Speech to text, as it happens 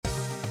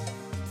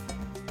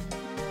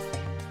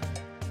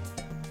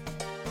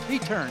He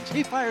turns.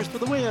 He fires for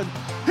the win.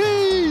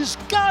 He's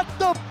got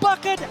the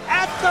bucket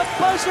at the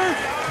buzzer.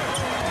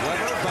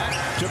 Weber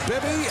back to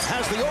Bibby.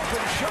 Has the open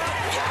shot.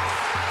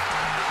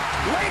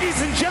 Ladies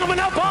and gentlemen,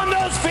 up on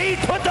those feet.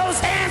 Put those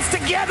hands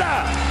together.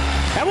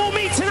 And we'll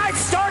meet tonight's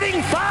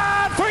starting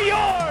five for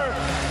your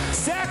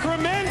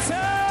Sacramento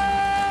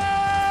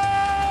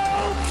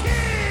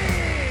Kings.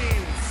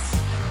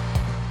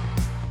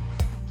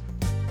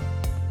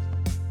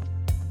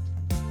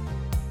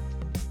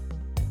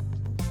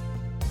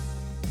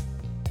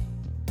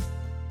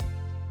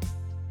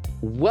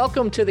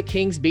 Welcome to the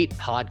Kings Beat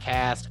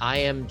podcast. I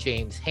am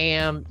James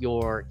Ham,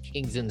 your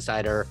Kings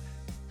insider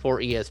for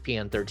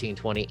ESPN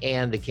 1320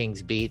 and the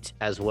Kings Beat,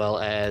 as well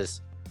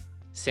as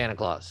Santa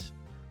Claus.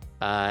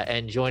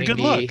 And joining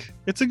me, look.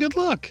 It's a good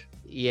look.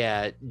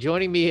 Yeah,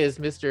 joining me is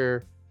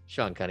Mr.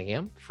 Sean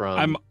Cunningham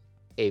from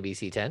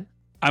ABC 10.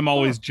 I'm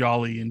always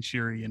jolly and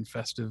cheery and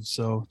festive,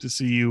 so to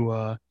see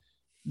you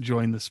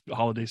join this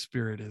holiday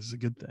spirit is a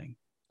good thing.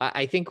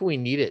 I think we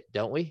need it,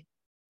 don't we?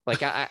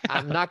 Like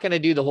I'm not going to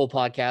do the whole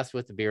podcast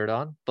with the beard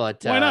on,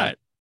 but why not?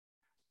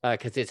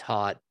 Because it's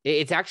hot.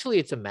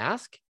 It's a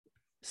mask,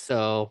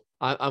 so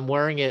I'm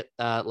wearing it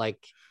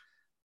like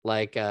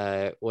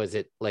was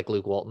it like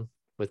Luke Walton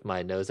with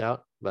my nose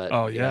out? But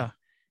I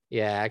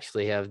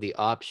actually have the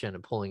option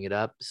of pulling it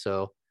up,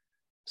 so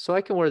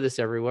I can wear this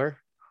everywhere.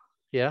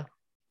 Yeah,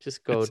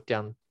 just go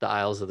down the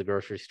aisles of the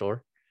grocery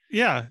store.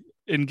 Yeah,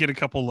 and get a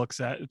couple looks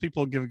at it.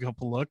 People give a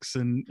couple looks,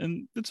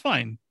 and it's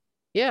fine.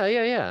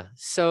 Yeah.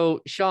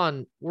 So,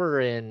 Sean,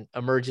 we're not in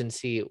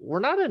emergency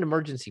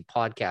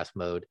podcast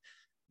mode.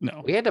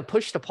 No. We had to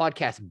push the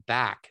podcast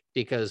back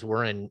because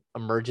we're in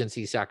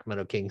emergency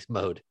Sacramento Kings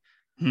mode.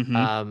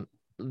 Mm-hmm.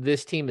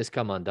 This team has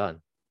come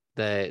undone.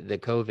 The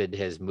COVID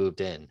has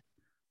moved in.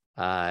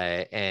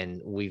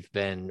 And we've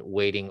been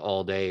waiting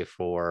all day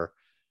for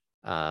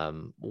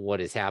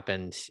what has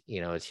happened.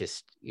 It's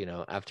just,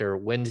 after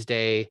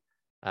Wednesday,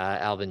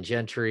 Alvin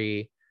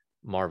Gentry,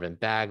 Marvin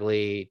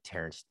Bagley,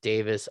 Terrence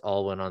Davis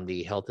all went on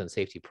the health and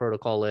safety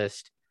protocol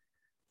list.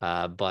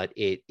 But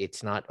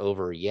it's not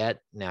over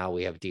yet. Now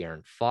we have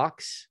De'Aaron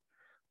Fox.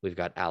 We've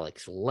got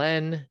Alex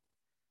Len.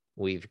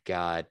 We've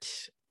got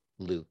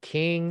Luke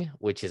King,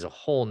 which is a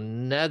whole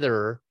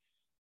nother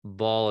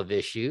ball of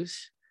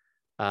issues.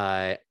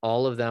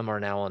 All of them are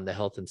now on the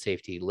health and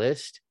safety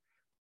list.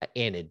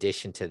 In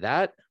addition to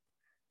that,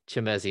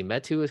 Chimezie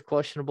Metu is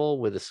questionable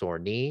with a sore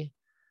knee.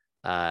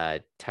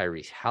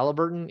 Tyrese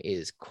Halliburton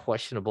is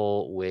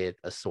questionable with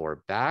a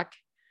sore back.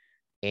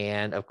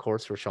 And of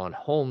course, Rashawn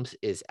Holmes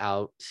is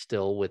out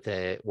still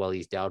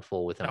he's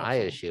doubtful with an eye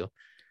issue.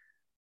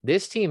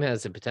 This team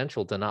has the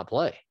potential to not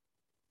play.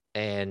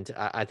 And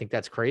I think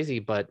that's crazy,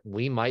 but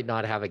we might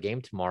not have a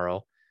game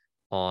tomorrow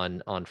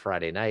on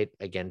Friday night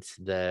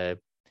against the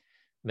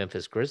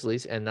Memphis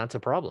Grizzlies. And that's a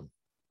problem.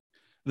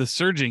 The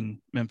surging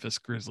Memphis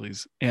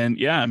Grizzlies. And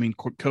yeah, I mean,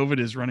 COVID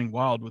is running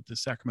wild with the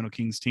Sacramento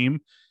Kings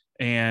team.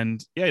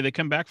 And yeah, they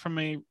come back from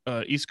a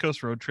East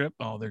Coast road trip.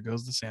 Oh, there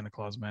goes the Santa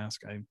Claus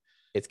mask.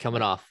 It's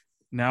coming off.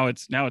 Now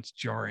it's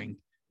jarring.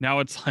 Now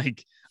it's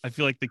like, I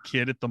feel like the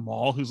kid at the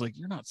mall who's like,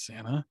 "You're not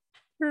Santa.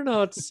 You're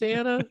not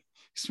Santa. You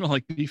smell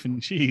like beef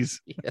and cheese.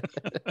 Yeah.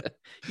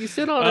 You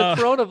sit on a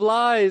throne of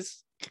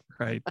lies."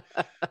 Right.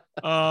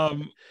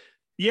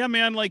 Yeah,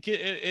 man. Like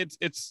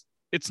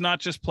it's not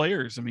just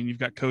players. I mean, you've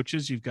got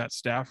coaches, you've got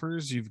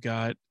staffers, you've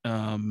got.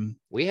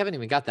 We haven't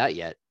even got that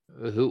yet.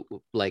 Who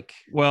like?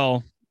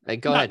 Well.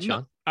 Go ahead,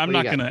 Sean. I'm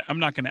not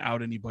gonna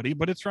out anybody,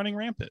 but it's running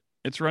rampant.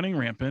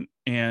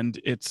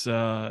 And it's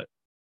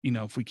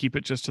if we keep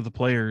it just to the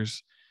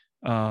players,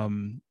 I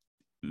mean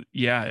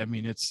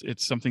it's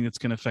something that's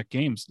going to affect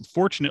games.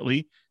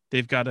 Fortunately,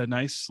 they've got a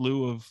nice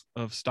slew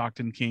of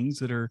Stockton Kings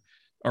that are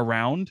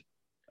around.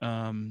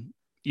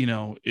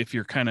 If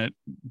you're kind of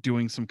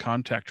doing some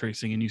contact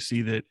tracing and you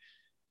see that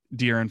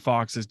De'Aaron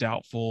Fox is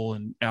doubtful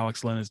and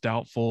Alex Len is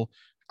doubtful,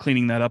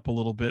 cleaning that up a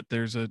little bit,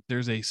 there's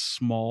a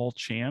small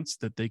chance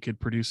that they could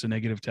produce a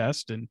negative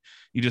test. And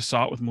you just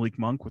saw it with Malik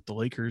Monk with the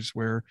Lakers,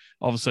 where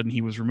all of a sudden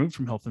he was removed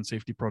from health and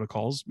safety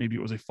protocols. Maybe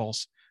it was a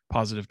false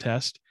positive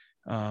test,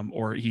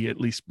 or he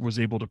at least was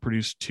able to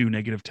produce 2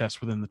 negative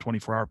tests within the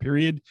 24-hour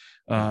period.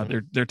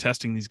 They're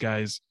testing these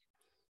guys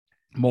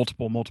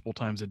multiple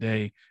times a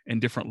day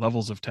and different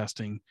levels of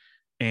testing.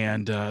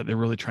 And they're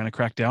really trying to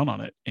crack down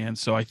on it. And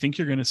so I think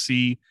you're going to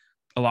see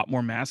a lot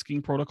more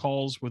masking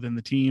protocols within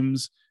the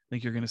teams. I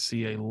think you're going to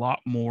see a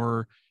lot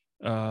more,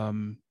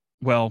 and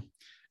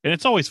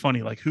it's always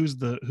funny, like who's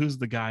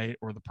the guy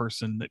or the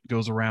person that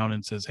goes around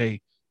and says, "Hey,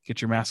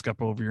 get your mask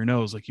up over your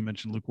nose." Like you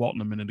mentioned Luke Walton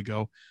a minute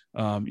ago.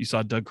 You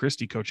saw Doug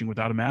Christie coaching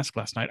without a mask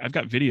last night. I've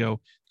got video.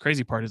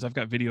 Crazy part is I've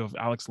got video of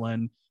Alex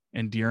Len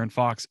and De'Aaron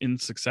Fox in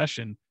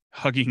succession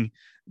hugging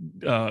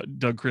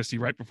Doug Christie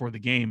right before the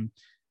game.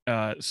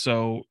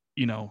 So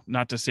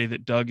not to say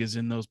that Doug is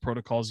in those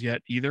protocols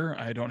yet either.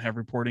 I don't have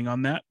reporting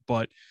on that,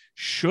 but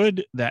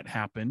should that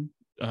happen,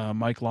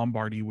 Mike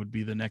Lombardi would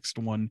be the next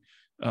one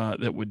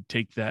that would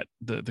take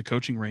the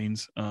coaching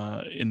reins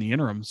in the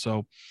interim.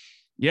 So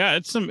yeah,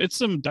 it's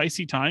some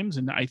dicey times.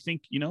 And I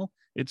think,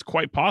 it's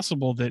quite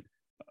possible that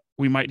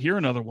we might hear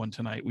another one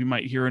tonight. We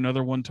might hear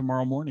another one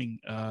tomorrow morning.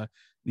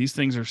 These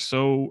things are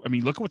so, I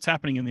mean, look at what's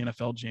happening in the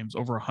NFL, James.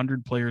 Over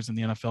 100 players in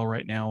the NFL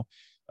right now.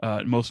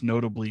 Most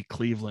notably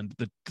Cleveland,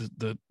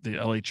 the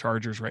LA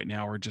Chargers right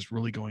now are just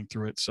really going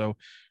through it. So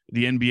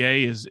the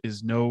NBA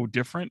is no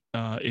different.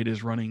 It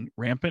is running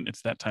rampant.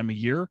 It's that time of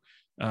year.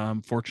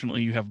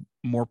 Fortunately, you have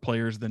more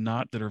players than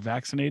not that are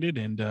vaccinated,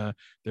 and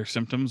their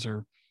symptoms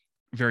are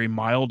very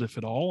mild, if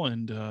at all.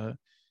 And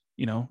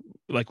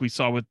like we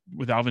saw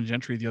with Alvin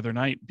Gentry the other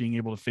night, being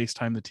able to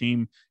FaceTime the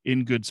team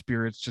in good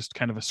spirits, just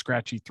kind of a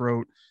scratchy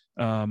throat.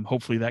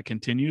 Hopefully that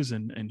continues,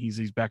 and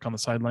he's back on the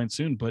sideline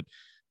soon. But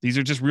these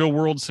are just real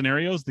world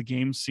scenarios. The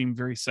games seem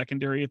very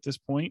secondary at this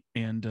point,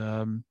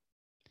 and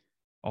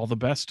all the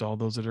best to all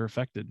those that are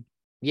affected.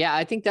 Yeah,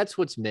 I think that's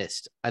what's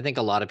missed. I think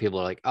a lot of people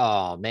are like,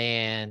 oh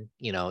man,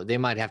 they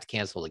might have to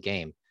cancel the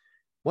game.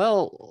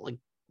 Well, like,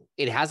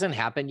 it hasn't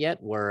happened yet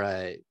where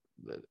a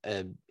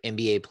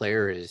NBA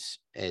player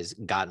has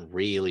gotten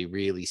really,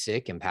 really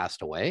sick and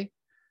passed away.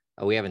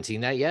 We haven't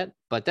seen that yet,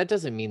 but that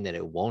doesn't mean that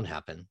it won't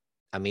happen.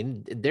 I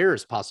mean,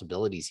 there's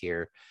possibilities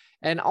here.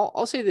 And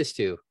I'll say this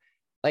too.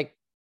 Like,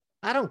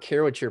 I don't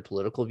care what your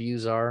political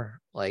views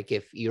are. Like,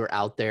 if you're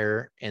out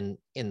there in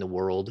the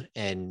world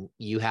and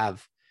you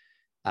have,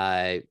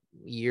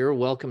 you're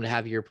welcome to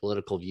have your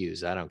political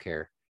views. I don't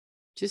care.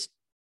 Just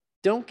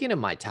don't get in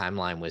my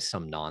timeline with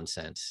some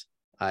nonsense.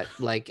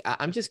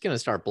 I'm just going to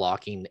start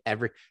blocking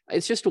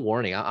it's just a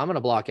warning. I'm going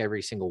to block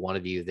every single one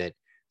of you that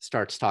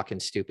starts talking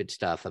stupid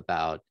stuff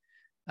about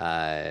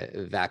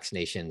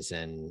vaccinations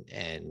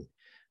and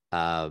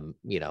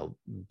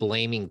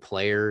blaming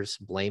players,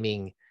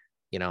 blaming,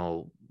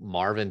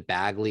 Marvin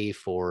Bagley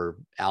for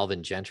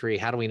Alvin Gentry.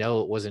 How do we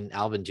know it wasn't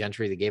Alvin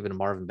Gentry that gave it to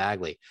Marvin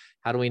Bagley?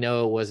 How do we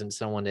know it wasn't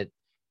someone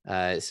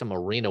that some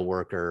arena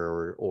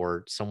worker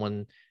or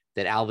someone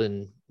that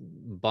Alvin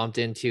bumped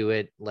into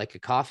at like a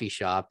coffee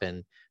shop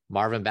and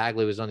Marvin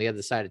Bagley was on the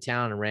other side of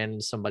town and ran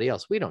into somebody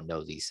else? We don't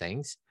know these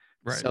things.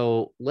 Right.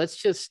 So let's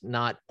just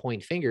not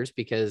point fingers,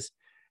 because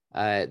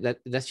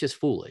that's just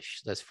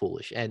foolish. That's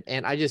foolish.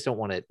 And I just don't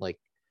want to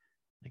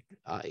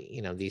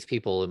these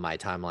people in my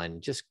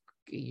timeline,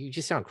 you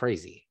just sound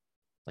crazy.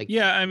 Like,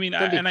 yeah, I mean,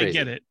 I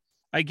get it.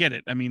 I get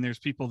it. I mean, there's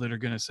people that are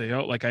going to say,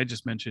 oh, like I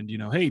just mentioned,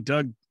 hey,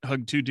 Doug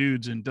hugged two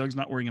dudes and Doug's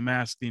not wearing a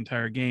mask the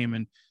entire game.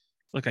 And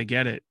look, I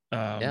get it.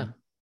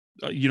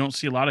 You don't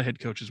see a lot of head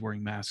coaches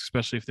wearing masks,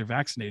 especially if they're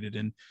vaccinated.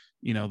 And,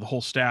 the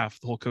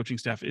whole coaching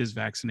staff is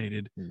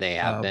vaccinated. They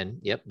have been.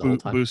 Yep. The whole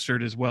time.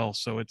 Boosted as well.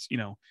 So it's,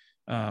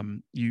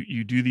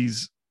 you do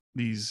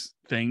these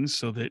things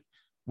so that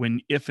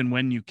if and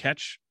when you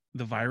catch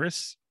the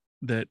virus,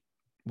 that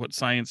what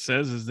science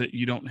says is that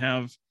you don't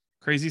have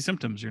crazy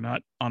symptoms. You're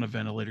not on a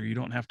ventilator. You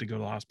don't have to go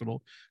to the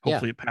hospital.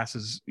 Hopefully it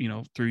passes,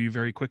 through you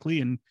very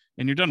quickly and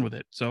you're done with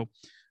it. So,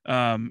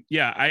 I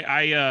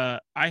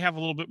have a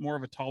little bit more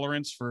of a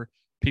tolerance for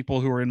people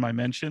who are in my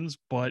mentions,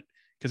 but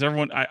because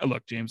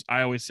look, James,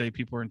 I always say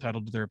people are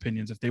entitled to their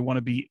opinions. If they want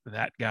to be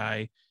that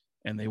guy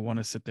and they want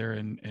to sit there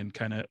and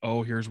kind of,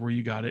 oh, here's where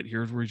you got it.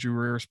 Here's where you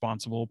were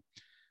irresponsible,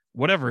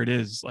 whatever it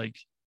is. Like,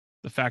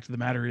 the fact of the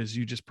matter is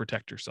you just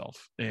protect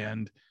yourself.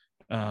 And,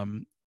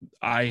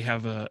 I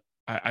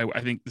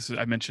think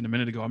I mentioned a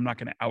minute ago, I'm not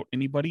going to out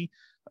anybody.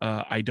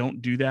 I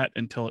don't do that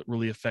until it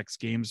really affects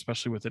games,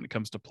 especially when it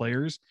comes to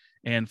players.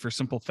 And for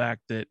simple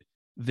fact that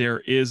there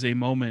is a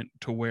moment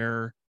to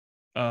where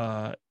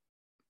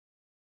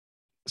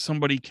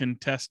somebody can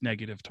test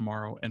negative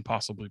tomorrow and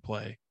possibly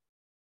play.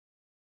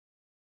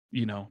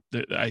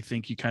 I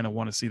think you kind of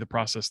want to see the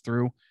process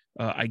through.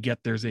 I get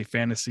there's a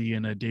fantasy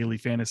and a daily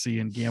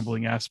fantasy and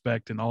gambling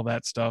aspect and all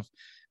that stuff.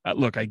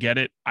 Look, I get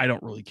it. I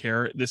don't really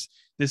care. This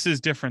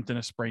is different than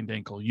a sprained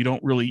ankle.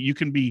 You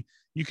can be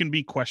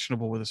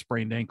questionable with a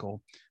sprained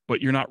ankle,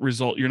 but you're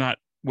not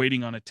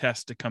waiting on a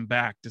test to come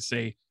back to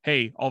say,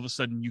 hey, all of a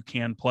sudden you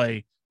can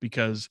play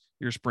because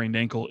your sprained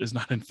ankle is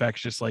not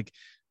infectious. Like,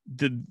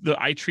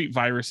 I treat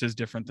viruses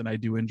different than I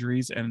do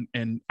injuries. And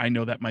I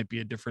know that might be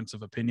a difference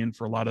of opinion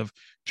for a lot of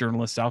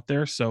journalists out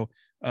there. So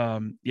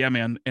yeah,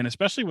 man. And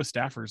especially with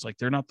staffers, like,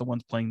 they're not the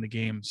ones playing the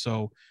game.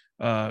 So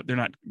they're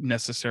not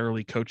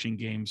necessarily coaching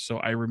games. So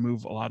I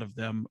remove a lot of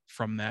them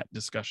from that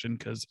discussion,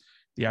 because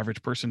the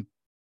average person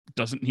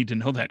doesn't need to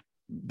know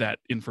that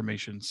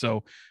information.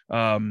 So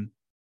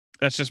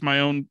that's just my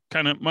own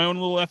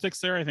little ethics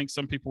there. I think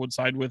some people would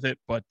side with it,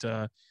 but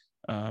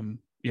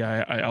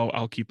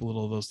I'll keep a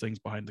little of those things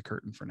behind the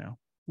curtain for now.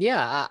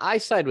 Yeah, I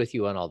side with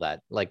you on all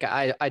that. Like,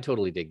 I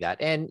totally dig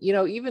that. And,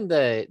 even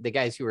the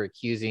guys who are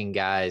accusing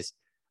guys,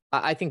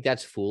 I think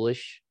that's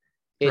foolish.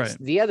 It's right.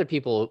 The other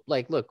people,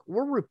 like, look,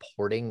 we're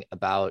reporting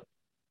about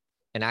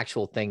an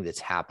actual thing that's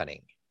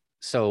happening.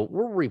 So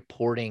we're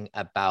reporting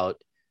about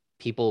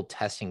people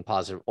testing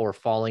positive or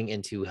falling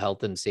into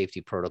health and safety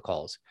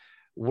protocols.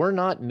 We're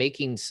not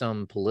making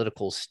some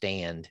political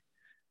stand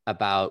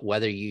about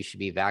whether you should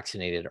be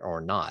vaccinated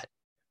or not.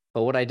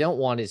 But what I don't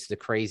want is the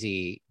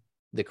crazy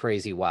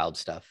wild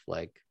stuff.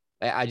 Like,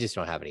 I just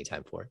don't have any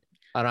time for it.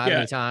 I don't have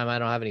any time. I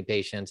don't have any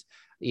patience.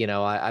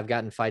 I've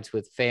gotten fights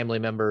with family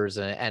members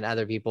and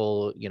other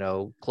people,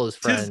 close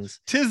friends.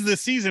 Tis the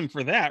season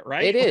for that,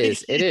 right? It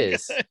is. It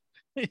is.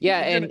 Yeah.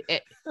 And gonna...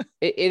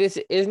 it is.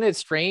 Isn't it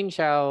strange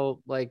how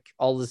like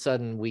all of a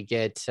sudden we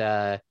get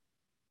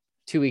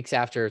 2 weeks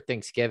after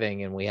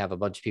Thanksgiving and we have a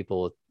bunch of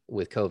people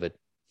with COVID.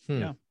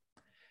 Yeah.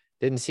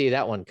 Didn't see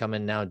that one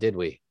coming now, did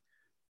we?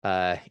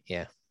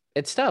 Yeah,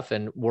 it's tough.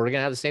 And we're going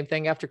to have the same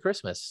thing after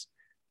Christmas.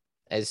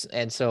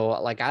 And so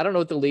like, I don't know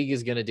what the league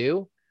is going to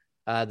do.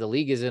 The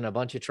league is in a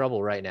bunch of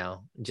trouble right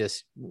now,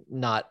 just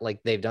not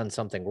like they've done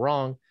something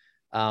wrong.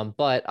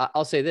 But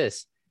I'll say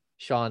this,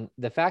 Sean,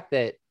 the fact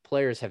that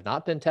players have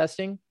not been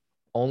testing,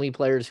 only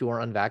players who are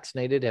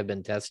unvaccinated have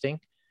been testing.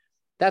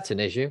 That's an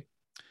issue.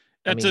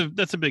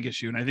 That's a big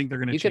issue. And I think they're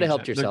going to, you could have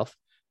helped yourself.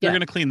 They're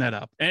going to clean that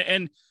up.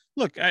 And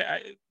look,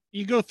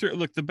 you go through,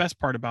 look, the best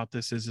part about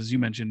this is, as you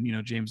mentioned,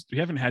 James, we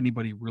haven't had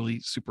anybody really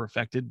super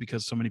affected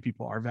because so many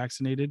people are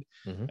vaccinated.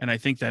 Mm-hmm. And I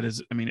think that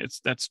is,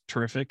 that's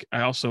terrific.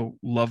 I also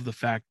love the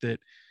fact that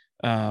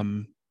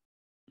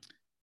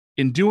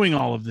in doing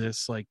all of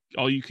this, like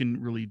all you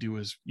can really do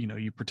is,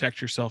 you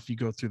protect yourself, you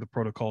go through the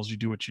protocols, you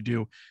do what you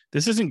do.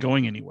 This isn't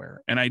going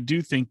anywhere. And I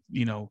do think,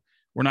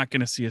 we're not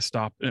going to see a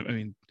stop.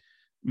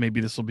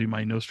 Maybe this will be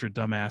my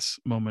Nostradamus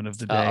moment of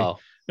the day. Uh-oh.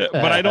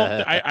 But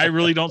I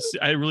really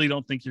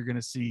don't think you're going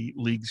to see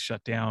leagues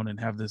shut down and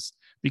have this,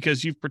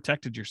 because you've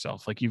protected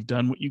yourself. Like you've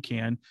done what you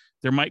can.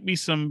 There might be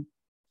some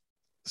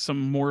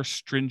more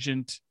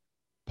stringent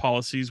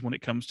policies when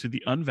it comes to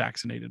the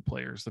unvaccinated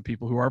players, the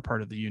people who are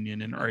part of the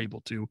union and are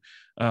able to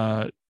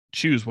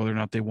choose whether or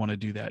not they want to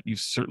do that. You've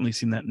certainly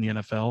seen that in the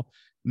NFL.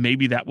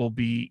 Maybe that will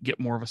get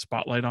more of a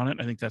spotlight on it.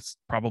 I think that's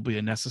probably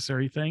a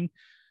necessary thing.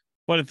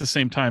 But at the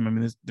same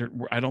time,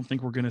 I don't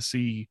think we're going to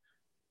see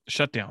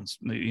shutdowns.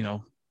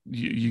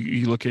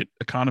 You look at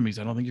economies.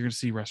 I don't think you're going to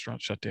see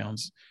restaurant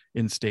shutdowns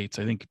in states.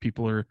 I think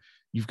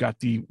you've got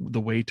the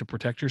way to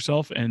protect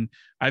yourself. And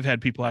I've had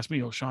people ask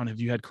me, "Oh, Sean, have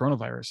you had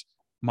coronavirus?"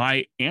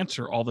 My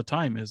answer all the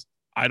time is,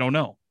 I don't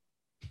know,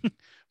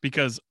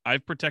 because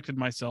I've protected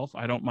myself.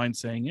 I don't mind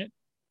saying it.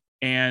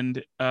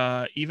 And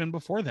even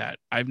before that,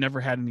 I've never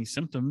had any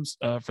symptoms.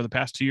 For the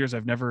past 2 years,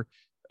 I've never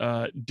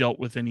dealt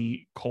with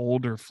any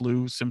cold or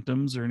flu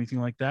symptoms or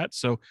anything like that.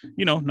 So,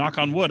 knock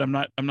on wood, I'm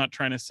not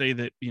trying to say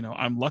that,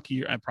 I'm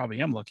lucky. I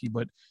probably am lucky,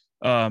 but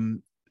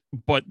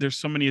there's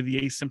so many of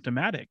the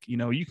asymptomatic,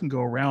 you can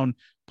go around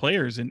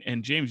players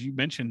and James, you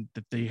mentioned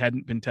that they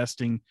hadn't been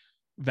testing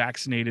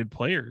vaccinated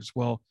players.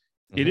 Well,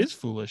 It is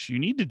foolish. You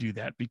need to do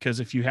that, because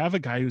if you have a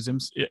guy who's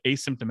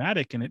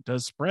asymptomatic and it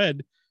does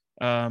spread,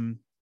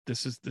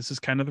 this is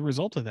kind of the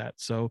result of that.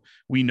 So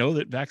we know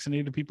that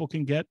vaccinated people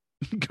can get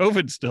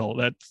COVID still.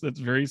 That's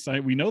very,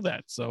 we know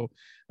that. So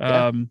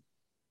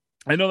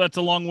I know that's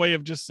a long way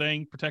of just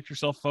saying, protect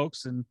yourself,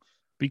 folks, and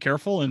be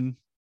careful. And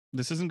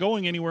this isn't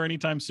going anywhere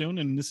anytime soon.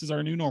 And this is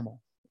our new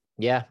normal.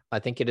 Yeah, I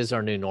think it is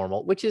our new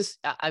normal, which is,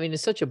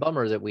 it's such a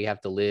bummer that we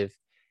have to live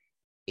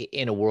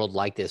in a world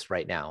like this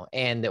right now,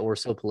 and that we're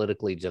so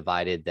politically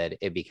divided that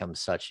it becomes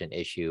such an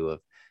issue of,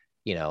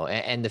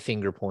 and the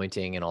finger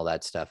pointing and all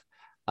that stuff.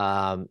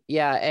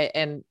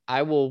 And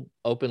I will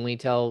openly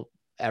tell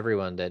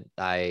everyone that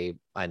I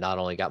not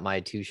only got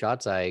my 2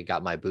 shots, I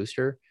got my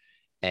booster,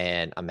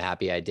 and I'm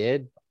happy I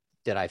did.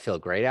 Did I feel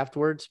great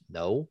afterwards?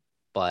 No,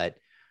 but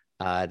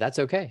that's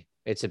okay.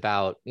 It's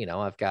about,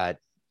 I've got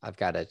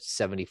a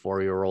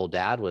 74-year-old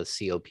dad with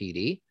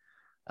COPD.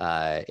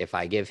 If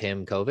I give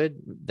him COVID,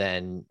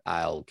 then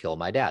I'll kill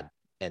my dad.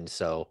 And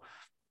so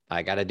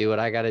I got to do what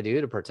I got to do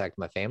to protect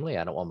my family.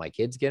 I don't want my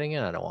kids getting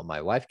it. I don't want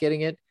my wife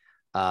getting it.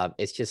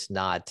 It's just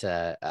not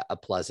a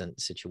pleasant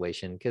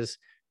situation, because,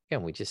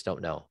 again, we just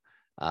don't know.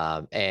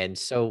 And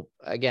so,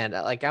 again,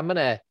 like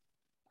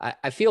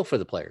I feel for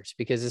the players,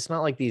 because it's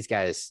not like these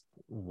guys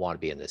want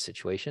to be in this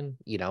situation.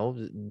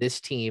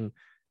 This team,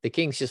 the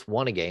Kings, just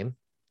won a game.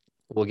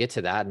 We'll get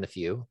to that in a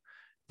few.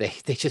 They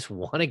just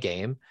won a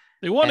game.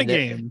 They won a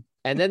game.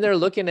 And then they're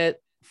looking at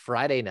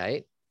Friday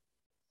night.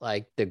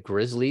 Like, the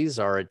Grizzlies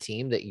are a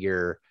team that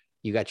you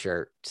got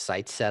your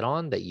sights set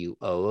on, that you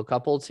owe a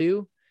couple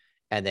to.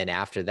 And then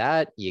after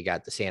that, you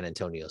got the San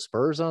Antonio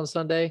Spurs on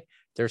Sunday.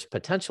 There's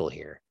potential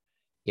here,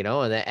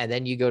 and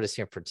then you go to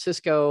San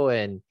Francisco,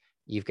 and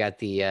you've got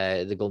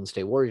the Golden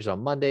State Warriors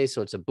on Monday.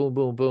 So it's a boom,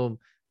 boom, boom.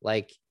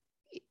 Like,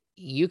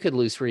 you could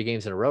lose 3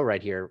 games in a row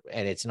right here,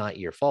 and it's not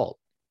your fault.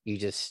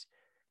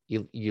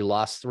 You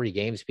lost 3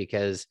 games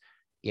because,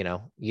 you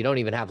don't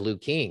even have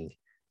Luke King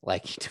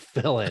to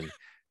fill in.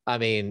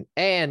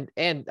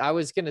 And I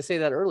was going to say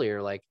that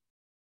earlier,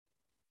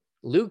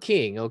 Luke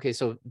King. Okay.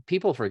 So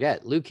people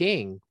forget Luke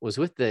King was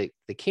with the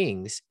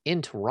Kings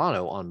in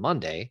Toronto on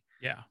Monday.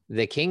 Yeah.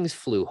 The Kings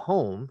flew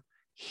home.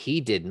 He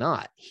did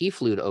not. He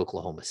flew to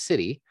Oklahoma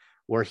City,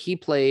 where he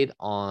played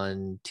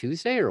on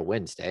Tuesday or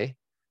Wednesday.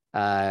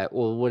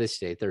 What is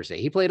today?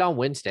 Thursday. He played on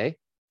Wednesday,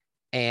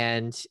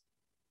 and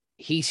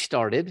he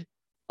started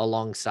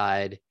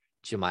alongside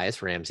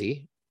Jamias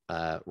Ramsey,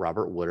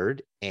 Robert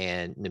Woodard,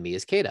 and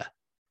Nemias Queta.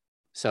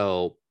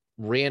 So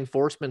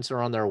reinforcements are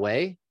on their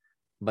way.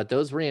 but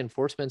those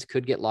reinforcements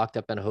could get locked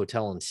up in a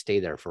hotel and stay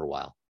there for a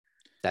while.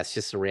 That's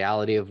just the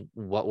reality of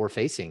what we're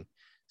facing.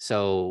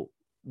 So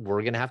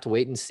we're going to have to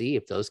wait and see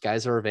if those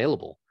guys are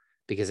available,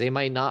 because they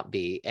might not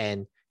be.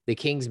 And the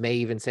Kings may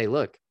even say,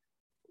 look,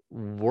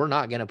 we're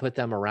not going to put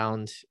them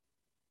around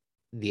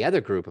the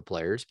other group of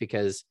players,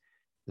 because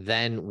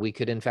then we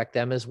could infect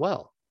them as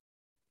well.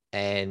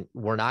 And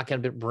we're not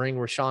going to bring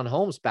Rashawn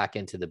Holmes back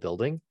into the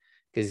building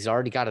because he's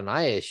already got an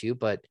eye issue,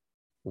 but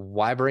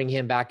why bring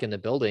him back in the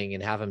building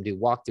and have him do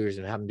walkthroughs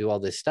and have him do all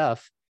this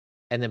stuff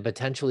and then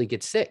potentially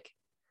get sick?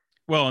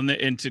 Well,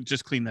 and to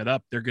just clean that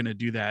up, they're going to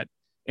do that.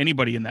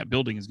 Anybody in that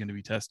building is going to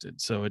be tested.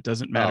 So it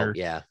doesn't matter. Oh,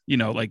 yeah.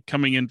 Like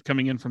coming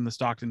in from the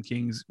Stockton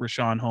Kings,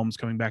 Rashawn Holmes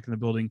coming back in the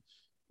building,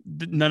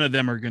 none of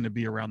them are going to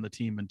be around the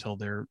team until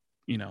they're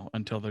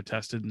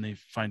tested and they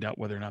find out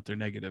whether or not they're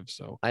negative.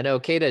 So I know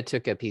Keita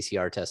took a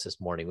PCR test this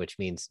morning, which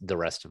means the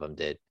rest of them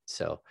did.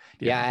 So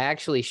yeah, I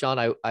actually,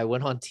 Sean, I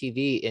went on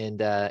TV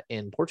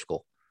in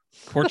Portugal.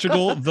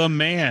 Portugal, the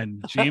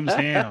man, James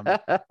Ham.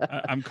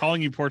 I'm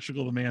calling you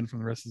Portugal, the man, from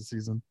the rest of the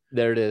season.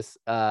 There it is.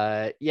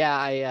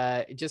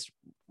 I just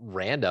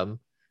random.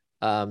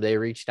 They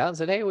reached out and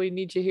said, hey, we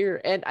need you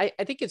here. And I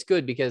think it's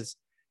good because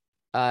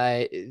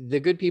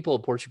the good people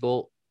of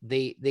Portugal,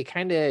 they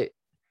kind of,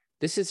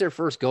 this is their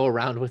first go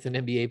around with an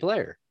NBA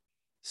player.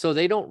 So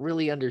they don't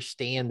really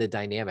understand the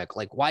dynamic.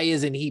 Like, why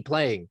isn't he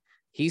playing?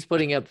 He's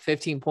putting up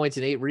 15 points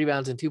and 8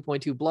 rebounds and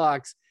 2.2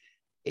 blocks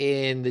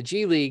in the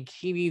G League.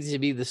 He needs to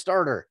be the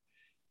starter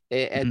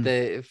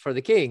for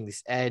the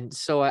Kings. And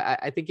so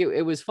I think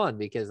it was fun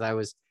because I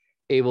was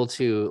able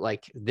to,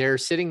 like, they're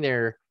sitting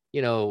there,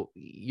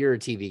 you're a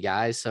TV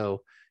guy.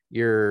 So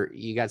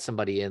you got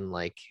somebody in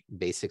like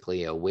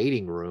basically a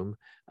waiting room,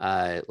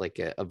 like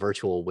a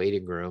virtual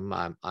waiting room.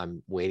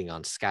 I'm waiting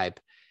on Skype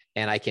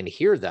and I can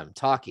hear them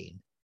talking.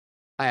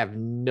 I have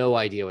no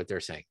idea what they're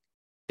saying.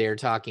 They're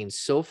talking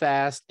so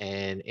fast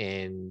and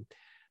in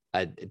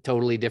a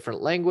totally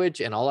different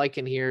language. And all I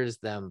can hear is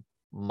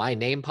my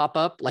name pop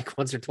up like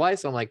once or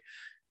twice. I'm like,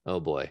 oh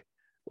boy.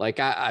 Like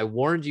I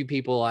warned you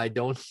people, I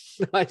don't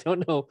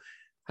know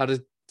how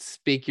to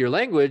speak your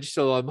language.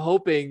 So I'm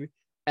hoping.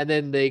 And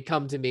then they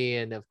come to me,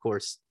 and of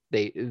course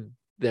their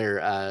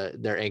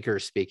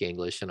anchors speak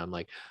English, and I'm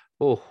like,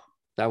 oh,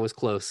 that was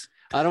close.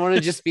 I don't want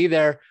to just be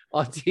there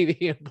on TV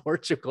in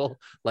Portugal.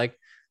 Like,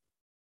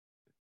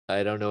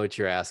 I don't know what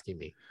you're asking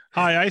me.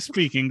 Hi, I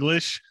speak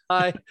English.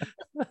 Hi.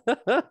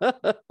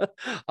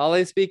 All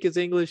I speak is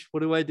English. What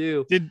do I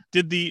do? Did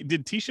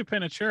Tisha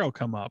Panachero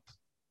come up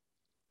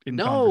in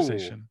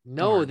conversation?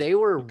 No, they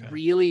were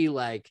really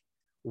like,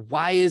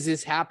 why is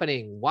this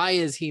happening? Why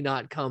is he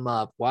not come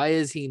up? Why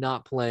is he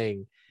not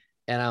playing?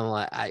 And I'm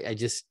like, I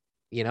just,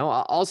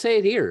 I'll say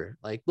it here.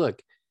 Like,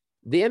 look,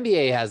 the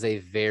NBA has a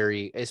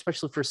very,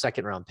 especially for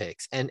second round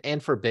picks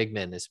and for big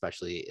men,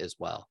 especially as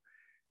well.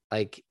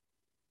 Like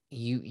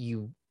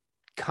you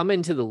come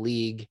into the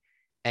league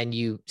and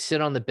you sit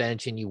on the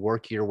bench and you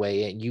work your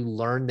way and you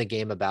learn the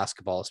game of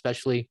basketball,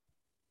 especially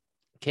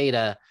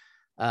Keita.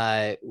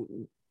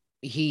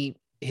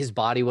 His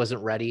body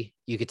wasn't ready.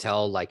 You could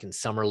tell, like in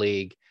summer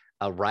league,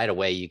 right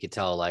away, you could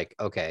tell, like,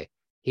 okay,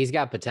 he's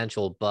got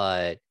potential,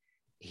 but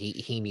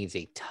he needs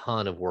a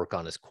ton of work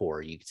on his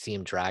core. You can see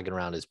him dragging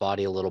around his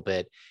body a little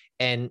bit,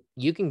 and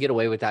you can get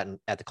away with that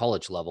at the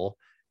college level.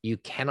 You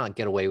cannot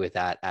get away with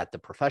that at the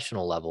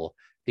professional level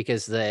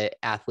because the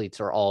athletes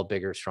are all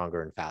bigger,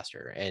 stronger, and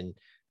faster. And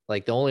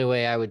like the only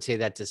way I would say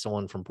that to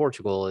someone from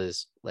Portugal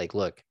is like,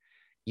 look,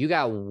 you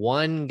got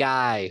one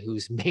guy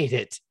who's made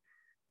it.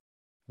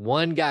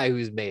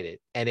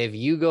 And if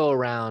you go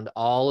around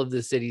all of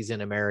the cities in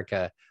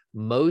America,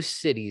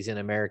 most cities in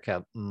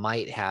America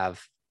might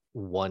have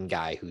one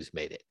guy who's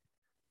made it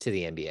to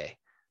the NBA.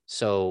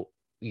 So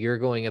you're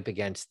going up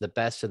against the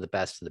best of the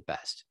best of the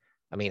best.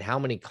 I mean, how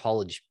many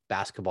college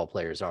basketball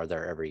players are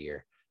there every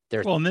year? There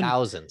are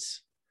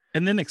thousands.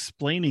 And then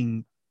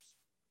explaining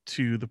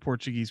to the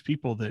Portuguese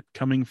people that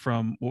coming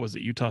from, what was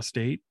it, Utah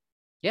State?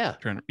 Yeah.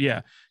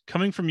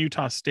 Coming from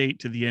Utah State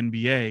to the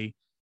NBA,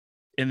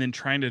 and then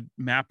trying to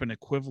map an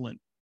equivalent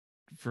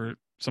for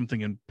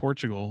something in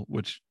Portugal,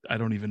 which I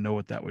don't even know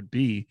what that would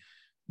be,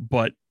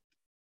 but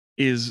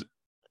is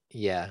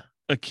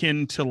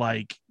akin to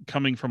like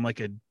coming from like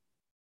a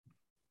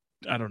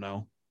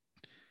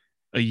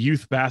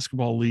youth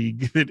basketball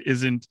league that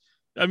isn't.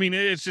 I mean,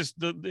 it's just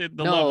the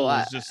level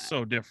is just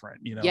so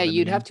different, Yeah,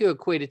 you'd have to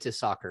equate it to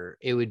soccer.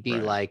 It would be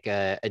like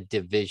a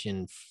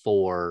Division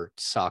 4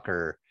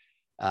 soccer,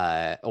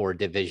 or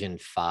Division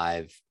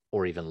 5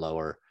 or even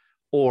lower.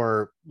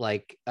 Or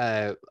like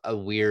a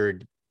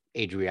weird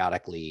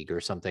Adriatic league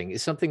or something.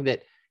 It's something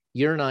that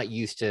you're not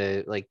used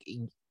to. Like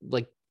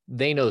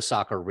they know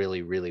soccer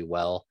really, really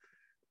well.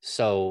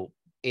 So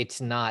it's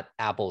not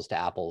apples to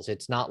apples.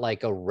 It's not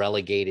like a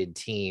relegated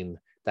team.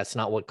 That's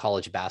not what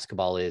college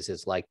basketball is.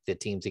 It's like the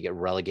teams that get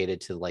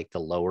relegated to like the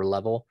lower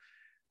level.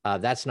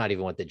 That's not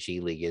even what the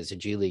G League is. The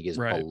G League is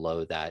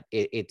below that.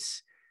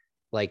 It's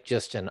like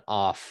just an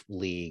off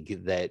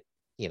league that,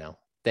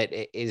 that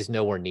is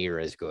nowhere near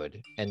as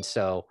good. And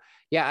so,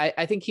 yeah,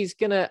 I think he's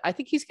gonna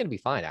be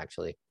fine,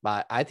 actually.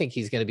 I think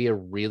he's gonna be a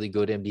really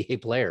good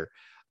NBA player.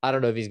 I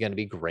don't know if he's gonna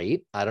be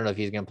great. I don't know if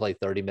he's gonna play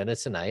 30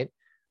 minutes a night.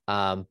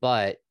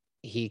 But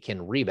he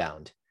can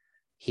rebound.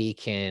 He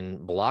can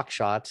block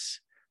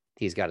shots.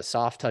 He's got a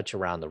soft touch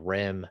around the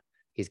rim.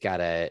 He's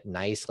got a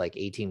nice, like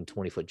 18,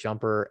 20-foot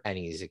jumper, and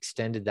he's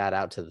extended that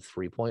out to the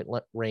 3-point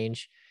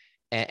range.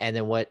 And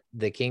then what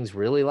the Kings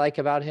really like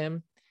about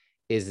him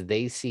is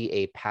they see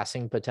a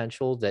passing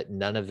potential that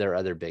none of their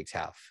other bigs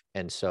have.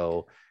 And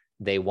so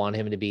they want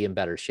him to be in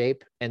better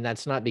shape. And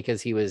that's not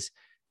because he was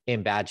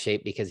in bad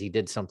shape because he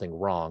did something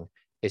wrong.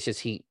 It's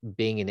just he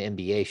being in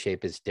NBA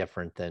shape is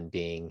different than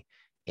being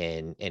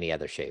in any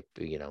other shape.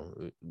 You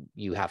know,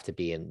 you have to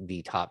be in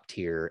the top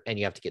tier and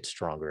you have to get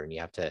stronger and you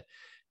have to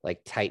like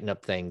tighten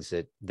up things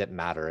that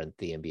matter at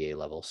the NBA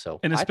level. So,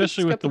 and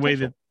especially with the way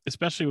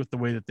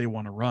that they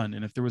want to run.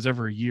 And if there was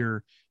ever a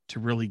year to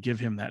really give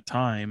him that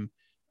time,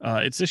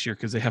 it's this year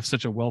because they have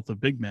such a wealth of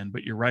big men.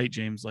 But you're right,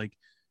 James, like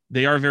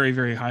they are very,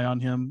 very high on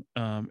him.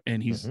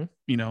 And he's,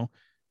 you know,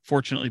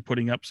 fortunately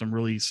putting up some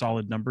really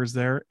solid numbers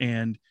there.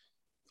 And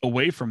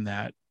away from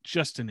that,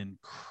 just an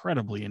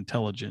incredibly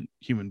intelligent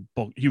human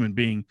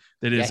being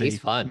that is he's a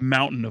fun.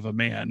 Mountain of a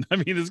man. I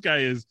mean, this guy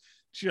is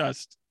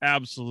just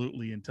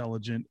absolutely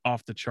intelligent,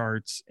 off the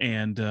charts,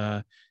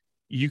 and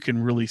you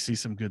can really see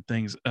some good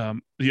things.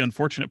 The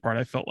unfortunate part,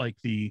 I felt like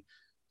the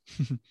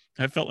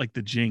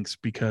jinx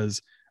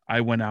because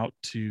I went out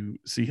to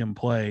see him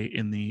play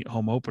in the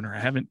home opener. I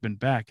haven't been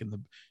back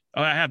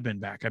I have been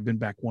back. I've been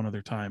back one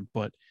other time,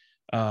 but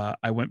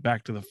I went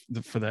back to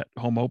for that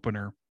home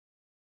opener,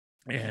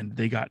 and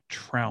they got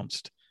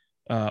trounced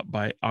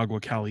by Agua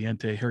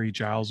Caliente. Harry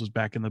Giles was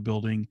back in the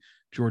building.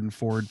 Jordan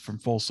Ford from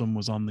Folsom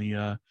was on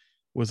the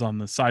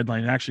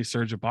sideline. And actually,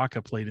 Serge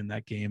Ibaka played in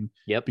that game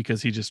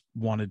because he just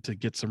wanted to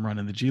get some run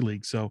in the G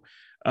League. So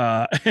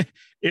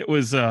it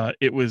was a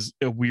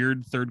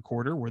weird third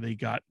quarter where they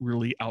got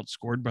really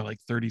outscored by like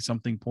 30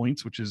 something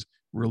points, which is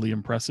really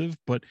impressive.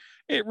 But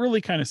it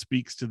really kind of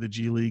speaks to the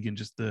G League and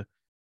just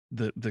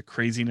the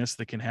craziness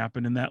that can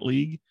happen in that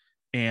league.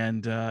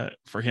 And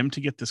for him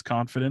to get this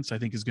confidence, I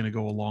think is going to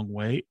go a long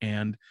way.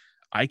 And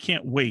I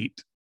can't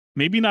wait.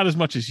 Maybe not as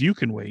much as you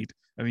can wait.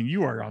 I mean,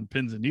 you are on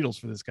pins and needles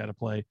for this guy to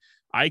play.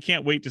 I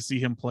can't wait to see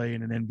him play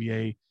in an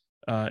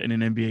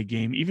NBA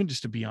game. Even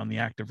just to be on the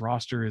active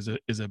roster is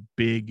a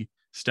big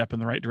step in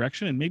the right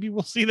direction. And maybe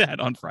we'll see that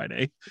on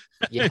Friday.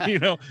 Yeah, you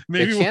know,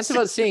 maybe the chance of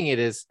us seeing it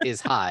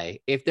is high.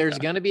 If there's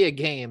going to be a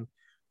game,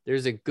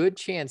 there's a good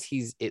chance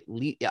he's at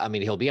least. I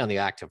mean, he'll be on the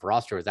active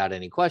roster without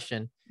any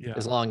question,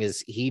 as long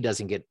as he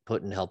doesn't get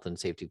put in health and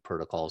safety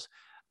protocols.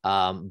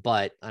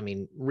 But I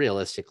mean,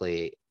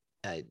 realistically,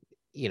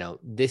 you know,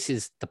 this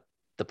is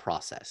the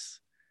process.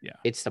 Yeah,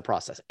 it's the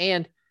process.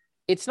 And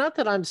it's not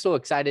that I'm so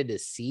excited to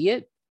see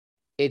it.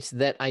 It's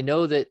that I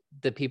know that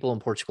the people in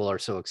Portugal are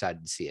so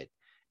excited to see it,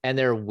 and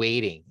they're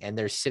waiting and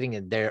they're sitting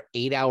in there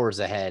 8 hours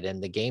ahead,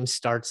 and the game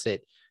starts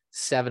at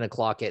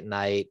 7:00 at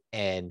night.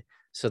 And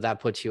so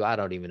that puts you, I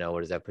don't even know,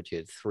 what does that put you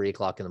at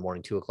 3:00 in the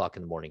morning, 2:00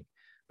 in the morning?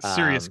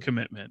 Serious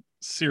commitment.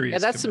 Yeah,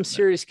 that's some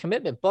serious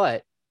commitment.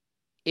 But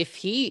if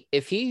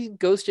he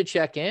goes to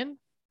check in,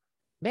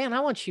 man, I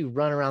want you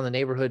running around the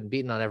neighborhood and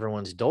beating on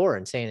everyone's door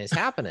and saying it's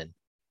happening.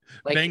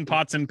 Like, bang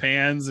pots and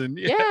pans and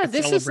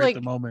this is like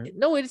the moment.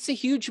 No, it's a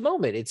huge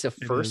moment. It's the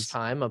first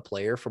time a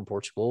player from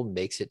Portugal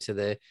makes it to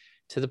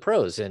the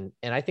pros, and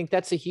I think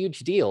that's a huge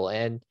deal.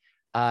 And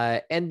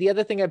the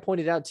other thing I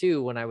pointed out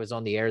too when I was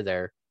on the air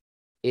there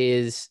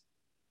is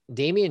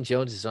Damian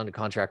Jones is under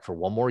contract for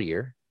one more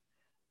year.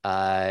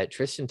 For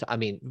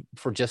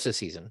just a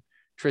season.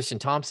 Tristan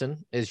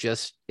Thompson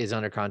is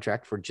under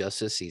contract for just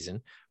this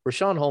season.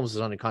 Rashawn Holmes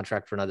is under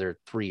contract for another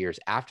 3 years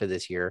after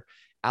this year.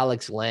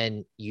 Alex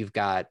Len, you've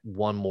got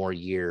one more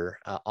year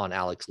on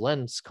Alex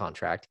Len's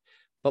contract.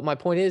 But my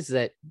point is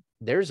that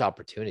there's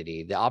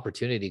opportunity. The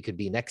opportunity could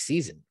be next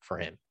season for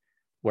him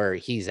where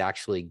he's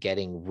actually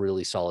getting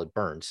really solid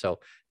burns. So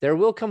there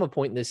will come a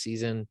point in this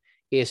season,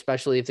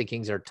 especially if the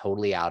Kings are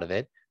totally out of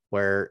it,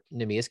 where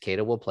Neemias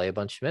Queta will play a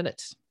bunch of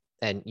minutes.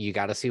 And you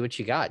got to see what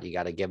you got. You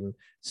got to give him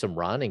some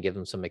run and give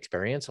him some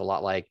experience, a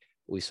lot like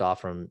we saw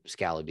from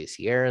Scally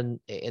Bissiere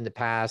in the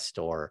past,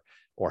 or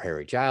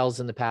Harry Giles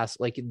in the past.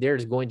 Like,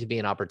 there's going to be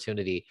an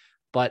opportunity.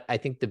 But I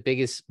think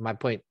my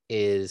point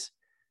is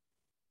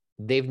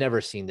they've never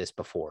seen this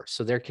before.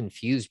 So they're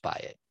confused by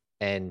it.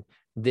 And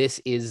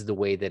this is the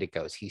way that it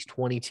goes. He's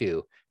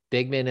 22.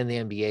 Big men in the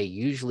NBA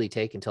usually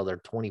take until they're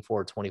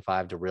 24,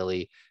 25 to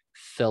really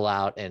fill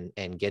out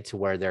and get to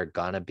where they're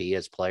going to be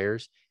as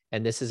players.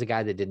 And this is a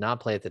guy that did not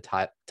play at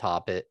the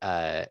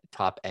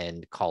top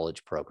end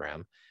college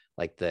program,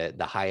 like the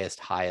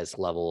highest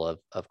level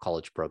of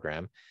college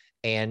program.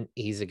 And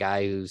he's a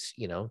guy who's,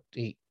 you know,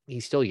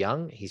 he's still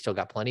young. He's still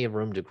got plenty of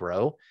room to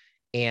grow.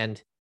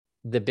 And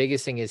the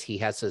biggest thing is he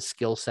has a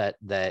skill set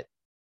that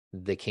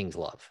the Kings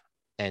love.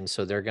 And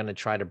so they're going to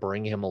try to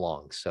bring him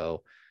along.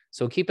 So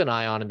keep an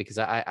eye on him, because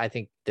I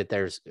think that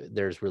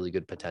there's really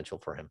good potential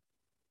for him.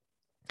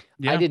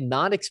 Yeah. I did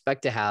not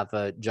expect to have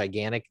a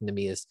gigantic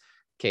Neemias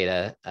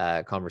Queta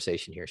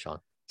conversation here, Sean.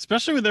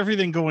 Especially with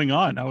everything going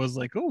on. I was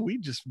like, oh, we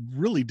just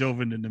really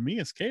dove into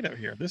Neemias Queta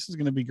here. This is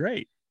going to be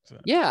great. So,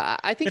 yeah,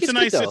 I think it's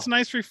nice. Good, it's a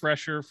nice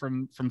refresher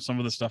from some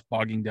of the stuff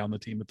bogging down the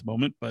team at the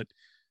moment. But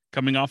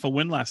coming off a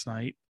win last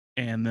night,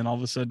 and then all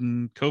of a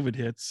sudden COVID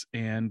hits,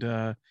 and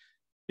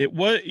it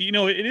was,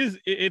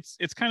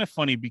 it's kind of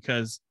funny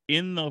because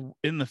in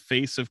the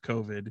face of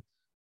COVID,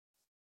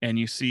 and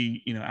you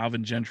see,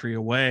 Alvin Gentry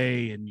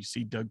away, and you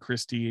see Doug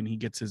Christie, and he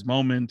gets his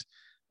moment.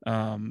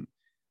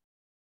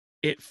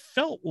 It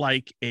felt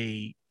like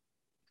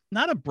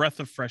not a breath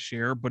of fresh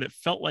air, but it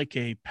felt like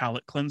a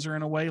palate cleanser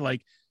in a way.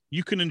 Like,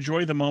 you can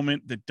enjoy the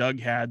moment that Doug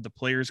had. The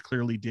players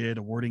clearly did,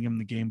 awarding him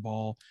the game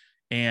ball.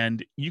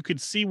 And you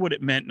could see what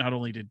it meant, not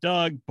only to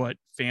Doug, but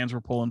fans were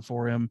pulling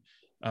for him.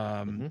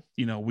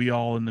 We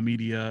all in the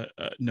media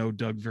know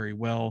Doug very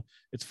well.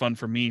 It's fun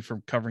for me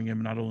from covering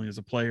him, not only as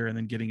a player and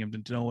then getting him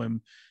to know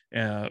him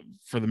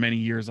for the many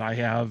years I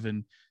have.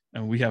 And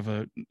we have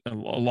a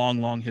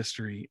long, long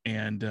history,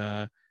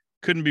 and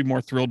couldn't be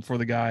more thrilled for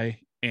the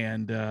guy.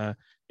 And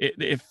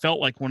it felt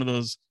like one of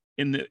those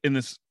in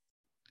this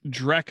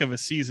dreck of a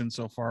season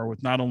so far,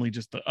 with not only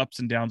just the ups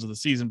and downs of the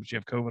season, but you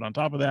have COVID on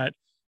top of that.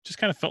 Just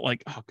kind of felt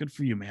like, oh, good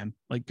for you, man.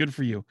 Like, good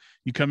for you.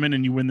 You come in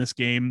and you win this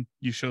game.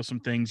 You show some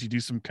things. You do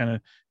some kind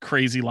of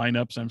crazy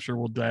lineups. I'm sure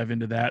we'll dive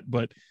into that.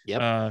 But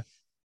like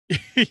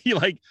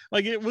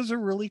it was a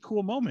really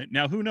cool moment.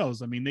 Now, who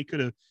knows? I mean,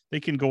 they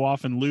can go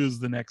off and lose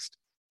the next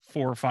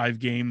 4 or 5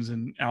 games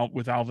and out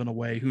with Alvin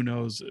away. Who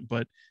knows?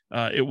 But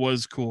it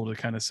was cool to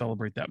kind of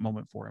celebrate that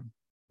moment for him.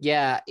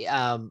 Yeah.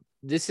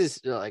 This is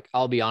like,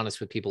 I'll be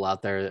honest with people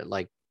out there,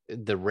 like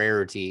the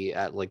rarity,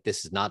 like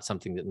this is not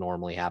something that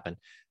normally happened.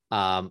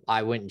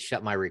 I went and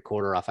shut my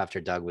recorder off after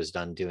Doug was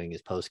done doing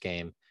his post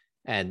game,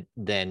 and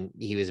then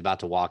he was about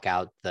to walk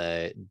out.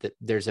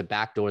 There's a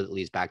back door that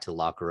leads back to the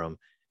locker room,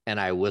 and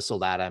I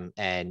whistled at him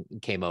and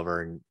came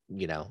over and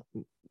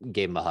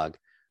gave him a hug.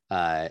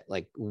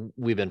 Like,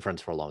 we've been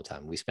friends for a long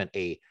time. We spent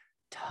a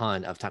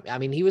ton of time. I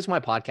mean, he was my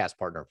podcast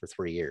partner for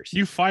 3 years.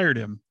 You fired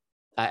him.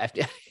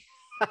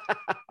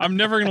 I'm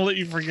never going to let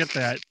you forget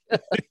that.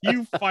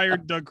 You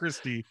fired Doug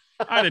Christie.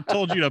 I'd have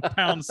told you to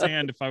pound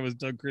sand if I was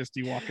Doug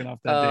Christie walking off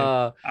that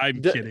day.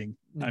 I'm kidding.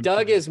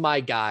 Doug is my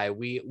guy.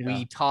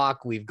 We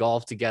talk, we've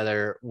golfed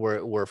together.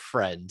 We're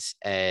friends.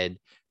 And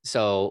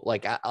so,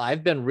 like,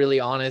 I've been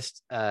really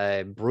honest,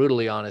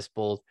 brutally honest,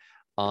 both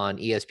on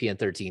ESPN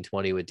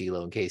 1320 with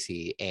D'Lo and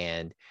Casey,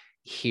 and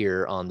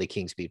here on the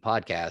King's Beat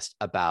podcast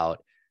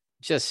about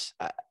just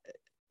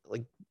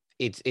like,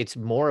 it's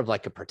more of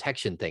like a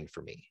protection thing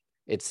for me.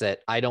 It's that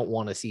I don't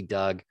want to see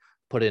Doug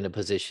put in a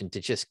position to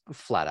just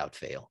flat out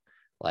fail.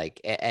 Like,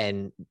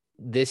 and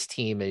this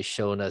team has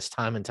shown us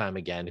time and time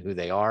again who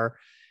they are.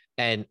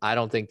 And I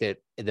don't think that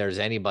there's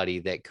anybody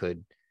that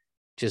could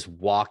just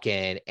walk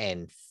in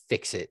and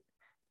fix it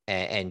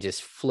and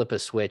just flip a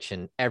switch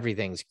and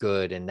everything's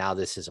good. And now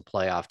this is a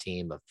playoff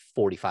team, a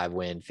 45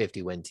 win,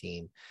 50 win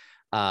team.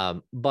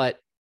 But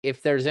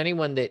if there's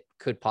anyone that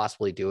could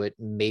possibly do it,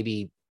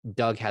 maybe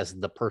Doug has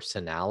the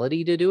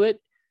personality to do it.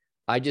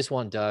 I just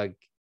want Doug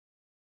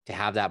to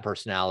have that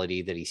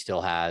personality that he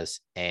still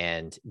has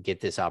and get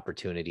this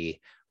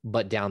opportunity,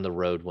 but down the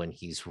road when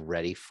he's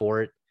ready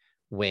for it,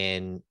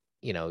 when,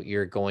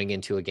 you're going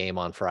into a game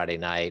on Friday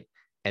night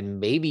and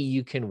maybe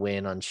you can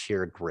win on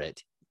sheer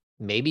grit.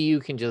 Maybe you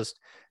can just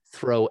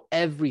throw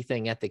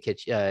everything at the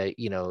kitchen,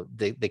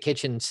 the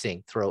kitchen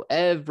sink, throw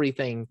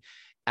everything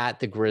at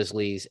the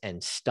Grizzlies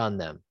and stun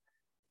them.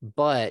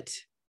 But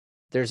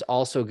there's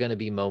also going to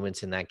be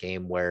moments in that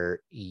game where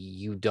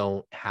you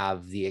don't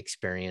have the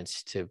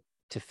experience to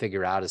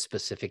figure out a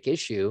specific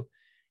issue.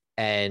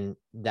 And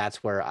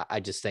that's where I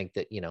just think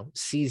that,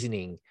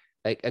 seasoning,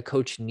 a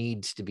coach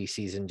needs to be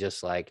seasoned,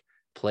 just like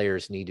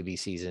players need to be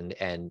seasoned.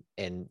 And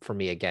for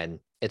me, again,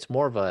 it's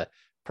more of a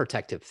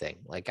protective thing.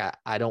 Like,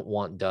 I don't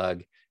want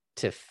Doug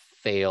to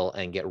fail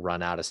and get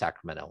run out of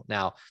Sacramento.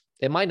 Now,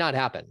 it might not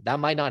happen. That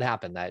might not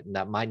happen.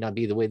 That might not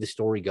be the way the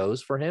story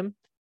goes for him,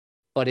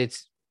 but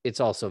it's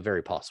also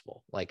very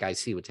possible. Like, I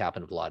see what's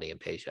happened to Vlade and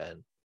Peja.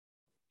 And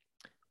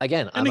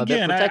again,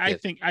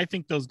 I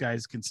think those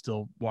guys can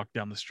still walk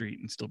down the street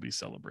and still be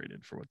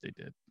celebrated for what they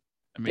did.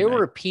 I mean, there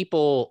were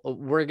people,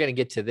 we're going to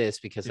get to this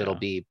because it'll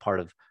be part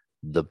of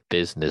the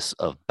business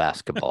of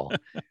basketball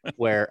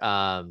where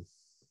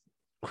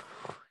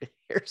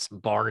Harrison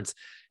Barnes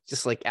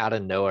just like out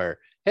of nowhere.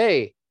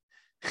 Hey,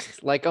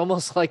 like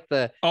almost like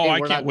I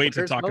can't wait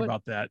to talk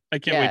about that. I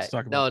can't wait to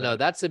talk about that. No,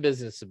 that's the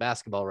business of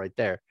basketball right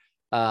there.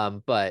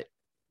 But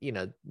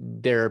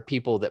there are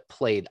people that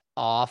played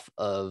off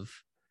of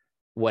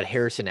what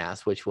Harrison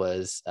asked, which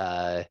was,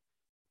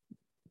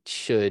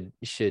 should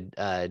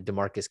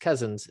DeMarcus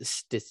Cousins,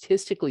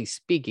 statistically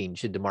speaking,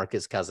 should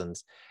DeMarcus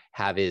Cousins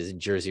have his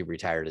jersey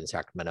retired in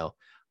Sacramento?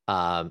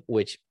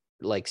 Which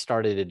like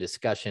started a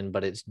discussion,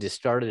 but it's just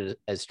started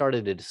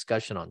a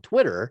discussion on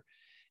Twitter.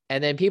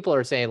 And then people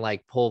are saying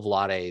like pull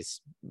Vlade's,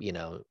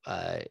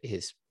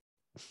 his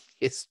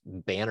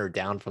banner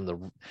down from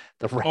the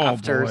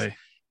rafters.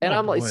 And Oh,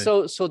 I'm like,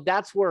 boy. so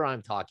that's where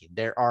I'm talking.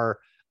 There are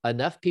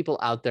enough people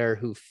out there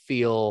who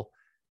feel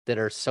that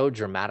are so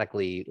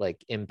dramatically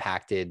like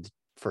impacted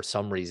for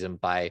some reason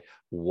by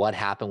what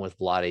happened with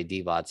Vlade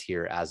Divac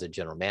here as a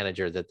general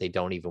manager that they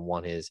don't even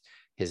want his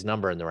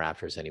number in the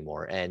Raptors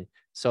anymore. And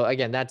so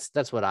again,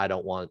 that's what I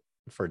don't want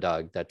for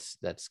Doug. That's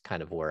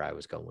kind of where I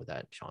was going with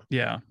that, Sean.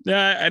 Yeah.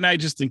 And I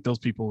just think those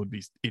people would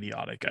be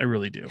idiotic. I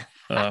really do.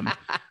 Those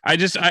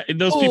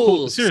people,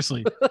 Fools.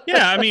 seriously.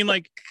 Yeah. I mean,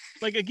 like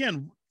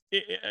again,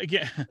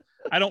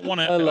 I don't want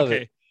to. I love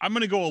Okay. it. I'm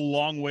going to go a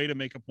long way to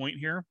make a point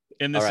here.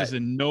 And this All right. is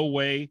in no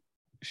way,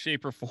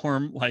 shape, or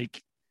form.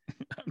 Like,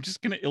 I'm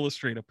just going to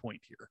illustrate a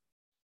point here.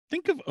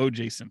 Think of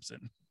OJ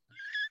Simpson.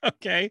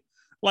 Okay.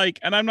 Like,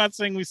 and I'm not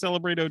saying we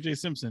celebrate OJ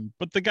Simpson,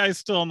 but the guy's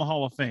still in the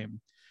Hall of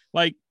Fame.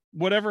 Like,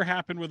 whatever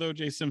happened with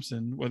OJ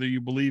Simpson, whether you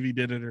believe he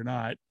did it or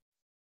not,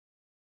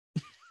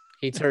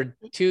 He turned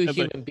two As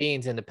human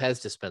beings into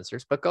Pez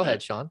dispensers. But go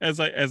ahead, Sean. as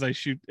I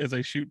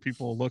shoot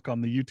people a look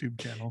on the YouTube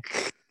channel,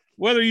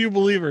 whether you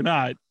believe or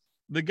not,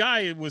 the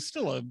guy was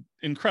still an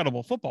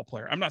incredible football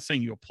player. I'm not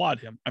saying you applaud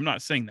him. I'm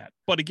not saying that.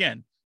 But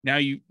again,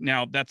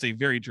 now that's a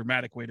very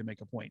dramatic way to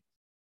make a point.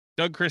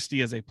 Doug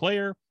Christie as a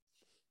player,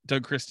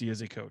 Doug Christie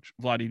as a coach,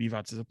 Vlade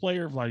Divac as a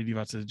player, Vlade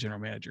Divac as a general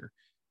manager.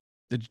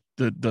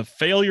 The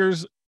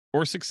failures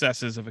or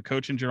successes of a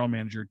coach and general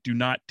manager do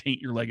not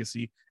taint your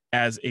legacy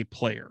as a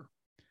player.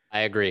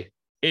 I agree.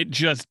 It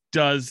just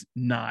does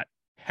not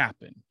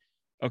happen.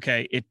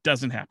 Okay. It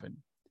doesn't happen.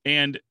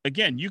 And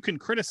again, you can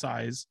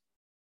criticize,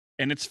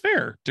 and it's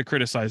fair to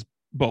criticize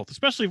both,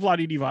 especially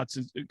Vlade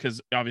Divac,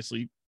 because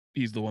obviously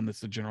he's the one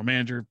that's the general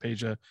manager,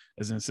 Peja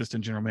as an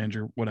assistant general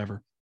manager,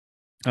 whatever.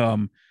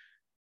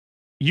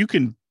 You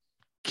can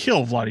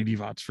kill Vlade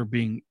Divac for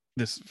being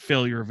this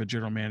failure of a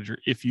general manager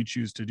if you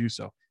choose to do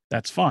so.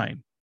 That's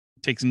fine.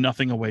 It takes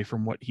nothing away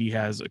from what he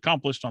has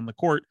accomplished on the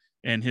court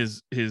and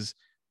his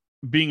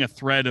being a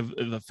thread of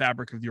the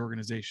fabric of the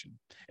organization.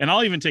 And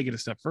I'll even take it a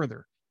step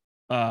further.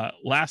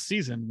 Last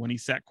season, when he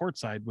sat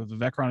courtside with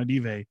Vivek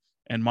Ranadive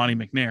and Monty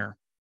McNair,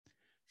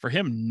 for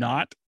him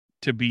not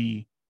to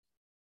be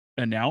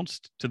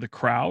announced to the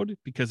crowd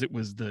because it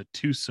was the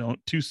too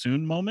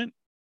soon moment,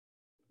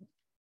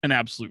 an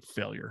absolute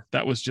failure.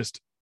 That was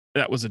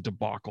a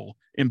debacle.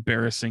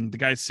 Embarrassing. The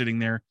guy's sitting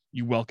there.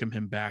 You welcome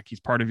him back. He's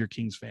part of your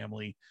Kings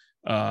family.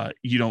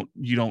 You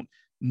don't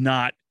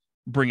not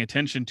bring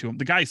attention to him.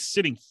 The guy's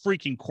sitting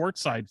freaking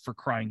courtside, for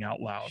crying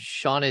out loud.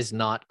 Sean is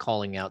not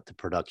calling out the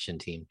production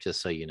team,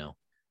 just so you know.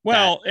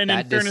 Well,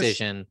 that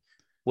decision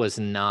was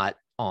not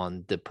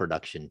on the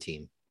production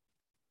team.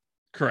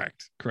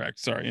 Correct.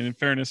 Sorry. And in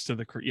fairness to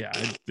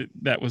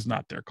that was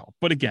not their call.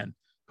 But again,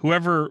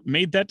 whoever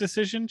made that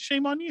decision,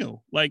 shame on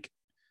you. Like,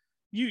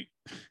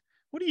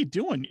 what are you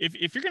doing?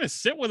 If you're going to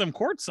sit with him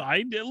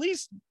courtside, at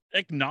least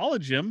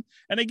acknowledge him.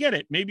 And I get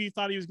it. Maybe you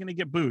thought he was going to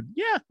get booed.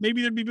 Yeah,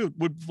 maybe there'd be booed.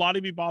 Would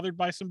Vlade be bothered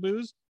by some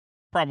boos?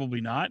 Probably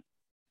not.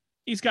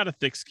 He's got a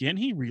thick skin.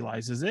 He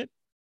realizes it.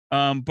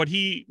 But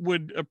he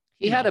would.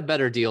 He had a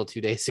better deal 2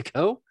 days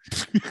ago.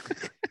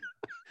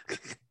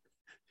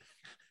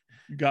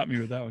 You got me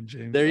with that one,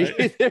 James.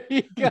 There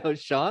you go,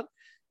 Sean.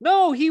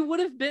 No, he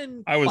would have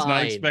been. I was fine.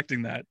 not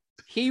expecting that.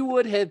 He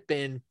would have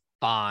been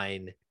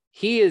fine.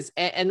 He is,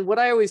 and what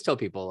I always tell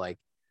people, like,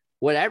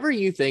 whatever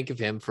you think of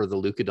him for the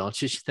Luka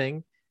Doncic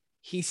thing,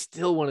 he's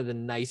still one of the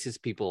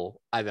nicest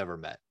people I've ever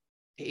met.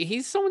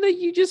 He's someone that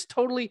you just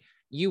totally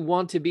you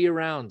want to be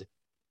around.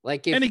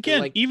 Like, and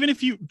again, even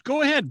if you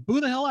go ahead, boo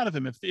the hell out of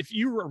him. If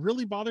you were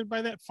really bothered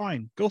by that,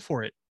 fine, go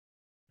for it.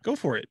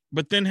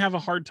 But then have a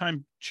hard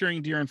time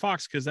cheering De'Aaron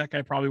Fox because that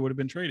guy probably would have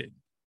been traded.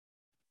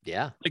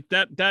 Yeah, like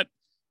that.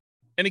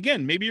 And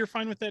again, maybe you're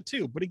fine with that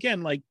too. But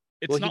again, like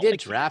he did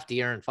draft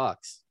De'Aaron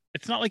Fox.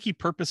 It's not like he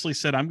purposely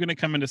said, "I'm going to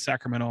come into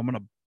Sacramento. I'm going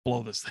to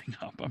blow this thing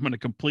up. I'm going to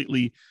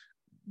completely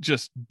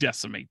just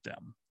decimate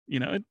them."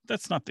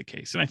 That's not the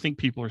case. And I think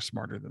people are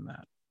smarter than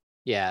that.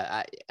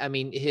 Yeah. I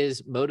mean,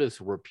 his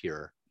motives were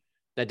pure.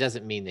 That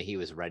doesn't mean that he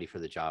was ready for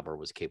the job or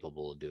was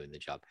capable of doing the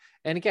job.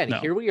 And again,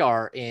 Here we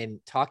are in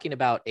talking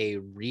about a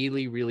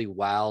really, really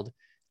wild,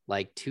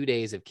 2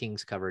 days of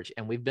Kings coverage.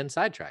 And we've been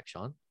sidetracked,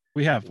 Sean.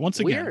 We have, once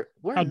again.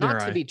 We're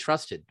not to be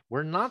trusted.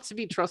 We're not to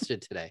be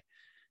trusted today.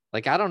 I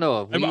don't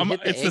know.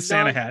 It's the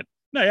Santa hat.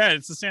 No, yeah,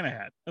 it's the Santa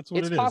hat. That's what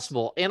it is. It's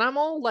possible. And I'm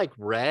all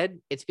red.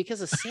 It's because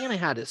the Santa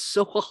hat is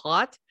so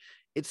hot.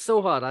 It's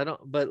so hot.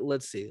 But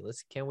let's see.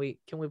 Can we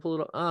pull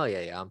it up? Oh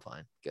yeah, I'm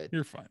fine. Good.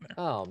 You're fine there.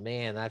 Oh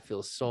man, that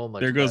feels so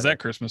much There goes better. that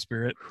Christmas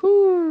spirit.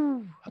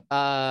 Whew.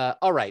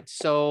 All right.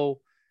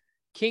 So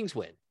Kings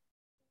win.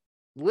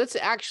 Let's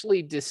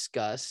actually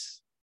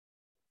discuss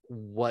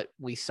what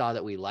we saw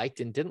that we liked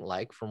and didn't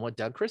like from what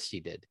Doug Christie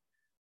did.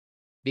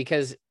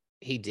 Because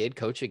he did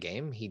coach a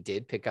game. He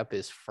did pick up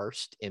his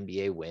first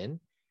NBA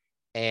win,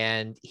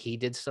 and he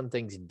did some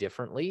things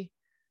differently.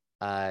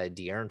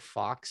 De'Aaron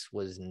Fox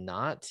was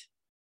not.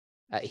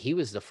 He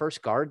was the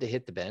first guard to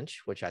hit the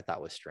bench, which I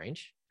thought was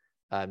strange.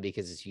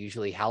 because it's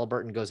usually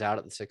Halliburton goes out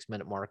at the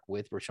 6-minute mark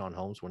with Rashawn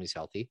Holmes when he's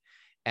healthy.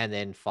 And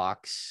then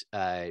Fox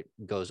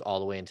goes all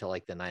the way until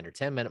like the 9 or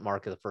 10-minute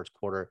mark of the first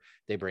quarter.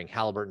 They bring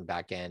Halliburton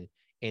back in.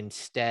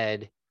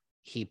 Instead,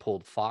 he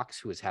pulled Fox,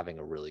 who was having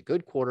a really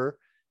good quarter,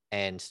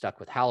 and stuck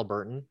with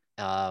Halliburton.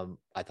 I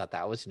thought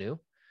that was new.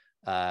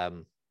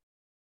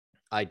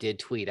 I did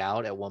tweet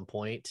out at one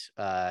point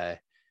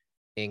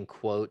in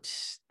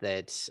quotes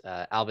that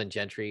Alvin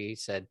Gentry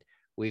said,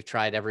 "We've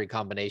tried every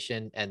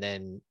combination." And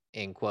then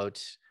in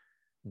quotes,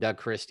 Doug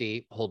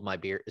Christie, hold my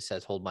beer,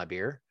 says, "Hold my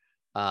beer."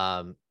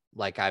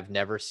 Like I've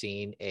never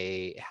seen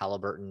a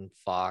Halliburton,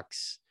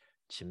 Fox,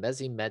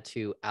 Chimezie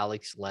Metu,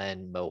 Alex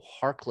Len, Mo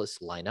Harkless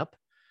lineup,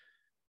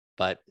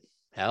 but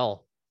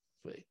hell,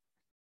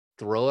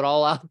 throw it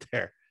all out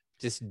there.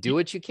 Just do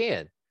what you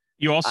can.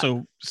 You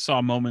also saw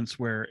moments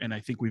where, and I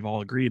think we've all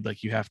agreed,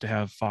 like you have to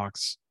have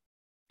Fox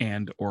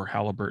and or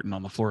Halliburton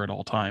on the floor at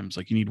all times.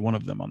 Like you need one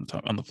of them on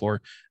the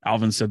floor.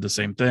 Alvin said the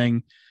same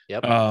thing.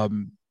 Yep.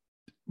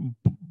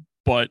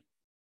 But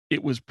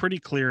it was pretty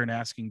clear in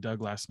asking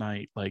Doug last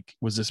night, like,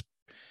 was this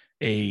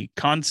a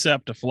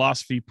concept, a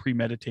philosophy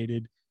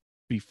premeditated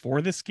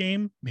before this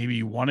game? Maybe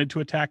you wanted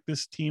to attack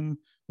this team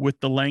with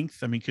the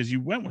length. I mean, because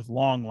you went with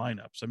long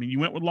lineups. I mean, you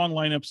went with long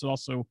lineups that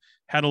also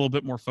had a little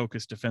bit more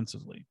focus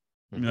defensively.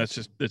 I mean, that's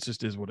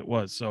just is what it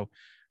was. So,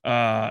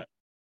 and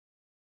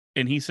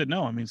he said,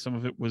 no, I mean, some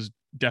of it was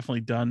definitely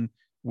done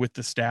with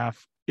the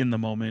staff in the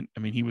moment.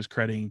 I mean, he was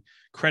crediting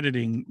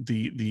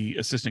the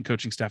assistant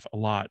coaching staff a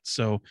lot.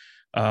 So,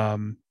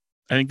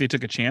 I think they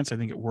took a chance. I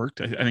think it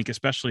worked. I think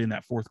especially in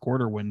that fourth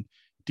quarter when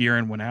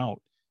De'Aaron went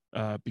out,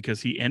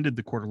 because he ended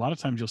the quarter. A lot of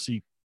times you'll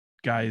see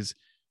guys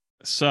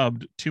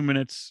subbed 2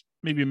 minutes,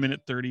 maybe a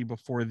minute 30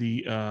 before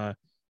the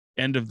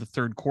end of the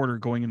third quarter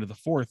going into the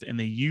fourth, and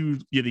they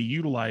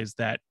utilize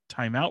that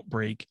timeout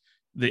break,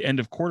 the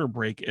end of quarter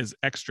break, as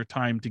extra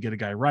time to get a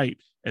guy right,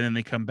 and then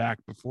they come back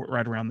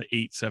right around the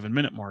 8-7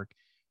 minute mark.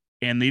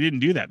 And they didn't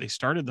do that. They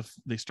started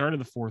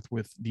the fourth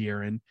with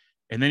De'Aaron,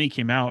 and then he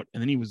came out,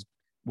 and then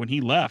when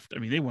he left, I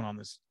mean, they went on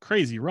this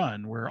crazy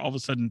run where all of a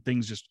sudden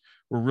things just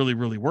were really,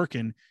 really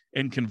working.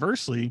 And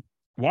conversely,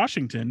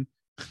 Washington,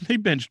 they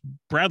benched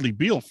Bradley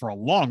Beal for a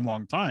long,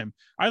 long time.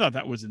 I thought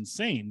that was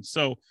insane.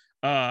 So,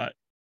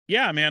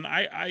 yeah, man,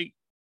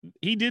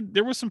 he did.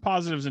 There was some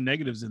positives and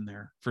negatives in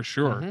there for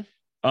sure.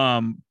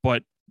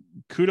 But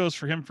kudos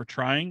for him for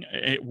trying.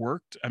 It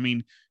worked. I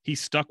mean, he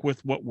stuck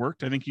with what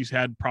worked. I think he's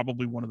had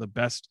probably one of the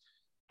best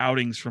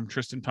outings from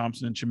Tristan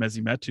Thompson and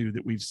Chimezie Metu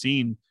that we've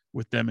seen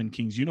with them in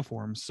Kings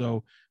uniforms.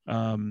 So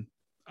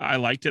I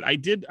liked it. I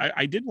did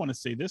want to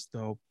say this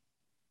though,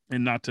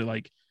 and not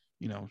to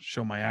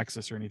show my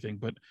access or anything,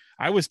 but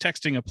I was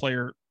texting a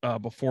player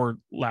before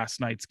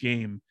last night's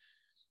game,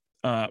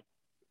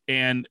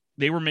 and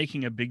they were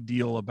making a big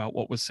deal about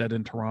what was said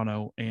in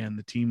Toronto and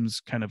the team's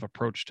kind of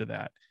approach to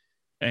that,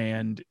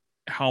 and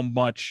how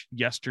much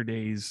I'm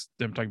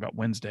talking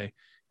about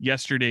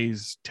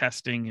yesterday's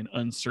testing and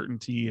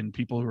uncertainty and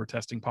people who were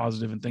testing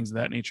positive and things of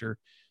that nature,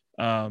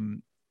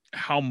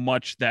 how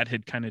much that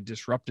had kind of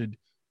disrupted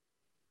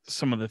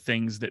some of the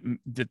things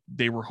that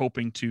they were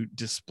hoping to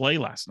display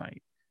last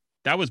night.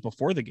 That was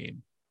before the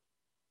game.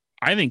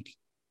 I think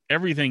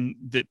everything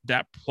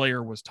that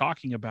player was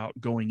talking about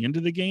going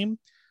into the game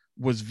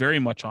was very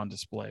much on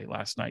display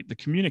last night. The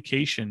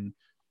communication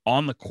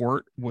on the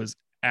court was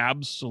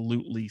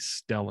absolutely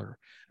stellar.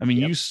 I mean,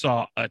 You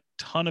saw a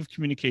ton of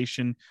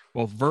communication,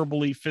 both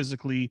verbally,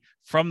 physically,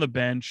 from the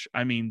bench.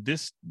 I mean,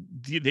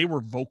 they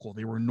were vocal.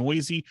 They were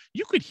noisy.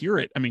 You could hear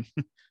it. I mean,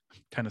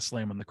 kind of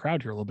slamming the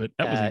crowd here a little bit.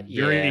 That was a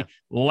very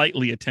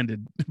lightly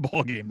attended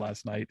ball game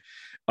last night.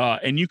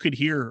 And you could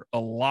hear a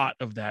lot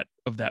of that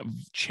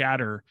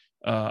chatter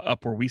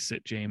up where we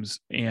sit,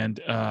 James.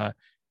 And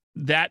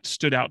that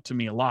stood out to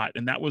me a lot.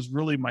 And that was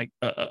really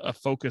a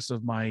focus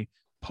of my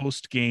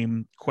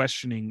post-game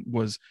questioning,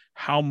 was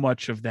how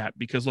much of that,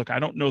 because look, I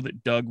don't know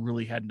that Doug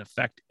really had an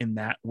effect in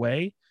that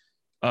way.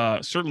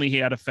 Certainly he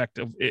had effect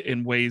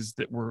in ways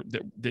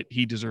that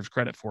he deserves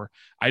credit for.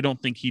 I don't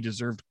think he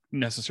deserved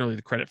necessarily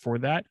the credit for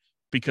that,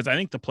 because I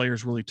think the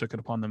players really took it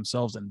upon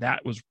themselves, and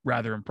that was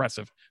rather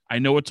impressive. I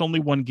know it's only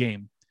one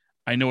game,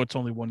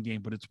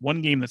 but it's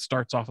one game that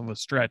starts off of a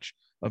stretch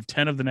of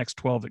 10 of the next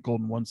 12 at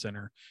Golden One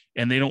Center,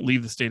 and they don't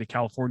leave the state of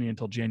California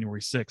until January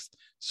 6th.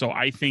 So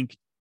I think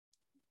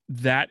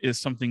that is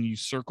something you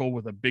circle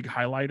with a big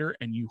highlighter,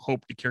 and you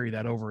hope to carry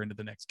that over into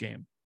the next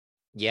game.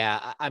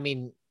 Yeah, I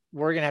mean,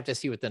 we're going to have to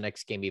see what the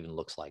next game even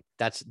looks like.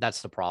 That's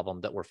the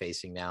problem that we're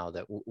facing now,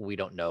 that we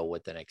don't know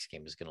what the next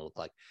game is going to look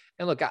like.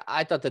 And look,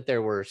 I thought that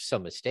there were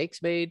some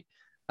mistakes made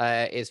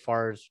as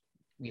far as,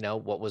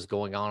 what was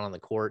going on the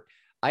court.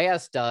 I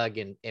asked Doug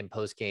in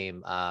post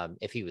game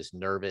if he was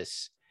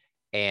nervous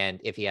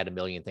and if he had a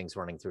million things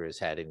running through his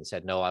head. And he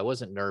said, no, I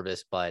wasn't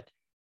nervous, but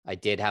I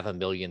did have a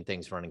million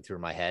things running through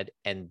my head.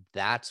 And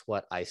that's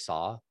what I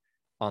saw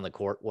on the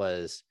court.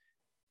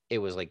 It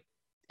was like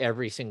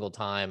every single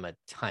time a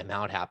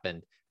timeout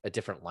happened, a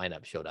different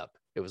lineup showed up.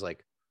 It was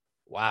like,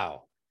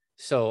 wow.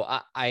 So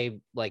I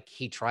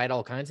he tried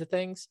all kinds of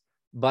things,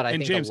 But I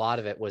And think James, a lot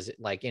of it was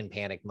like in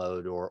panic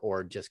mode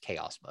or just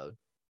chaos mode.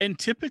 and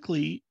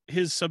typically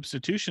his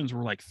substitutions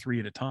were like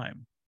 3 at a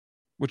time,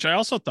 which I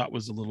also thought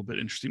was a little bit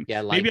interesting.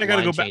 Yeah, like maybe I got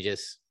to go changes.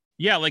 back.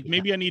 Yeah, like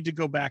maybe I need to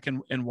go back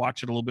and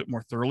watch it a little bit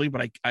more thoroughly.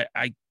 But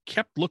I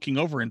kept looking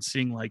over and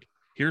seeing like,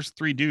 here's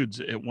 3 dudes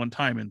at one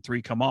time and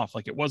 3 come off.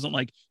 Like it wasn't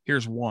like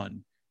here's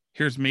one,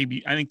 here's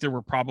maybe. I think there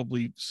were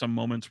probably some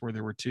moments where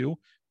there were 2,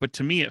 but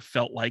to me it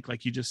felt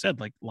like you just said,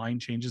 like line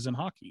changes in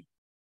hockey.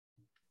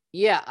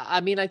 Yeah,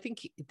 I mean, I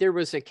think there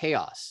was a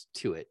chaos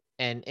to it,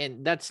 and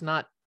that's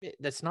not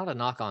a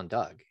knock on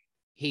Doug.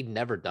 He'd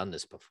never done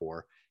this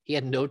before. He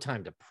had no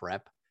time to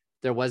prep.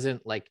 There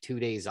wasn't like 2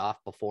 days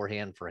off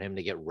beforehand for him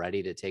to get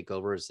ready to take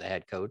over as the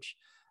head coach.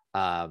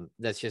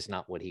 That's just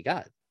not what he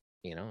got.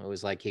 It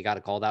was like he got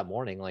a call that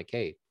morning, like,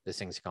 "Hey, this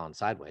thing's gone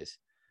sideways,"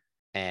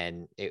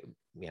 and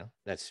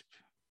that's,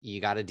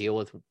 you got to deal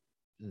with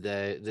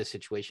the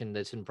situation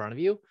that's in front of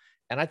you.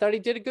 And I thought he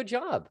did a good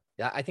job.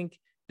 I think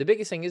the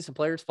biggest thing is the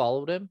players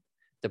followed him.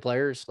 The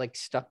players like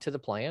stuck to the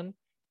plan.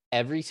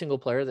 Every single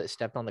player that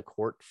stepped on the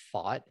court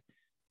fought.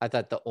 I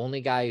thought the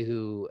only guy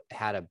who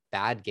had a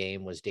bad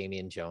game was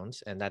Damian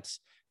Jones. And that's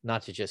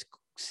not to just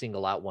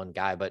single out one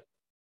guy, but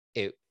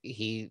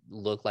he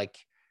looked like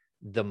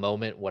the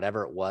moment,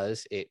 whatever it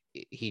was,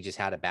 he just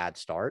had a bad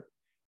start.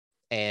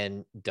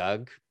 And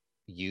Doug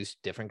used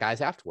different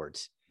guys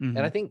afterwards. Mm-hmm.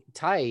 And I think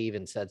Ty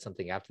even said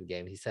something after the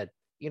game. He said,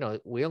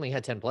 we only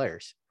had 10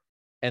 players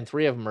and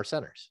 3 of them are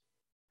centers.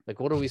 Like,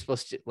 what are we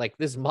supposed to, like,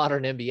 this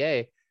modern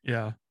NBA?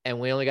 Yeah. And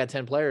we only got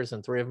 10 players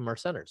and 3 of them are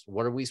centers.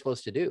 What are we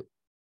supposed to do?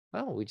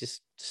 Well, we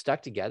just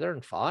stuck together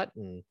and fought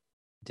and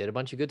did a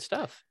bunch of good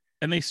stuff.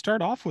 And they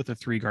start off with a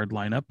 3-guard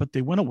lineup, but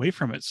they went away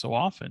from it so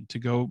often to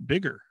go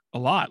bigger a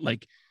lot.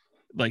 Like,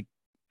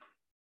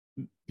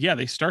 yeah,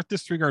 they start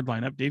this 3-guard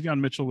lineup. Davion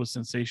Mitchell was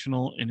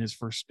sensational in his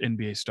first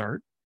NBA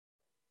start,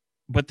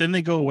 but then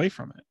they go away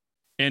from it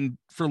and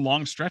for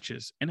long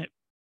stretches, and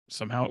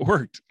somehow it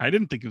worked. I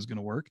didn't think it was going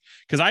to work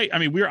because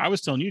I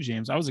was telling you,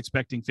 James, I was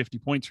expecting 50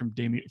 points from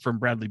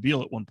Bradley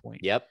Beal at one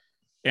point. Yep.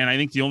 And I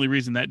think the only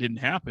reason that didn't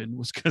happen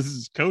was because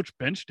his coach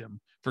benched him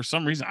for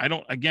some reason. I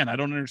don't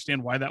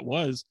understand why that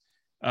was.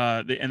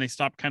 And they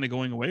stopped kind of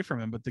going away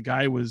from him, but the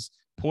guy was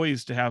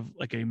poised to have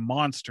like a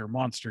monster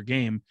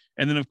game.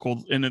 And then of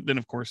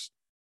course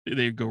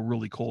they go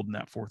really cold in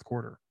that fourth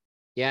quarter.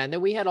 Yeah. And then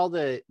we had all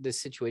the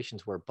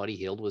situations where Buddy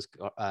Hield was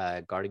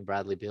guarding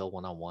Bradley Beal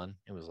one-on-one.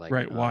 It was like,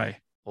 right. Why?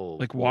 Oh,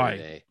 like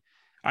why?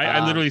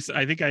 I literally,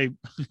 I think in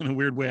a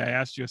weird way, I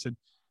asked you, I said,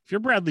 if you're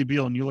Bradley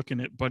Beal and you're looking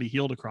at Buddy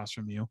Hield across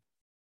from you,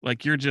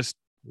 like you're just,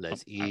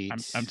 let's eat.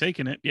 I'm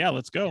taking it. Yeah,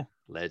 let's go.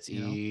 Let's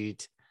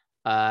eat.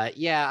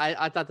 Yeah,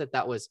 I thought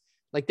that was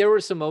like, there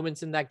were some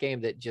moments in that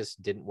game that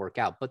just didn't work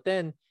out. But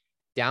then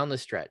down the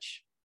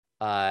stretch,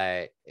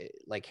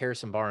 like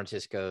Harrison Barnes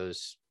just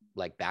goes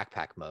like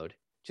backpack mode,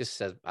 just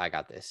says, I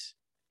got this,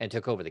 and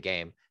took over the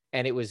game.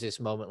 And it was this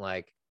moment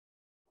like,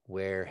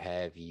 where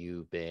have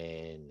you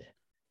been?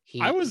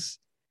 I was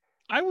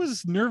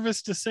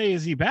nervous to say,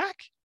 is he back?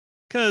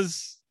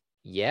 Because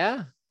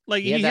yeah,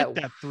 like he hit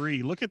that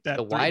 3. Look at that,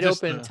 the wide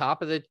open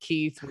top of the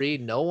key 3,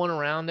 no one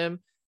around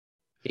him.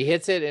 He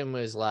hits it and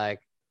was like,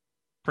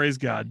 praise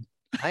God,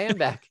 I am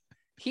back.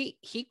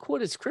 He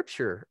quoted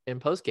scripture in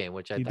postgame,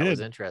 which I thought was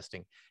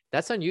interesting.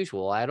 That's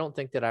unusual. I don't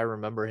think that I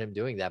remember him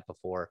doing that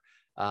before.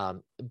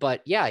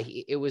 But yeah,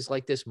 it was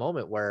like this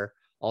moment where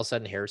all of a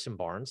sudden Harrison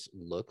Barnes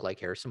looked like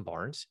Harrison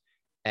Barnes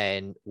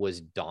and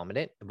was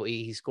dominant. But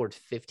he scored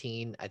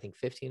 15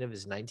 of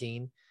his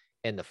 19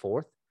 in the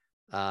fourth.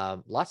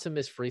 Lots of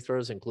missed free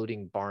throws,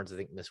 including Barnes, I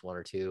think missed 1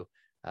 or 2.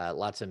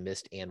 Lots of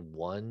missed and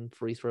 1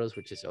 free throws,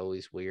 which is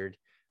always weird.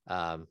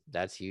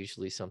 That's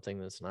usually something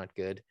that's not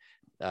good.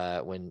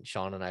 When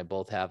Sean and I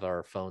both have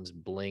our phones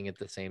bling at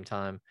the same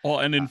time. Well,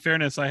 and in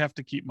fairness, I have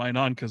to keep mine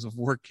on because of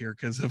work here,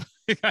 because of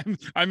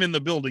I'm in the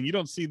building. You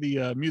don't see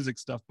the music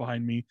stuff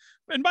behind me.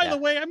 And by the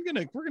way,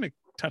 we're gonna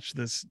touch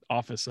this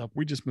office up.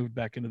 We just moved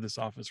back into this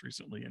office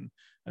recently, and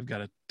I've got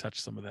to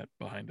touch some of that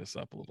behind us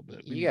up a little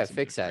bit. You got to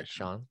fix that,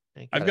 Sean.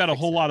 I've got a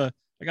whole lot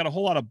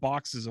of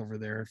boxes over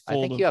there. I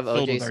think you have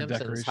O.J.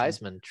 Simpson's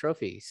Heisman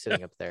trophy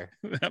sitting up there.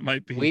 That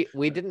might be.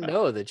 We didn't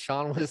know that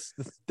Sean was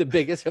the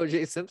biggest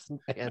O.J. Simpson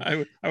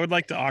fan. I would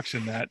like to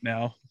auction that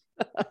now.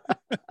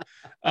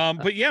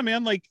 But yeah,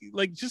 man,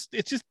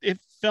 it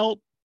felt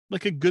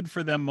like a good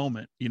for them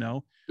moment, you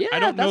know? Yeah, I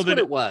don't know that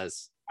it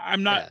was.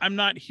 I'm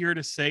not here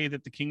to say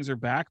that the Kings are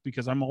back,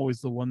 because I'm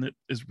always the one that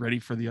is ready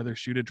for the other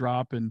shoe to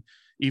drop. And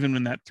even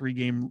in that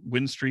 3-game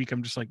win streak,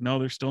 I'm just like, no,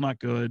 they're still not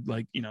good.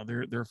 Like, you know,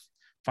 they're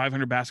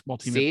 500 basketball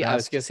team. See, I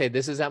was going to say,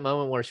 this is that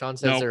moment where Sean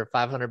says they're a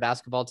 500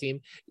 basketball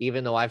team,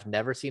 even though I've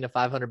never seen a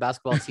 500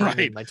 basketball team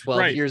in my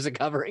 12 years of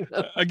covering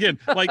them. Again,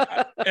 like,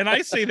 and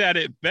I say that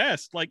at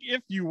best, like,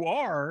 if you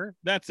are,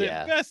 that's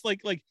at best.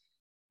 Like,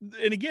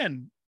 and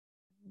again,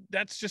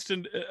 that's just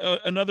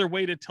another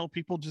way to tell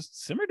people,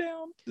 just simmer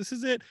down. This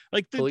is it.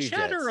 Like the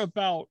chatter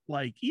about,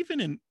 like,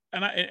 even and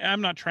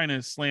I'm not trying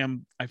to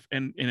slam,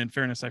 and in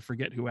fairness, I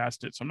forget who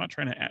asked it, so I'm not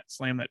trying to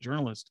slam that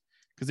journalist,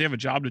 because they have a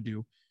job to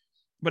do.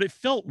 but it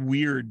felt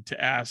weird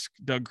to ask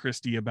Doug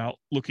Christie about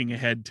looking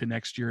ahead to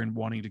next year and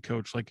wanting to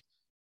coach. Like,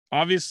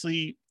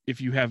 obviously,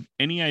 if you have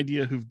any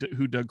idea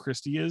who Doug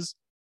Christie is,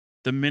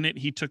 the minute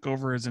he took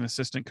over as an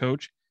assistant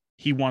coach,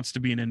 he wants to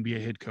be an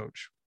NBA head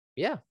coach.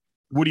 Yeah.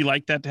 Would he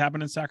like that to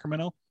happen in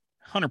Sacramento?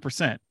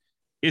 100%.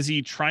 Is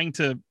he trying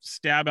to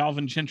stab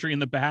Alvin Gentry in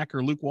the back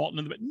or Luke Walton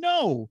in the back?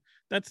 No,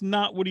 that's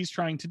not what he's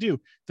trying to do.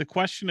 The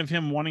question of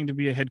him wanting to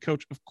be a head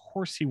coach, of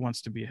course he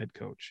wants to be a head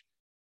coach.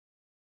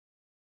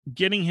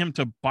 Getting him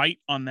to bite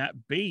on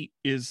that bait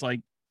is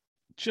like,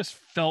 just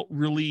felt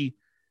really,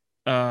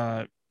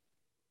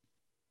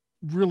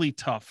 really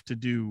tough to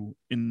do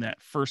in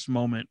that first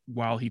moment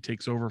while he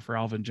takes over for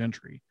Alvin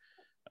Gentry.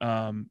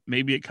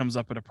 Maybe it comes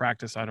up at a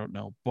practice, I don't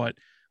know, but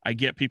I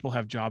get people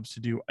have jobs to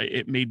do.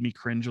 It made me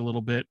cringe a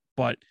little bit,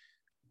 but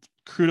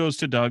kudos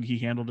to Doug. He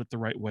handled it the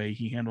right way.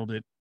 He handled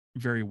it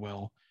very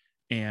well.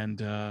 And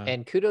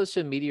kudos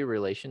to media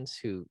relations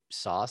who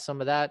saw some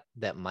of that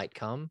might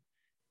come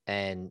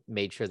and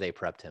made sure they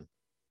prepped him,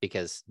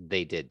 because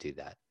they did do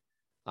that.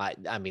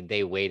 I mean,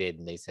 they waited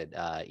and they said,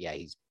 yeah,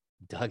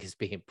 Doug is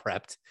being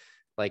prepped.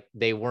 Like,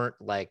 they weren't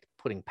like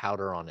putting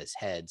powder on his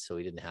head so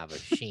he didn't have a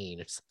sheen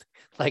or something.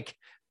 Like,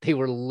 they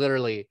were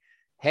literally,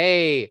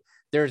 hey,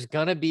 there's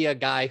gonna be a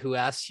guy who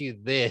asks you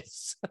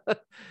this.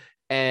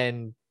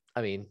 And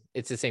I mean,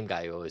 it's the same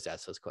guy who always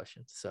asks those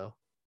questions. So,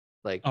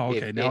 like, oh,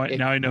 okay, now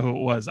I know who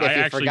it was. If I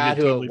you actually forgot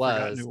did who totally it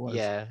was, who it was.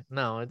 yeah,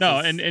 no,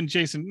 and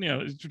Jason,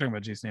 we're talking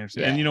about Jason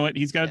Anderson, and you know what?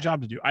 He's got a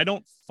job to do. I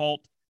don't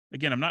fault.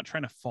 Again, I'm not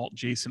trying to fault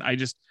Jason.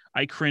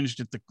 I cringed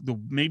at the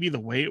maybe the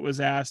way it was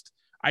asked.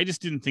 I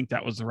just didn't think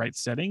that was the right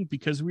setting,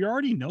 because we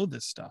already know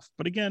this stuff.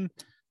 But again,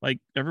 like,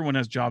 everyone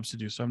has jobs to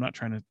do, so I'm not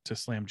trying to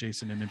slam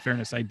Jason. And in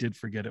fairness, I did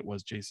forget it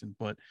was Jason,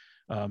 but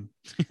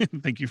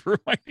thank you for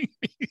reminding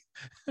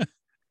me.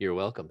 You're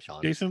welcome,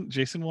 Sean.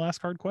 Jason will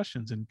ask hard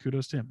questions, and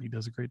kudos to him. He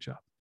does a great job.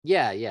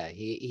 Yeah.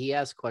 He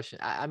asks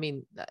questions. I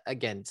mean,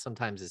 again,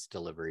 sometimes it's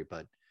delivery,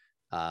 but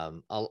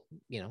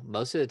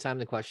most of the time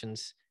the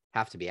questions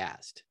have to be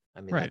asked.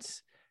 I mean,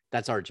 right.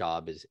 That's our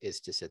job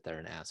is to sit there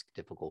and ask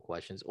difficult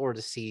questions, or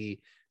to see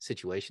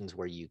situations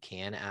where you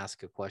can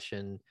ask a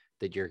question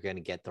that you're going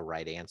to get the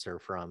right answer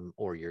from,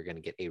 or you're going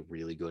to get a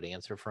really good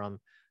answer from.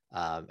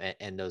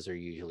 And those are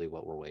usually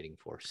what we're waiting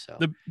for. So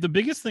the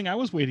biggest thing I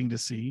was waiting to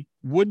see,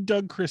 would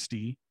Doug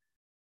Christie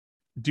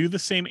do the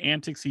same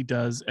antics he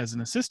does as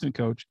an assistant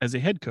coach as a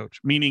head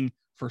coach? Meaning,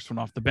 first one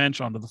off the bench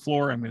onto the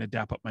floor, I'm going to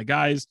dap up my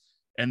guys,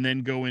 and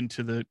then go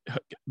into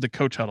the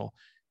coach huddle.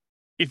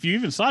 If you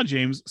even saw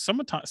James,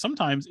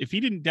 sometimes if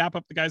he didn't dap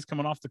up the guys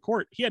coming off the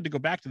court, he had to go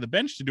back to the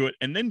bench to do it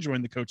and then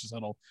join the coach's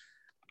huddle.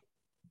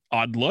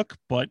 Odd look,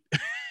 but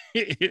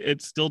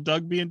it's still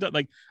Doug being Doug.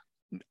 Like,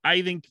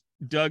 I think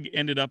Doug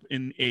ended up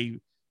in a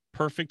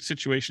perfect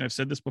situation. I've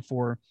said this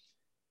before,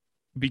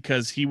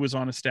 because he was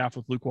on a staff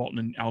with Luke Walton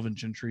and Alvin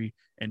Gentry,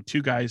 and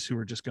two guys who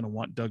are just going to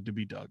want Doug to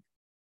be Doug.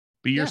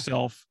 Be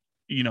yourself.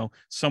 You know,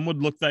 some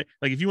would look like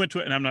if you went to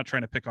it, and I'm not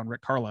trying to pick on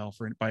Rick Carlisle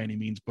by any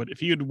means, but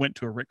if you had went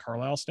to a Rick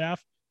Carlisle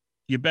staff,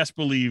 you best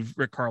believe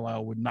Rick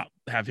Carlisle would not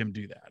have him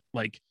do that.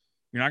 Like,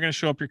 you're not going to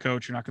show up your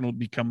coach. You're not going to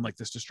become like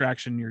this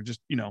distraction. You're just,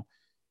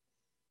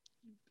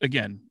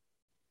 again,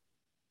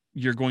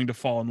 you're going to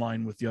fall in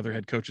line with the other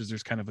head coaches.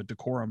 There's kind of a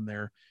decorum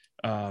there.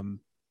 I'm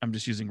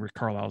just using Rick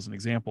Carlisle as an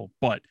example,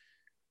 but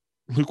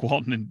Luke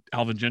Walton and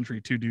Alvin Gentry,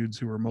 two dudes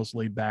who are most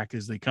laid back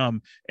as they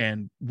come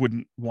and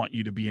wouldn't want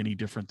you to be any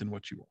different than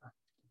what you are.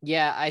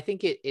 Yeah, I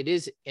think it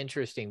is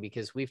interesting,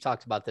 because we've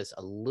talked about this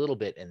a little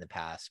bit in the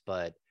past,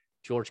 but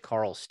George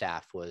Karl's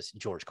staff was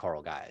George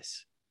Karl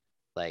guys.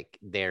 Like,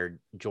 they're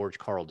George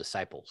Karl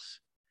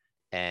disciples,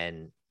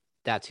 and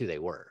that's who they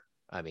were.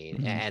 I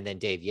mean, and then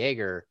Dave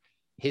Yeager,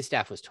 his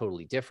staff was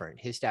totally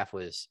different. His staff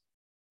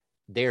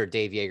they're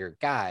Dave Yeager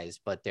guys,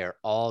 but they're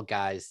all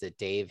guys that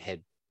Dave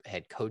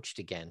had coached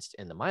against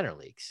in the minor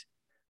leagues.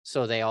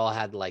 So they all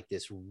had like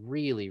this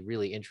really,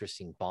 really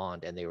interesting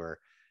bond, and they were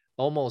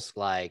almost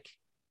like,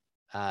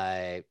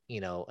 an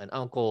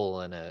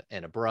uncle and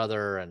a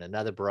brother and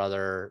another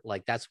brother.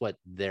 Like, that's what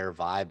their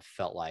vibe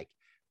felt like,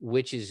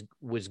 which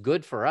was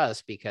good for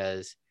us,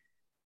 because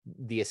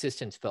the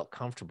assistants felt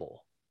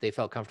comfortable. They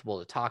felt comfortable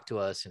to talk to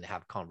us and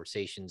have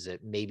conversations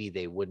that maybe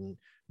they wouldn't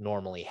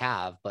normally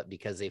have, but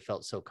because they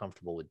felt so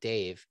comfortable with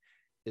Dave,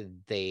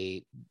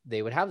 they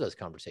would have those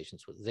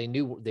conversations with. They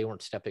knew they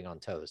weren't stepping on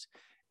toes.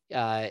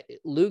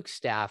 Luke's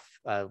staff,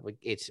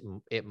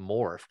 it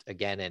morphed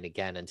again and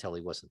again until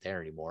he wasn't there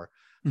anymore.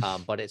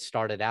 But it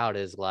started out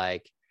as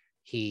like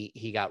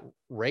he got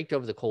raked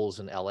over the coals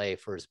in LA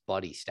for his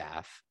buddy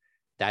staff.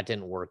 That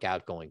didn't work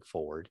out going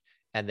forward.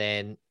 And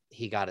then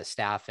he got a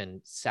staff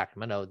in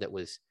Sacramento that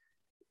was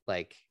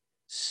like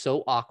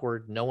so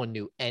awkward. No one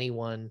knew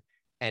anyone.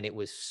 And it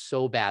was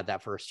so bad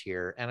that first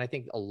year. And I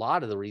think a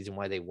lot of the reason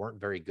why they weren't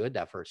very good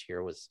that first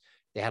year was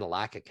they had a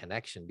lack of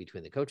connection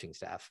between the coaching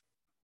staff.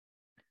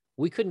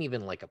 We couldn't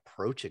even like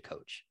approach a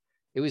coach.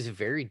 It was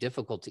very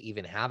difficult to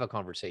even have a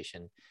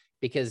conversation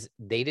because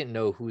they didn't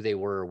know who they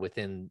were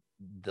within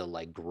the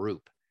like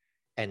group.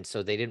 And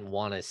so they didn't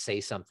want to say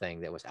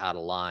something that was out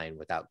of line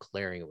without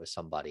clearing it with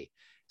somebody.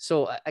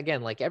 So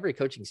again, like every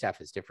coaching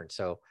staff is different.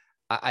 So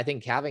I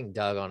think having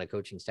Doug on a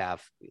coaching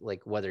staff,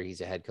 like whether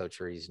he's a head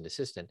coach or he's an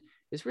assistant,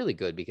 is really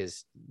good,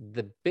 because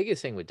the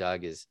biggest thing with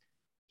Doug is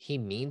he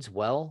means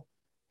well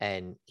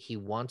and he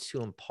wants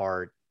to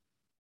impart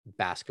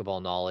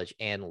basketball knowledge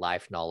and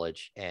life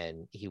knowledge,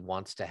 and he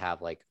wants to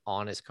have like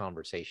honest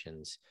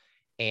conversations,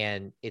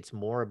 and it's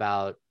more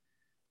about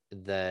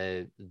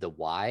the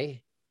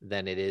why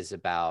than it is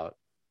about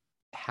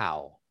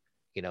how.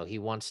 He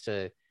wants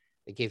to,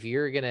 like, if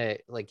you're gonna,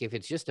 like, if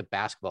it's just a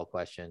basketball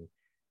question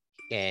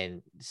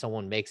and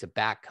someone makes a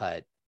back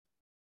cut,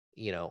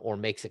 or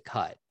makes a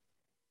cut,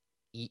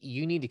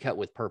 you need to cut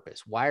with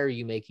purpose. Why are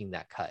you making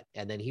that cut?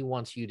 And then he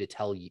wants you to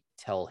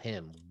tell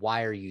him,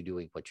 why are you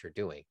doing what you're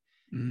doing?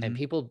 And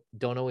people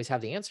don't always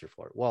have the answer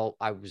for it. Well,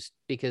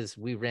 because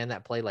we ran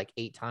that play like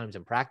 8 times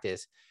in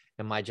practice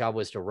and my job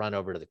was to run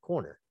over to the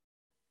corner.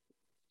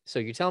 So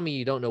you're telling me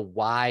you don't know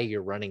why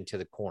you're running to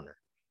the corner.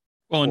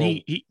 Well, and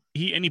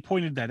he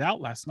pointed that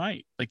out last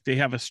night. Like, they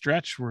have a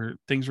stretch where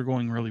things were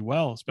going really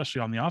well,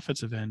 especially on the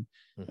offensive end.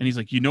 And he's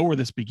like, where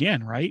this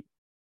began, right?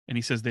 And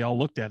he says, they all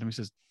looked at him. He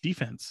says,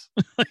 defense.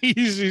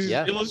 he's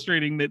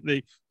illustrating that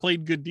they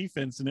played good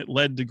defense and it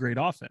led to great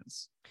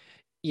offense.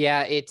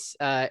 Yeah, it's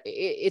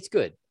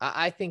good.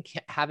 I think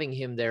having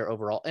him there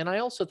overall, and I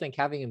also think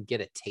having him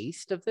get a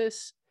taste of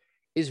this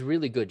is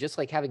really good. Just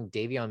like having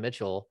Davion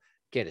Mitchell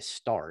get a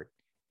start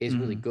is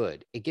really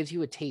good. It gives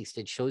you a taste.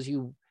 It shows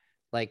you,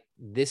 like,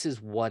 this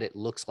is what it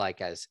looks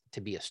like as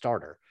to be a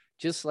starter.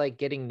 Just like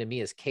getting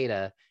Neemias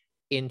Queta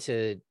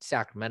into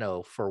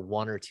Sacramento for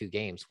 1 or 2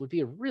 games would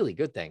be a really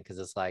good thing, because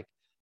it's like,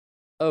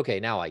 okay,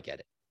 now I get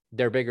it.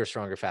 They're bigger,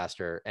 stronger,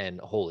 faster, and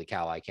holy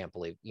cow, I can't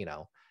believe,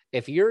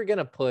 if you're going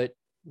to put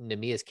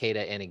Neemias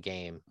Queta in a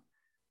game,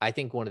 I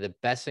think one of the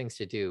best things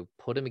to do,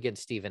 put him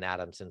against Steven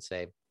Adams and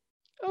say,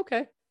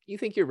 okay, you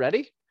think you're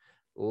ready?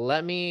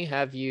 Let me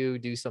have you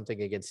do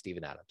something against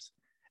Steven Adams.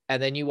 And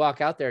then you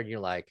walk out there and you're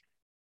like,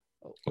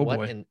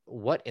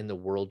 what in the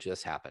world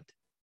just happened?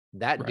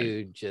 That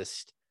dude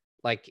just,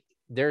 like,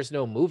 there's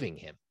no moving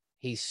him.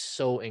 He's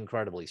so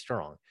incredibly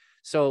strong.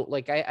 So,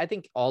 like, I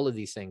think all of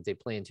these things, they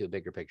play into a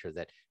bigger picture,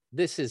 that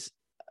this is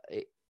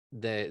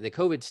the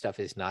COVID stuff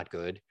is not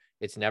good.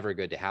 It's never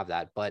good to have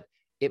that, but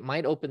it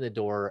might open the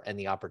door and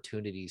the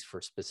opportunities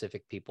for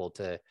specific people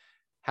to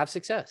have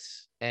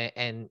success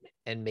and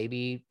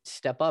maybe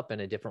step up in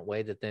a different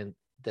way that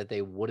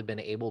they would have been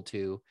able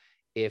to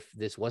if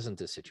this wasn't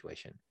the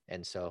situation.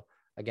 And so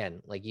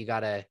again, like, you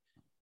got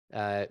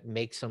to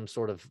make some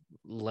sort of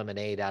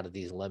lemonade out of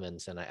these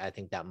lemons. And I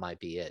think that might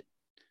be it.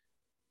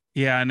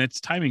 Yeah. And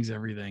it's timing's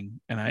everything.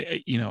 And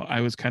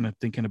I was kind of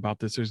thinking about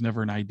this. There's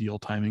never an ideal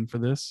timing for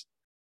this,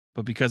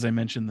 but because I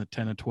mentioned the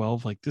 10 to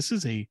 12, like, this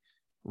is a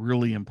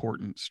really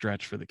important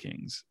stretch for the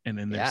Kings and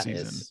in their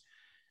season.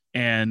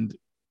 And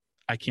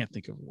I can't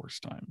think of a worse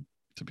time,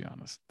 to be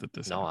honest, that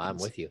this happens. I'm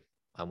with you.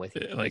 Like,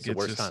 it's the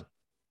worst time.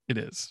 It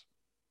is.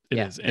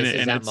 This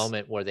is that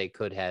moment where they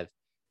could have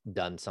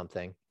done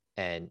something.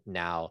 And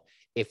now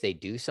if they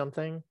do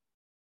something,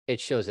 it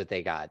shows that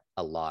they got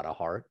a lot of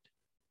heart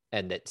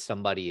and that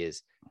somebody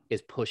is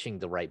pushing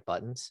the right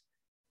buttons.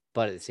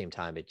 But at the same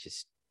time,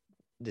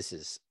 this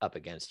is up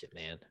against it,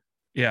 man.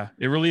 Yeah,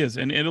 it really is.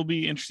 And it'll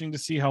be interesting to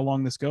see how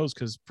long this goes,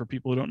 because for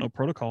people who don't know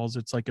protocols,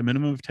 it's like a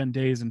minimum of 10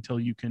 days until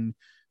you can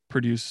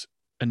produce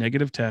a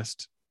negative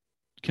test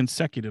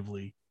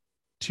consecutively,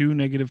 2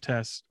 negative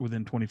tests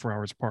within 24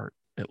 hours apart,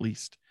 at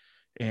least.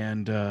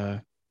 And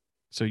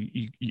so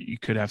you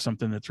could have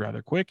something that's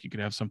rather quick. You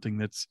could have something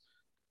that's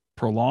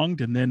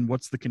prolonged. And then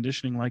what's the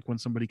conditioning like when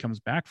somebody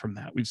comes back from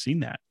that? We've seen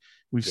that.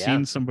 We've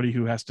seen somebody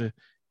who has to,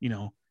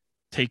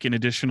 take an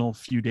additional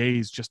few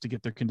days just to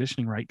get their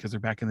conditioning right because they're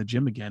back in the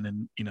gym again.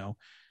 And,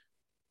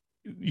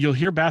 you'll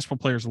hear basketball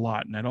players a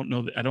lot. And I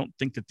don't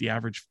think that the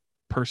average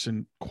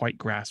person quite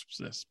grasps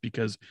this,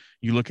 because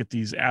you look at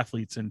these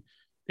athletes, and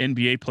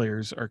NBA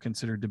players are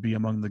considered to be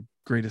among the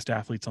greatest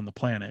athletes on the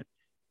planet.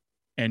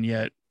 And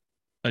yet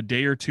a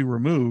day or two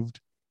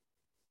removed,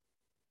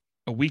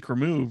 a week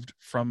removed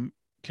from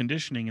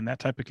conditioning, and that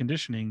type of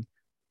conditioning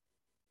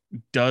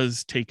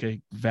does take a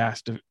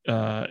vast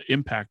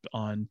impact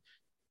on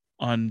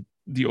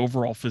the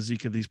overall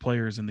physique of these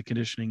players and the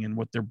conditioning and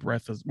what their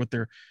breath is, what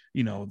their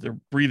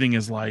breathing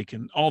is like,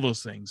 and all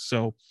those things.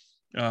 So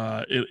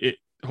it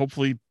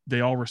hopefully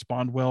they all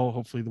respond well.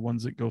 Hopefully the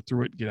ones that go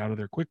through it get out of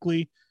there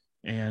quickly.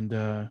 And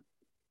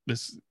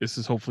this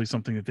is hopefully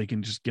something that they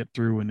can just get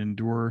through and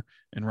endure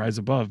and rise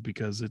above,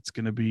 because it's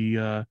going to be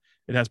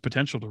it has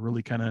potential to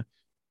really kind of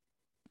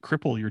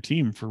cripple your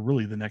team for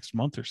really the next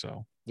month or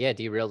so. Yeah,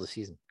 derail the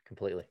season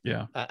completely.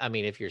 Yeah. I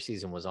mean, if your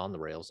season was on the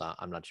rails,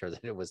 I'm not sure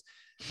that it was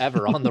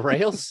ever on the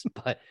rails,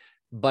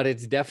 but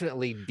it's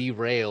definitely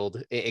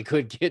derailed. It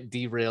could get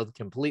derailed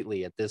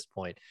completely at this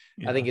point.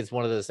 Yeah. I think it's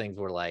one of those things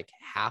where, like,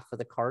 half of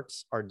the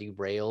carts are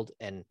derailed,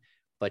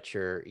 but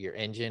your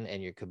engine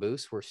and your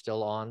caboose were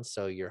still on.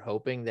 So you're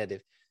hoping that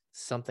if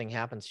something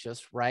happens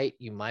just right,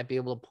 you might be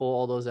able to pull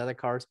all those other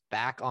cars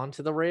back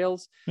onto the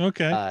rails.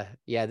 Okay.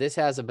 Yeah, this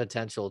has a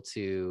potential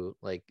to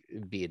like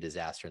be a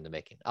disaster in the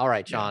making. All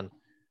right, Sean.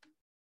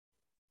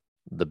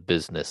 The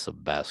business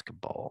of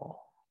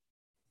basketball.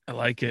 I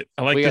like it.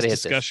 I like this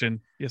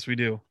discussion. Yes, we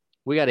do.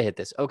 We got to hit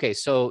this. Okay,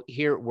 so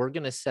here we're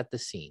going to set the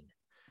scene.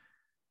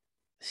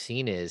 The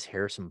scene is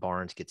Harrison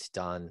Barnes gets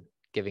done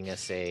giving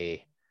us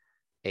a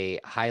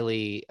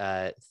highly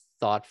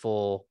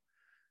thoughtful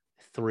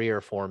 3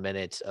 or 4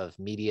 minutes of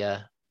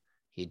media.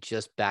 He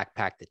just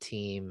backpacked the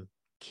team.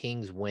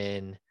 Kings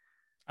win.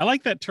 I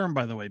like that term,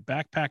 by the way,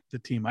 backpack the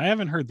team. I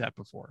haven't heard that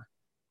before.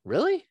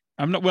 Really?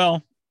 I'm not,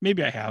 well,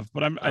 maybe I have,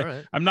 but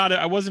right.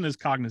 I wasn't as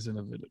cognizant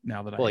of it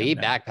now that he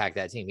backpacked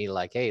that team. He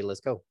like, hey,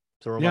 let's go.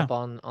 Throw him up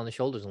on the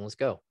shoulders and let's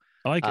go.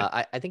 I like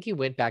it. I think he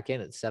went back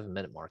in at the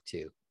 7-minute mark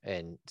too.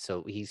 And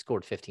so he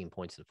scored 15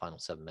 points in the final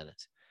 7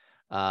 minutes.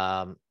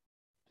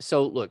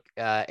 So look,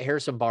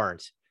 Harrison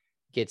Barnes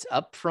gets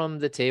up from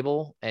the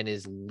table and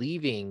is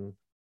leaving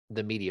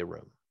the media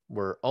room.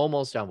 We're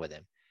almost done with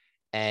him.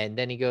 And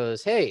then he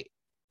goes, hey,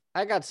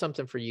 I got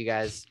something for you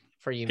guys,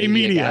 for you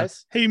media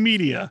guys. Hey,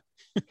 media.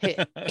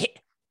 I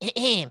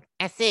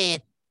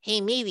said,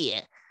 hey,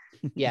 media.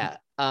 Yeah.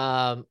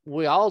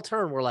 We all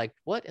turn. We're like,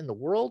 what in the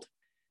world?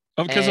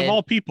 Because of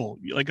all people,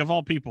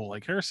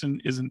 like Harrison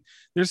isn't.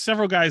 There's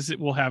several guys that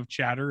will have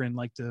chatter and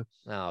like to,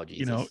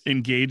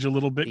 engage a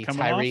little bit.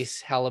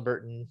 Tyrese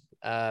Halliburton,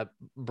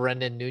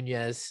 Brendan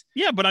Nunez.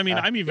 Yeah, but I mean,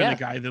 I'm even a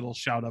guy that'll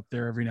shout up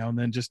there every now and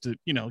then just to,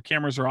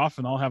 cameras are off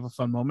and I'll have a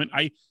fun moment.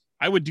 I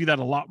would do that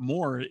a lot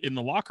more in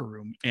the locker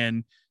room.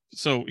 And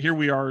so here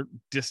we are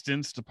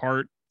distanced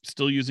apart,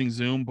 still using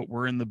Zoom, but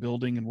we're in the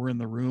building and we're in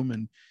the room.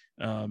 And,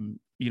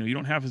 you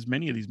don't have as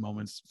many of these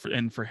moments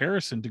for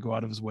Harrison to go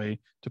out of his way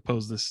to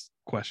pose this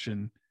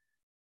question.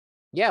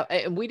 Yeah.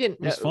 And we didn't.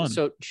 It was fun.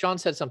 So Sean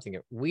said something.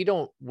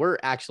 We're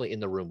actually in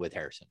the room with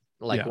Harrison.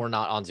 We're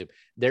not on Zoom.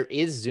 There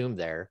is Zoom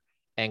there.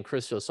 And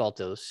Christos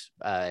Saltos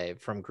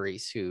from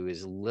Greece, who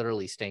is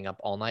literally staying up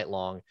all night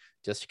long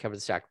just to cover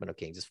the Sacramento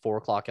Kings. It's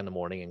 4:00 in the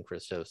morning, and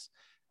Christos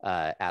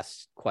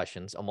asks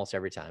questions almost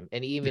every time.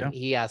 And even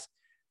he asked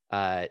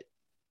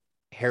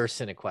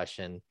Harrison a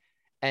question,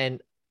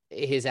 and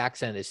his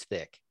accent is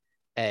thick.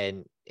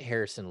 And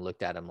Harrison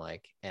looked at him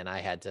and I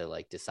had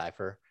to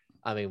decipher.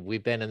 I mean,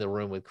 we've been in the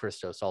room with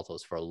Christos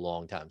Saltos for a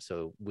long time,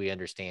 so we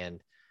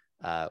understand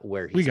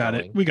where he's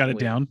going. We got it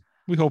down.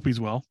 We hope he's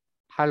well.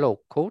 Hello,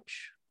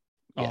 coach.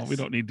 Oh, yes. We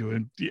don't need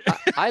to.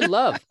 I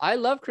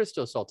love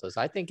Christos Saltos.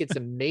 I think it's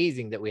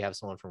amazing that we have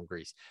someone from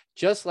Greece.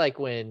 Just like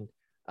when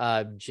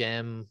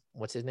Jem,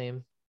 what's his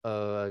name?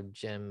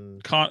 Jem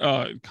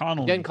Connolly.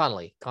 Jen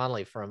Connolly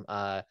from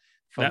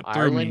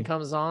Ireland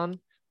comes on.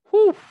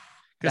 Whew.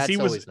 That's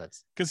always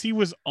nuts. Because he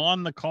was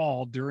on the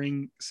call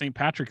during St.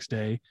 Patrick's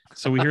Day.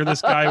 So we hear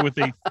this guy with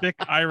a thick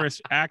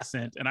Irish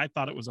accent, and I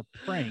thought it was a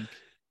prank.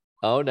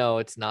 Oh no,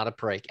 it's not a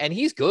prank, and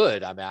he's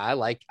good. I mean, I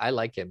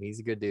like him.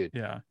 He's a good dude.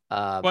 Yeah.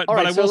 But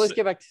let's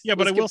get back.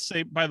 I will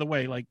say, by the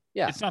way,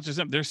 it's not just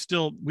them. There's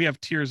still, we have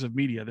tiers of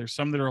media. There's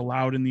some that are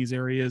allowed in these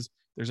areas.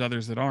 There's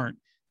others that aren't.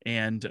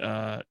 And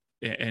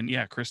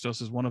yeah,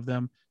 Christos is one of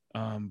them.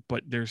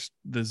 But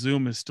the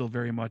Zoom is still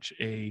very much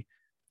a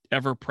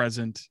ever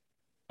present.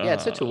 Yeah,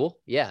 it's a tool.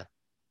 Yeah.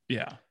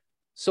 Yeah.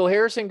 So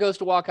Harrison goes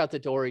to walk out the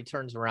door. He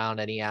turns around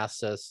and he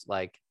asks us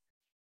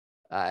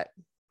I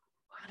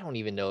don't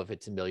even know if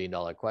it's $1 million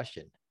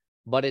question,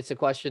 but it's a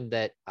question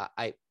that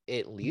I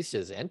at least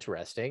is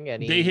interesting.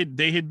 And they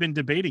had been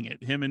debating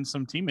it. Him and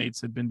some teammates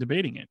had been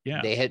debating it.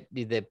 Yeah.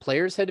 The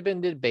players had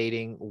been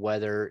debating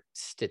whether,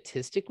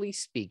 statistically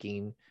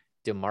speaking,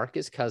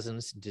 DeMarcus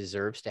Cousins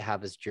deserves to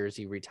have his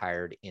jersey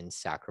retired in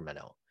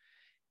Sacramento.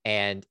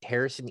 And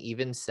Harrison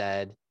even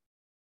said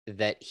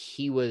that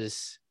he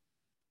was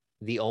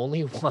the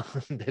only one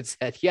that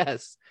said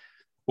yes.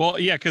 Well,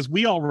 yeah, because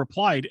we all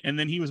replied, and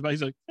then he's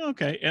like,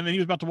 okay, and then he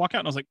was about to walk out,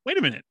 and I was like, wait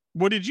a minute,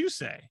 what did you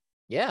say?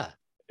 Yeah,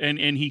 and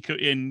he could,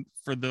 and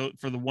for the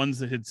ones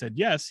that had said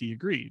yes, he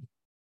agreed.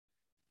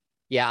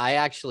 Yeah, I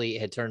actually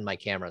had turned my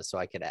camera so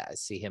I could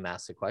see him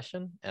ask the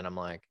question, and I'm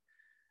like,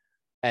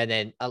 and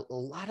then a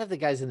lot of the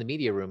guys in the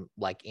media room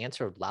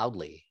answered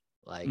loudly.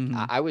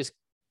 I was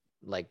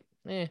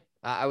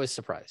I was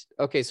surprised.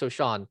 Okay, so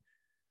Sean,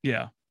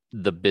 yeah,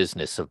 the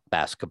business of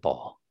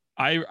basketball.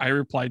 I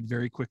replied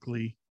very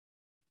quickly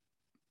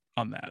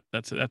on that.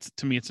 That's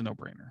to me, it's a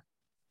no-brainer.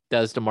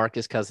 Does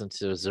DeMarcus Cousins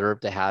deserve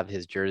to have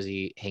his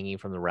jersey hanging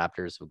from the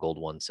Raptors of Gold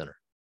One Center?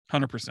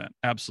 100%,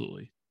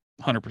 absolutely,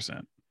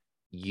 100%.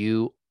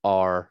 You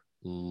are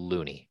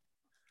loony.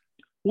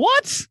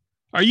 What?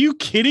 Are you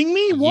kidding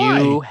me? Why?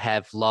 You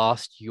have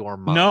lost your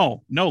mind.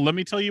 No. Let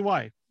me tell you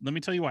why.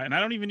 And I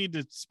don't even need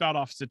to spout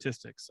off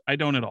statistics. I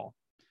don't at all.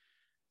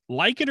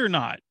 Like it or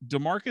not,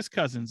 DeMarcus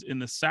Cousins in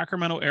the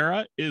Sacramento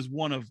era is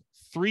one of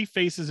 3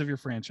 faces of your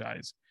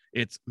franchise.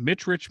 It's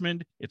Mitch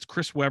Richmond, it's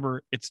Chris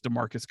Webber, it's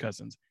DeMarcus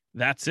Cousins.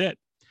 That's it.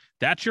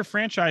 That's your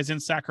franchise in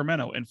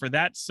Sacramento. And for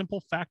that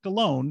simple fact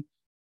alone,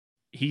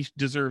 he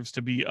deserves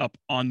to be up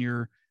on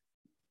your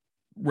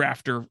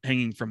rafter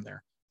hanging from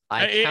there.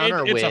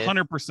 counter it's with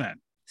 100%.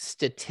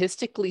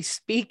 Statistically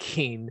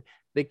speaking,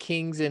 the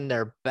Kings in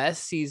their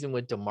best season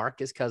with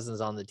DeMarcus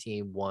Cousins on the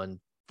team won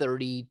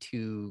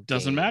 32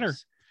 Doesn't games. matter.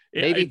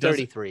 Maybe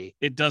 33.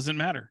 It doesn't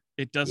matter.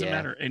 It doesn't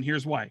matter. And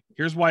here's why.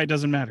 Here's why it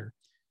doesn't matter.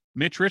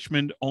 Mitch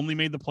Richmond only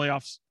made the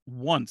playoffs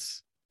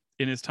once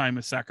in his time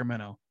with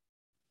Sacramento.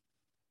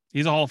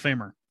 He's a Hall of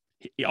Famer.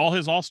 All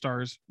his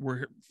All-Stars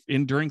were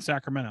in during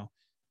Sacramento.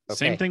 Okay.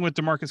 Same thing with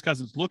DeMarcus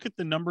Cousins. Look at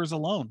the numbers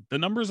alone. The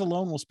numbers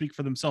alone will speak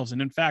for themselves.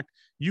 And in fact,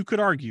 you could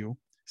argue,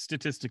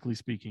 statistically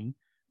speaking,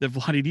 that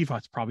Vlade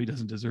Divac probably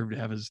doesn't deserve to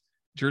have his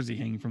jersey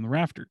hanging from the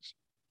rafters.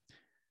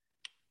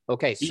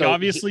 Okay, so he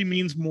obviously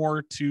means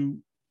more to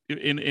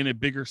in a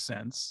bigger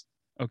sense.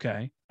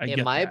 Okay,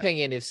 in my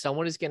opinion, if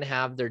someone is going to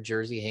have their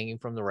jersey hanging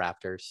from the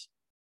rafters,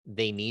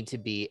 they need to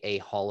be a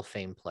Hall of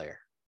Fame player.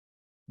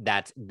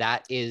 That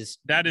is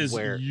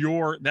where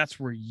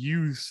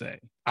you say.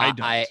 I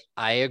don't.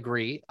 I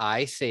agree.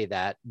 I say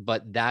that,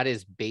 but that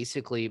is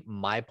basically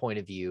my point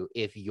of view.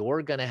 If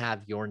you're going to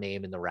have your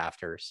name in the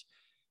rafters,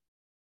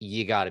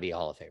 you got to be a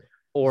Hall of Famer.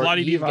 Or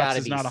Vlade you've got Divac to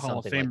is be not a Hall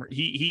of Famer. Like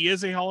he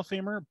is a Hall of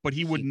Famer, but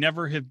he would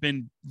never have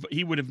been.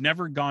 He would have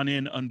never gone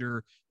in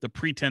under the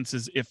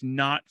pretenses if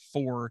not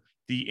for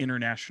the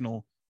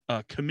international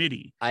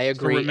committee. I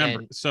agree. So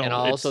remember, and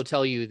I'll also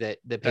tell you that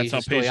the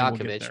Peja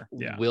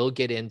Stojakovic will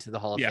get into the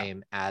Hall of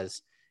Fame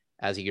as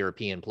a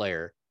European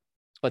player.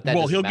 But that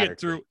he'll get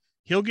through.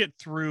 He'll get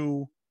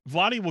through.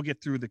 Vlade will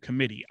get through the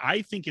committee.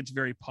 I think it's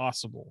very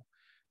possible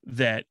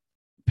that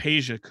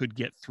Peja could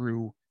get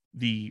through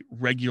the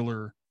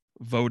regular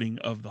voting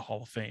of the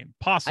Hall of Fame.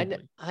 Possibly.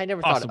 I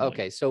never thought.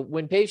 Okay, so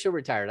when Peja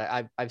retired,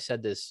 I've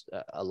said this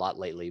a lot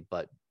lately,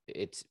 but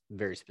it's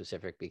very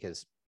specific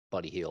because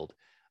Buddy Hield.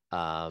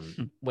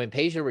 When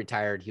Peja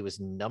retired, he was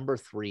number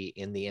 3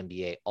 in the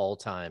NBA all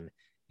time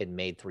and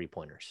made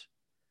 3-pointers.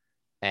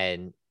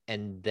 And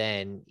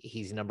then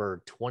he's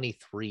number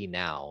 23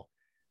 now.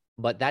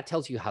 But that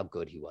tells you how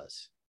good he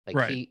was.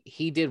 Like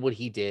he did what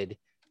he did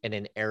in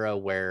an era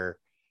where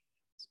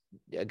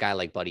a guy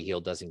like Buddy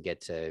Hield doesn't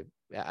get to,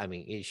 I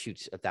mean, he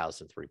shoots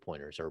 1,000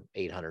 3-pointers or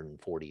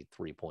 840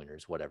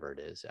 3-pointers, whatever it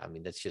is. I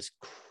mean, that's just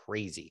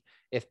crazy.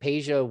 If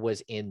Peja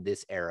was in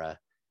this era,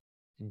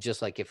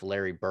 just like if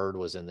Larry Bird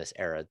was in this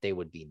era, they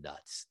would be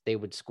nuts. They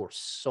would score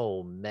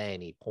so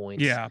many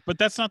points. Yeah, but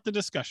that's not the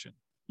discussion.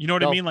 You know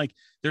what I mean? Like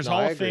there's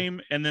Hall of Fame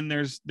and then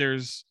there's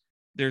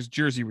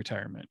jersey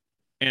retirement.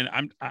 And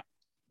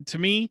to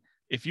me,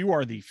 if you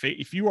are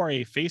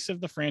a face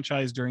of the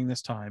franchise during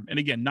this time, and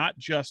again, not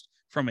just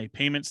from a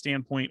payment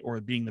standpoint or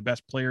being the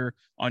best player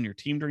on your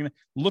team during that,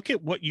 look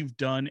at what you've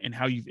done and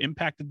how you've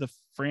impacted the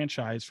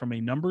franchise from a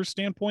numbers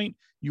standpoint.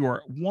 You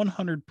are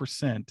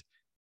 100%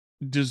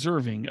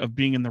 deserving of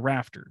being in the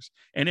rafters.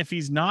 And if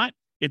he's not,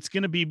 it's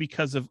going to be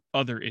because of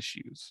other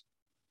issues.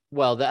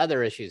 Well, the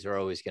other issues are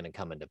always going to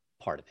come into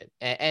part of it.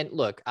 And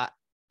look,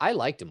 I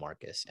like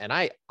DeMarcus, and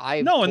I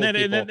no, and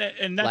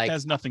that like,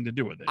 has nothing to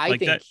do with it. I like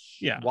think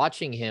that,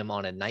 watching him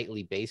on a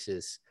nightly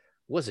basis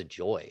was a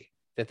joy.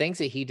 The things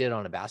that he did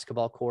on a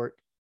basketball court,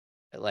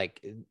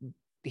 like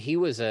he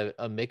was a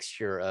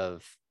mixture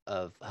of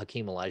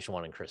Hakeem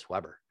Olajuwon and Chris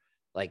Webber.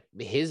 Like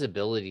his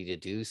ability to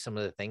do some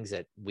of the things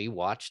that we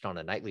watched on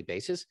a nightly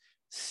basis,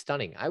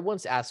 stunning. I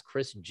once asked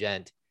Chris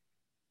Gent,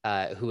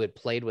 who had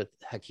played with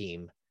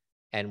Hakeem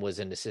and was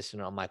an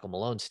assistant on Michael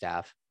Malone's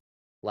staff,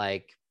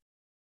 like,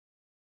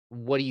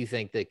 what do you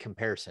think the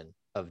comparison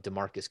of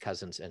DeMarcus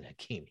Cousins and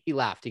Hakeem? He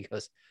laughed. He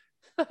goes,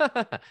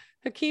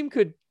 Hakeem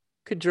could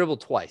dribble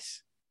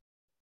twice.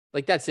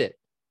 Like, that's it.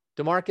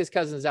 DeMarcus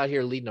Cousins out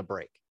here leading a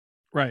break.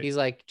 Right. He's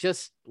like,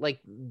 just like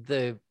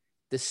the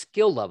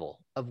skill level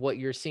of what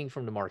you're seeing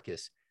from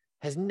DeMarcus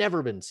has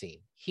never been seen.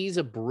 He's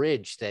a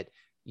bridge that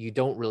you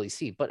don't really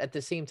see. But at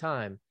the same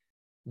time,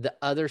 the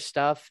other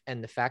stuff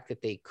and the fact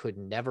that they could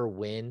never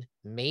win,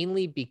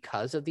 mainly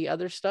because of the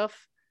other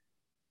stuff,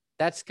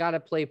 that's got to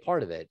play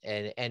part of it.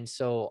 And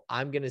so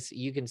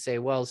you can say,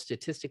 well,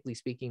 statistically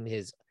speaking,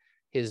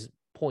 his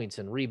points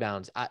and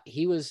rebounds,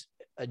 he was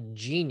a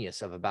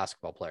genius of a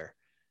basketball player.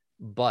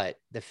 But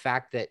the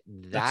fact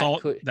that's all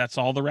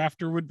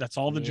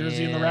the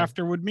jersey in the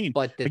rafter would mean.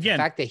 But the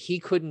fact that he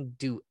couldn't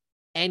do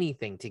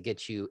anything to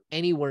get you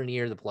anywhere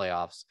near the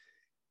playoffs,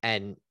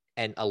 and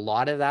a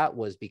lot of that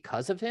was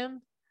because of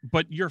him.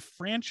 But your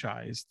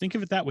franchise, think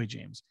of it that way,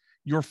 James.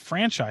 Your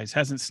franchise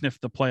hasn't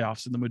sniffed the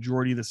playoffs in the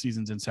majority of the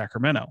seasons in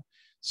Sacramento.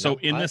 So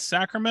the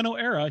Sacramento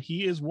era,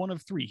 he is one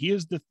of 3. He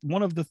is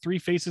one of the 3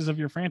 faces of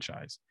your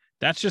franchise.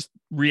 That's just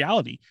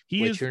reality.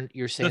 You're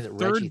saying that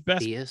Reggie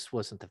Theus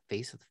wasn't the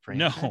face of the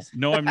franchise?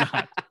 No, I'm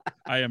not.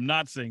 I am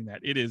not saying that.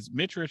 It is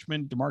Mitch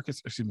Richmond,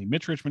 Chris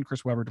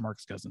Webber,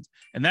 DeMarcus Cousins.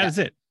 And that is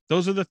it.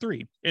 Those are the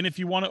 3. And if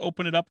you want to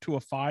open it up to a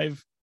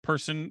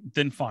 5-person,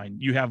 then fine.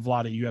 You have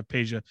Vlade, you have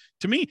Peja.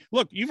 To me,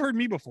 look, you've heard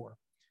me before.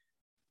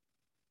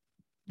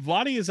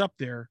 Vlade is up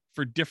there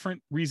for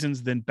different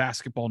reasons than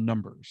basketball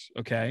numbers.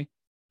 Okay.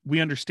 We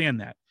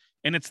understand that.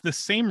 And it's the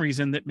same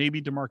reason that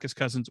maybe DeMarcus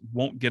Cousins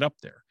won't get up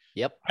there.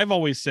 Yep. I've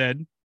always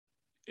said,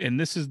 and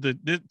this is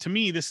to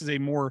me, this is a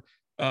more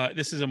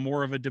this is a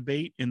more of a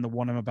debate in the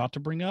one I'm about to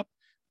bring up.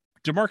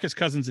 DeMarcus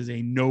Cousins is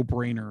a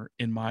no-brainer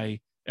in my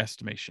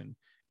estimation.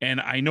 And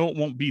I know it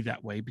won't be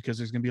that way because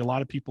there's going to be a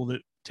lot of people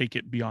that take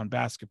it beyond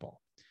basketball.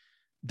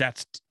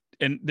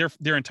 And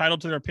they're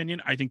entitled to their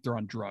opinion. I think they're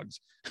on drugs.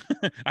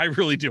 I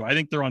really do. I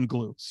think they're on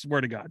glue.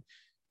 Swear to God.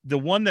 The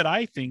one that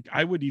I think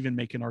I would even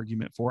make an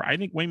argument for, I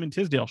think Wayman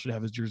Tisdale should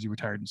have his jersey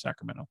retired in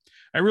Sacramento.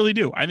 I really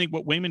do. I think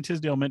what Wayman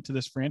Tisdale meant to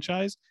this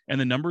franchise and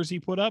the numbers he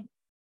put up,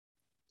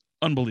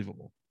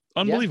 unbelievable.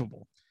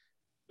 Unbelievable.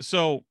 Yeah.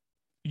 So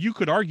you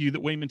could argue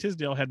that Wayman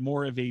Tisdale had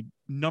more of a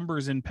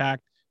numbers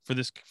impact for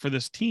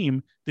this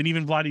team than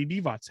even Vlade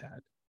Divac had.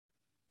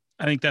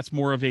 I think that's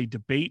more of a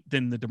debate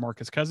than the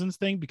DeMarcus Cousins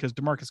thing, because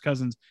DeMarcus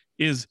Cousins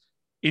is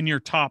in your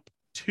top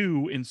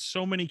 2 in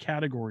so many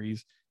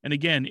categories. And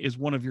again, is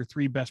one of your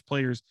 3 best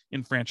players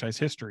in franchise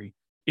history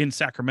in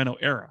Sacramento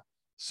era.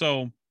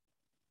 So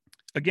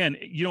again,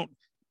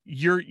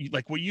 you're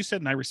like what you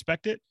said, and I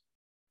respect it.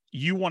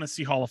 You want to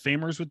see Hall of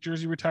Famers with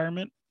jersey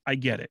retirement. I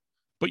get it,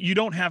 but you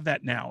don't have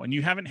that now. And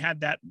you haven't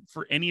had that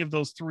for any of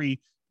those 3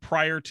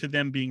 prior to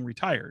them being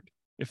retired,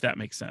 if that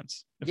makes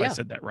sense. If I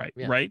said that right.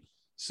 Yeah. Right.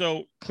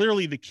 So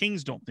clearly the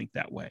Kings don't think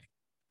that way.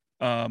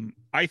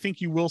 I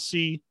think you will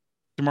see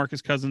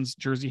DeMarcus Cousins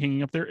jersey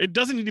hanging up there. It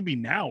doesn't need to be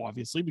now,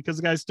 obviously, because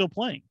the guy's still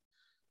playing.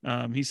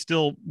 He's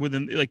still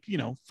within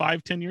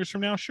 5-10 years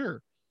from now.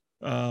 Sure.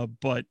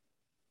 But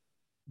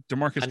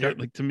DeMarcus,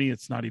 like, to me,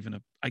 it's not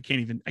even I can't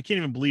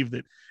even believe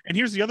that. And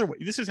here's the other way.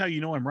 This is how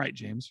you know I'm right,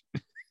 James.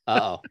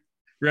 Uh-oh.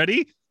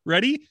 Ready?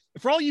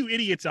 For all you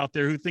idiots out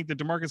there who think that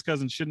DeMarcus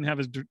Cousins shouldn't have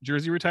his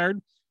jersey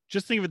retired,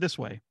 just think of it this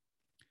way.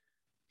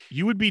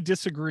 You would be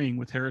disagreeing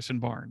with Harrison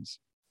Barnes,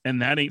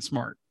 and that ain't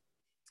smart.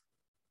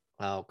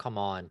 Oh, come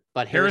on.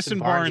 But Harrison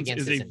Barnes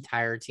against his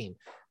entire team.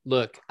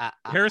 Look,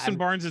 Harrison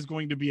Barnes is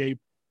going to be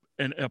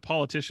a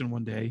politician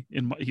one day.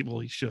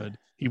 He should.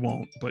 He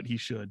won't, but he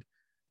should.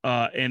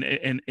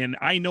 And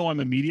I know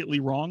I'm immediately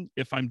wrong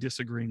if I'm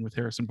disagreeing with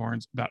Harrison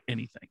Barnes about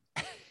anything.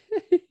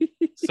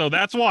 So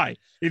that's why.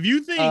 If you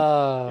think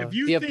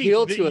the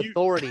appeal to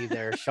authority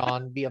there,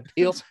 Sean, the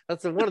appeal,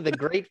 that's one of the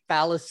great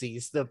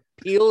fallacies, the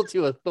appeal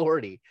to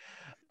authority.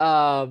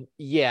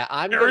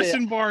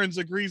 Harrison Barnes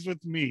agrees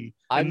with me,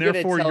 and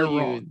therefore you're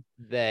wrong.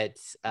 That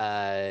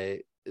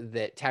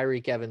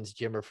Tyreek Evans,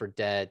 Jimmer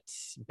Fredette,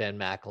 Ben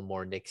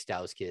McLemore, Nick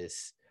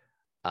Stauskas,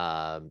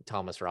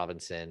 Thomas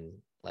Robinson,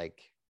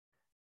 like,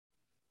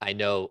 I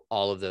know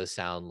all of those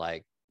sound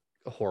like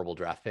horrible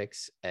draft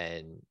picks,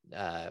 and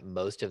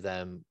most of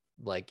them,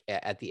 like,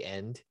 at the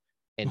end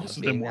end up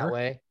being that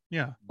way.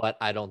 Yeah. But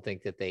I don't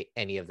think that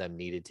any of them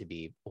needed to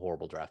be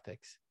horrible draft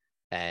picks.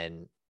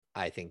 And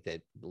I think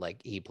that, like,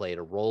 he played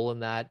a role in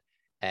that.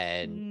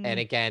 And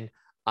again,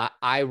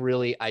 I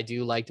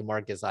do like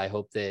DeMarcus. I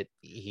hope that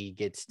he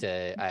gets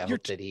to,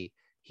 hope that he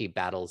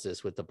battles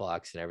this with the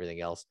Bucks and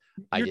everything else.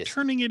 You're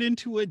turning it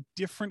into a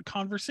different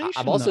conversation.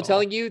 I'm also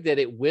telling you that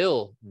it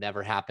will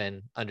never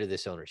happen under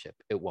this ownership.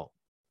 It won't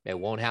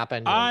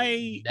happen.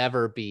 It'll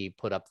never be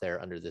put up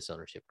there under this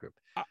ownership group.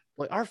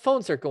 Our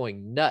phones are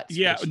going nuts.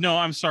 Yeah, no,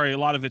 I'm sorry. A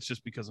lot of it's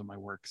just because of my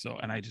work. So,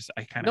 and I'm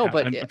trying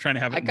to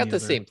have it. I got the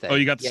same thing. Oh,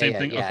 you got the same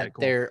thing? Yeah. Okay,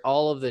 cool. They're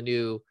all of the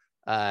new,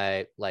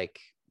 like,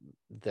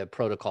 the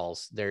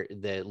protocols.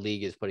 The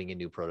league is putting in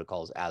new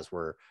protocols as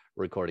we're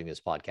recording this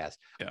podcast.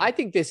 Yeah. I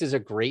think this is a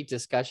great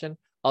discussion.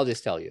 I'll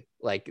just tell you,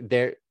 like,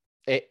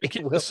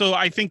 so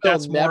I think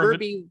that's never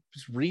be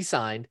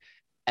re-signed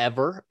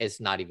ever.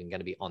 It's not even going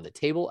to be on the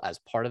table as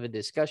part of a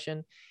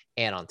discussion.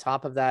 And on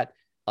top of that,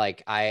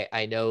 like,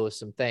 I know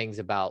some things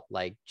about,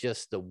 like,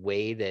 just the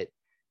way that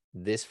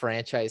this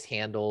franchise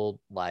handled,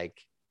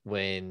 like,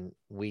 when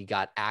we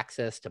got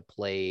access to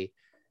play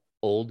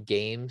old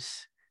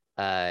games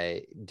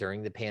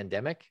during the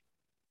pandemic.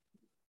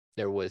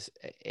 There was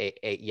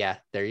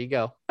there you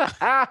go.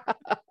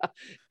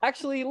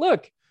 Actually,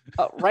 look,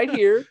 right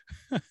here,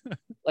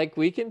 like,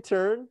 we can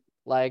turn,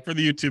 like, for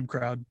the YouTube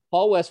crowd,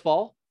 Paul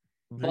Westfall,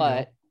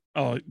 but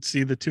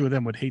see, the two of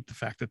them would hate the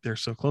fact that they're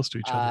so close to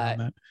each other on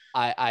that.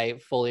 I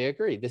fully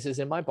agree. This is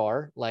in my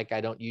bar. Like,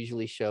 I don't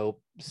usually show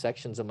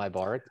sections of my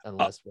bar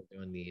unless we're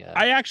doing the.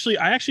 I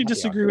actually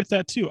disagree with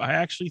that too. I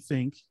actually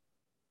think,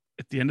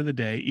 at the end of the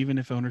day, even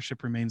if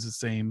ownership remains the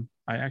same,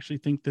 I actually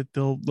think that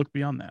they'll look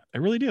beyond that. I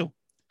really do.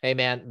 Hey,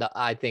 man,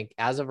 I think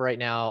as of right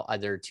now,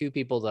 there are 2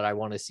 people that I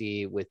want to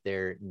see with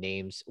their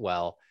names.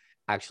 Well,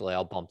 actually,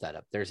 I'll bump that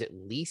up. There's at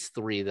least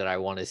 3 that I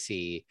want to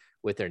see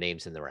with their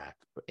names in the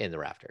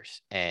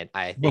rafters. And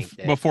I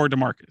think before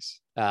DeMarcus.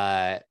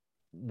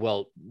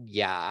 Well,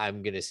 yeah,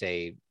 I'm going to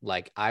say,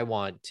 like, I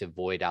want to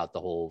void out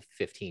the whole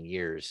 15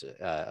 years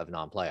of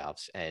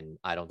non-playoffs. And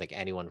I don't think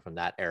anyone from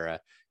that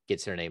era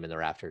gets their name in the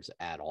rafters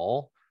at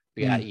all.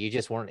 Yeah, you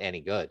just weren't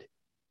any good.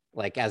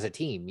 Like, as a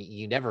team,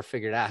 you never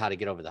figured out how to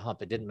get over the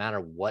hump. It didn't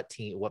matter what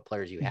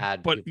players you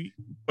had. But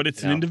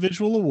it's an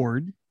individual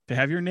award to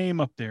have your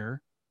name up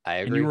there. I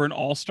agree. And you were an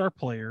all-star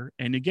player.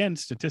 And again,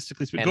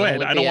 statistically speaking, go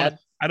ahead.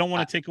 I I don't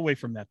want to take away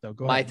from that though.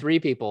 Go my ahead. 3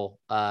 people.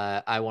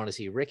 I want to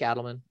see Rick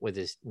Adelman with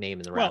his name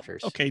in the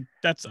rafters. Okay,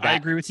 I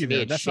agree with you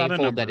there. That's not a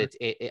number.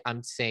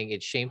 I'm saying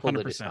it's shameful 100%.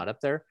 That it's not up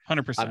there.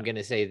 100%. I'm going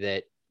to say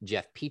that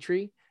Jeff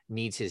Petrie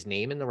needs his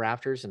name in the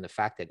rafters, and the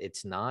fact that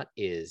it's not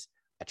is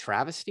a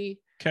travesty.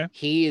 Okay.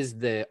 He is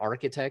the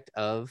architect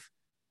of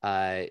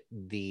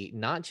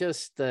not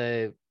just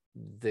the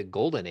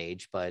golden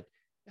age, but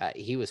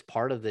he was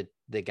part of the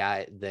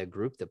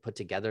group that put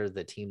together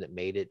the team that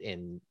made it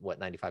in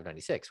 95,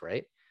 96,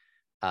 right?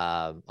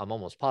 I'm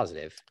almost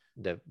positive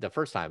the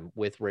first time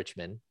with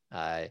Richmond.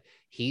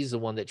 He's the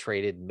one that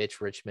traded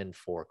Mitch Richmond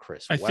for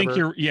Chris Webber.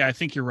 I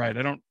think you're right.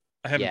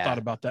 I haven't thought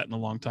about that in a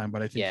long time,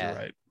 but I think you're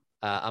right.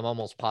 I'm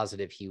almost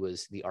positive he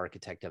was the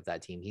architect of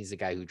that team. He's the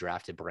guy who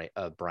drafted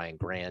Brian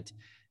Grant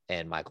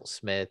and Michael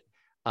Smith.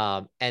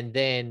 And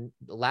then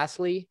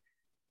lastly,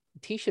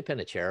 Tisha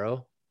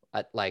Pinachero,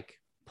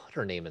 put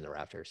her name in the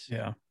rafters.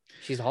 Yeah.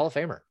 She's a Hall of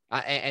Famer.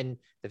 And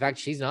the fact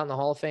she's not in the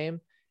Hall of Fame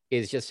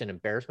is just an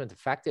embarrassment. The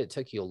fact that it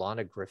took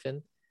Yolanda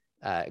Griffith,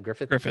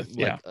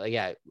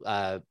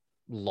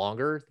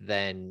 longer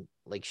than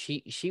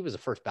she was a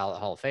first ballot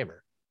Hall of Famer.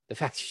 The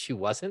fact that she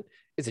wasn't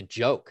is a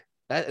joke.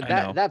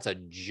 That's a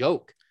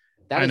joke.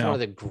 That is one of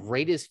the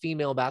greatest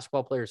female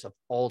basketball players of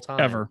all time.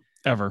 Ever.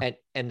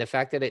 And the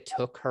fact that it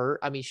took her,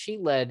 I mean, she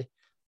led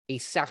a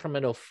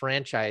Sacramento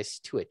franchise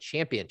to a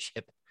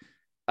championship.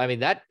 I mean,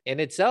 that in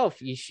itself,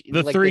 the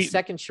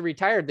second she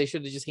retired, they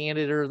should have just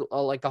handed her the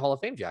Hall of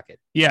Fame jacket.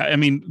 Yeah. I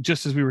mean,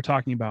 just as we were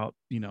talking about,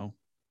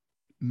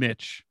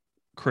 Mitch,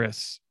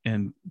 Chris,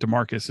 and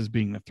DeMarcus as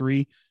being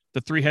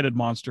the three-headed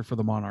monster for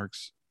the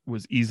Monarchs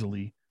was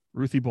easily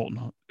Ruthie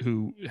Bolton,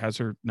 who has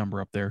her number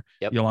up there,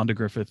 Yolanda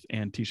Griffith,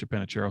 and Tisha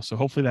Pinachero. So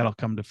hopefully that'll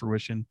come to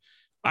fruition.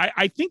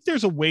 I think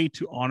there's a way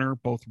to honor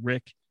both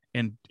Rick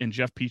and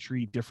Jeff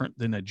Petrie different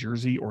than a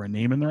jersey or a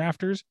name in the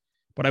rafters,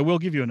 but I will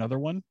give you another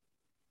one.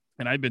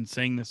 And I've been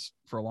saying this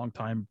for a long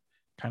time,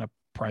 kind of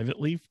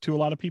privately to a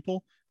lot of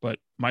people, but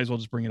might as well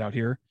just bring it out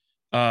here.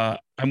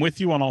 I'm with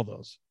you on all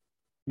those,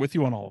 with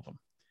you on all of them.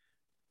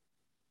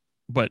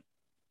 But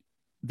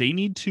they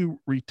need to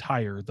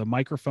retire the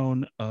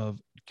microphone of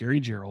Gary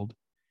Gerald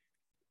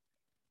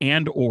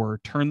and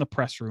or turn the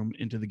press room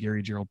into the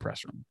Gary Gerald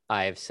press room.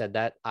 I have said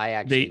that. I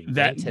actually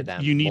went to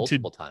them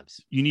multiple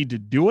times. You need to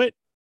do it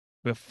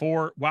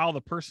while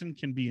the person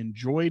can be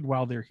enjoyed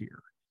while they're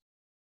here.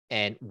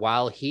 And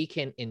while he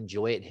can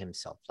enjoy it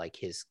himself,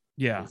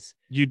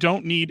 you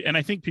don't need, and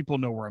I think people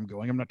know where I'm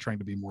going. I'm not trying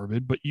to be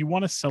morbid, but you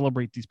want to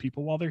celebrate these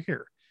people while they're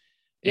here.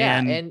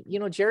 Yeah. And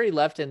Jerry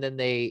left, and then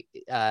they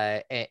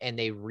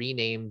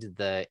renamed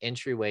the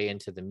entryway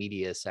into the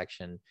media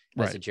section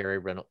as a Jerry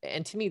Reynolds.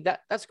 And to me,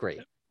 that's great.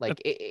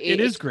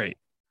 It is great.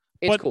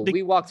 It's cool.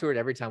 We walk through it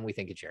every time we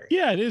think of Jerry.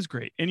 Yeah, it is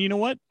great. And you know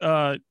what?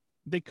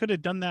 They could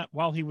have done that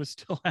while he was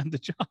still at the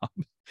job.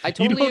 I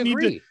totally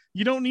agree.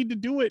 You don't need to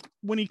do it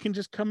when he can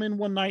just come in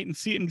one night and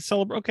see it and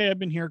celebrate. Okay, I've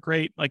been here.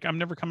 Great. I'm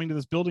never coming to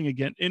this building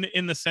again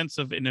in the sense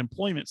of an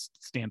employment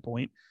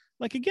standpoint.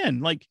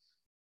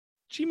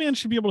 G-Man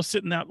should be able to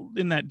sit in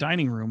that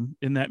dining room,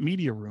 in that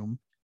media room,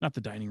 not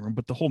the dining room,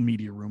 but the whole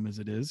media room as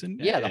it is.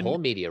 The whole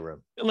media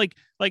room.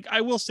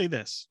 I will say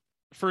this,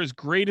 for as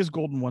great as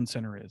Golden One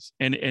Center is.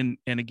 And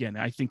again,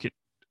 I think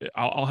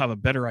I'll have a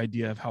better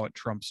idea of how it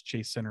trumps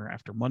Chase Center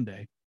after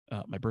Monday,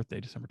 my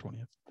birthday, December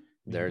 20th.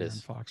 There it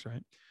is. Fox,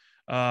 right?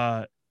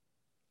 I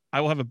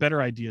will have a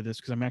better idea of this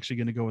because I'm actually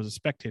going to go as a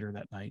spectator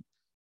that night.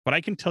 But I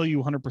can tell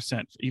you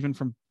 100%, even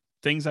from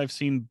things I've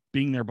seen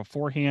being there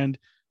beforehand.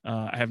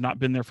 I have not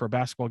been there for a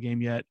basketball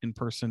game yet in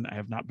person. I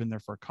have not been there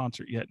for a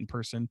concert yet in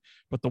person.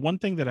 But the one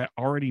thing that I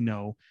already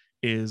know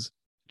is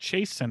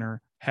Chase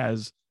Center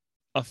has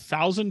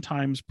 1,000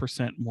 times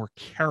 % more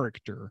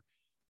character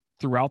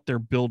throughout their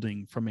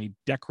building from a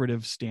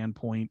decorative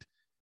standpoint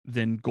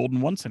than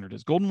Golden One Center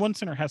does. Golden One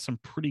Center has some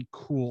pretty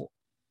cool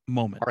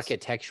moments,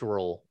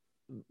 architectural,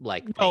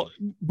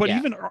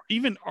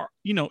 even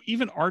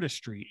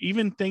artistry,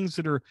 even things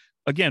that are,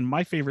 again,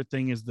 my favorite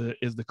thing is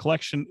the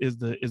collection is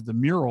the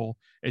mural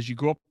as you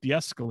go up the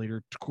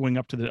escalator going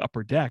up to the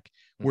upper deck,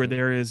 where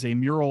there is a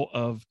mural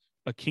of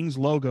a Kings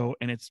logo,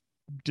 and it's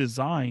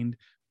designed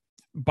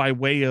by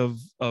way of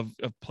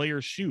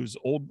players' shoes,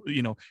 old,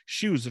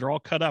 shoes that are all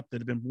cut up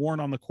that have been worn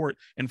on the court.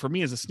 And for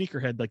me as a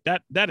sneakerhead,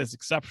 that is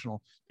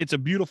exceptional. It's a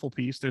beautiful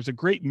piece. There's a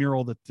great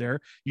mural that's there.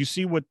 You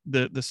see what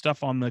the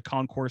stuff on the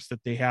concourse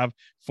that they have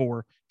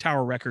for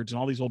Tower Records and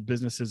all these old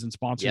businesses and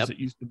sponsors that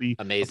used to be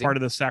amazing, a part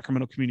of the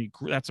Sacramento community.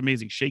 That's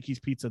amazing. Shakey's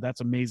Pizza.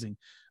 That's amazing.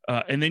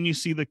 And then you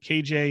see the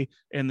KJ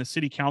and the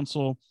city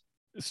council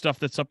stuff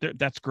that's up there.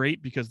 That's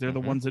great because they're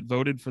the ones that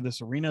voted for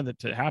this arena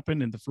to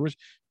happen and the fruition,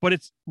 but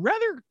it's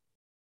rather,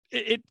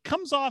 it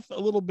comes off a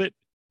little bit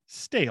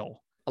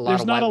stale.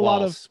 There's not a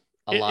lot of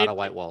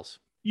white walls.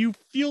 You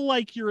feel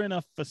like you're in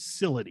a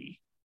facility.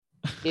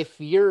 If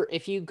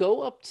you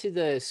go up to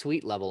the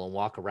suite level and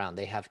walk around,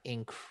 they have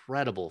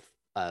incredible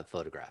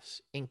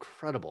photographs.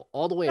 Incredible.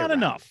 All the way around.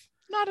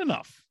 Not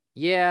enough.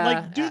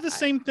 Yeah. Do the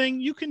same thing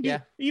you can do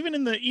even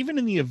in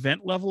the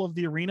event level of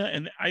the arena.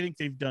 And I think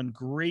they've done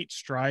great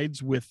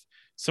strides with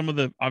some of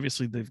the,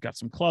 obviously they've got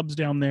some clubs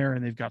down there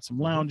and they've got some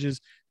lounges.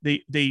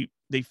 They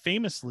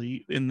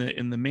famously in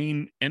the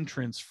main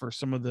entrance for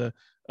some of the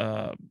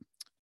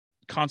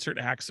concert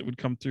acts that would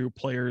come through,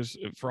 players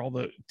for all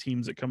the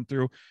teams that come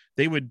through,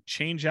 they would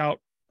change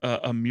out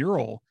a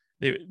mural.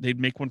 They'd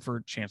make one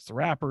for Chance the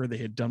Rapper. They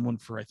had done one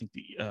for, I think,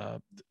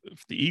 the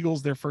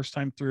Eagles their first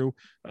time through.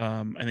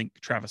 I think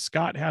Travis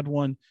Scott had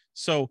one.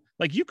 So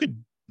like you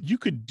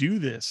could do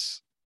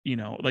this,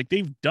 like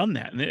they've done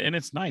that, and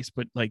it's nice,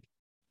 but like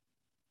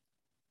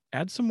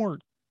add some more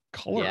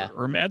color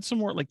or add some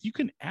more, like you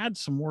can add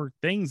some more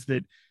things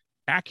that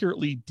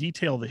accurately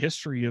detail the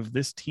history of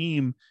this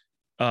team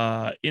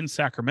in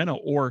Sacramento,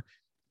 or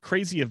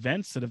crazy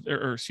events that have,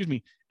 or excuse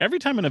me, every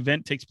time an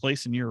event takes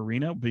place in your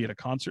arena, be it a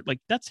concert, like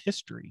that's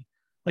history.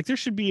 Like there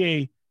should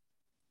be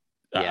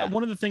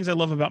one of the things I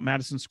love about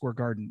Madison Square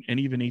Garden and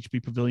even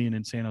HP Pavilion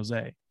in San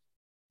Jose,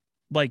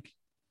 like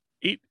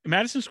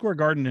Madison Square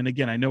Garden. And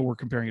again, I know we're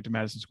comparing it to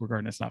Madison Square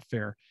Garden. That's not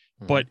fair.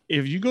 But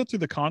if you go through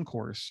the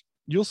concourse,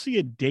 you'll see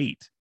a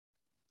date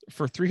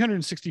for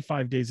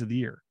 365 days of the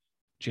year.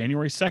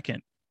 January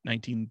 2nd,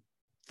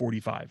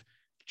 1945,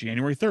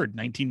 January 3rd,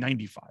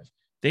 1995.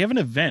 They have an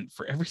event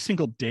for every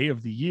single day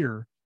of the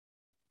year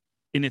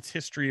in its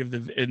history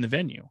in the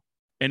venue.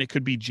 And it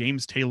could be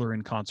James Taylor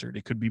in concert.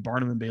 It could be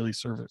Barnum and Bailey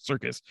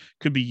Circus. It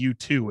could be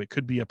U2. It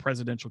could be a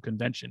presidential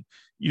convention.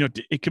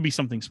 It could be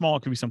something small.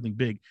 It could be something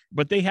big.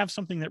 But they have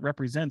something that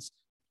represents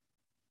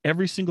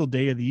every single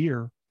day of the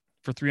year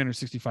for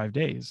 365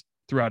 days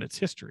throughout its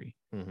history.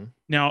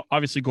 Now,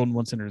 obviously, Golden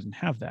One Center doesn't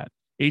have that.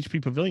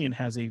 HP Pavilion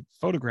has a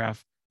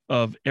photograph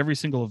of every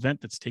single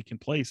event that's taken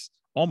place,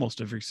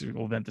 almost every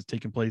single event that's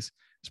taken place,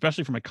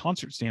 especially from a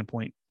concert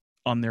standpoint,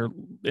 on there, and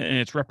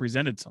it's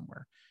represented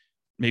somewhere.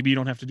 Maybe you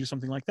don't have to do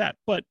something like that.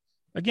 But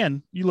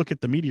again, you look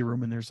at the media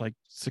room and there's like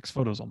 6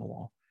 photos on the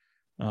wall.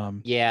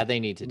 They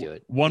need to do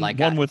it. One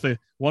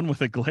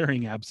with a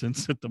glaring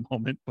absence at the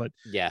moment, but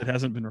it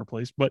hasn't been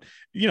replaced. But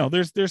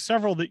there's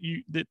several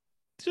that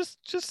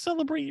just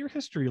celebrate your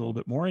history a little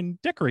bit more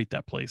and decorate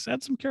that place.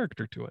 Add some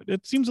character to it.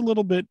 It seems a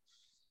little bit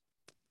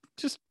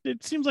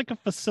it seems like a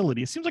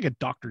facility. It seems like a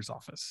doctor's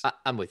office.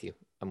 I'm with you.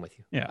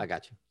 Yeah. I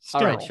got you.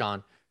 Sterile. All right,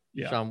 Sean.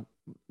 Yeah. Sean,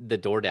 the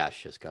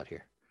DoorDash just got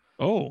here.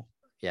 Oh.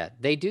 Yeah,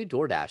 they do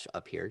DoorDash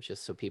up here,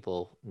 just so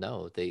people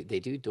know. They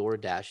do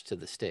DoorDash to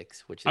the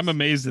sticks, which is, I'm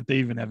amazed that they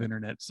even have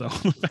internet. So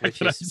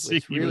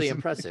it's really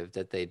impressive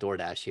that they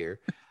DoorDash here.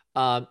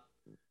 Do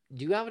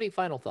you have any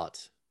final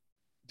thoughts?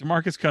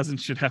 DeMarcus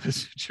Cousins should have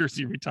his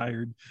jersey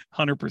retired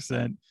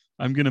 100%.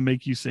 I'm going to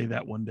make you say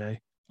that one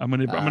day. I'm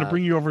going to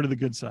bring you over to the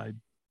good side.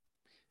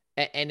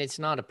 And it's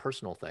not a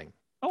personal thing.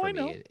 Oh, I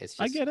know. It's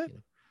just, I get it.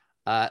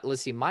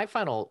 Let's see. My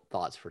final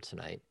thoughts for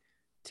tonight.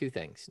 2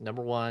 things.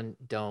 Number 1,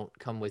 don't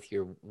come with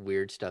your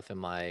weird stuff in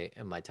my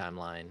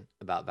timeline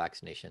about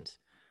vaccinations.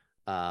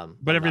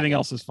 But everything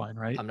else is fine,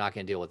 right? I'm not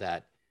going to deal with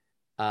that.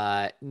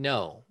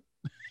 No,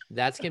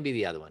 that's going to be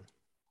the other one.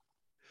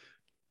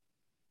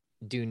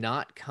 Do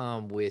not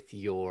come with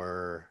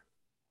your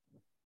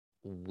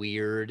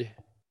weird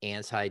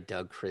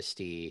anti-Doug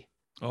Christie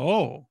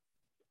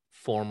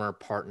former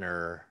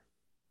partner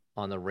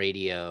on the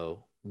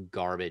radio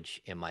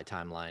garbage in my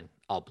timeline.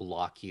 I'll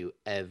block you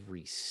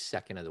every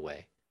second of the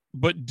way.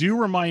 But do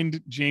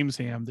remind James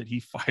Ham that he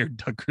fired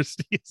Doug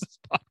Christie as his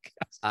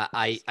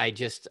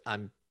podcast.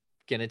 I'm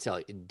going to tell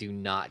you, do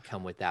not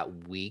come with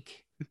that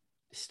weak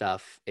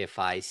stuff. If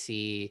I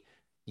see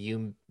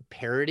you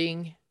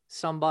parroting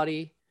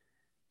somebody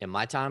in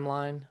my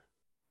timeline,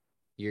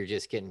 you're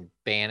just getting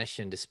banished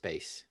into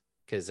space,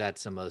 because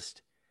that's the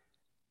most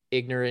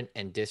ignorant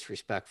and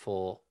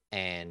disrespectful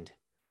and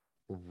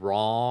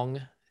wrong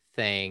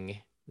thing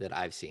that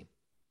I've seen.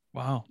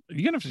 Wow.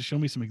 You're going to have to show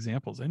me some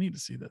examples. I need to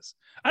see this.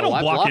 I don't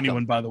block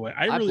anyone, by the way.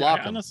 I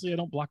honestly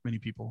don't block many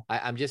people.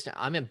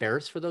 I'm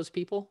embarrassed for those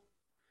people.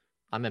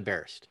 I'm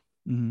embarrassed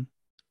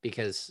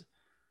because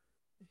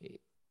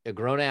a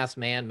grown-ass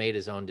man made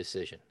his own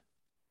decision,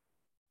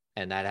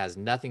 and that has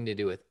nothing to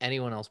do with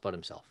anyone else but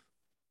himself.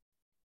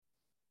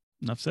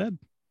 Enough said.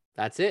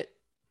 That's it.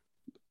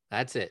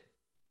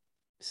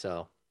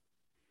 So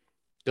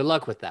good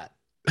luck with that.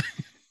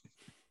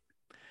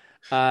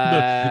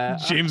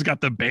 James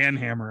got the ban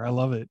hammer. I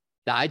love it.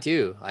 I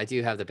do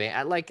have the ban.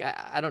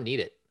 I don't need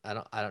it. I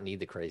don't need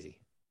the crazy.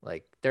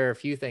 Like, there are a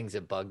few things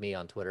that bug me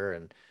on Twitter,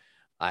 and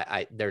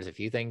there's a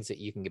few things that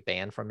you can get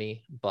banned from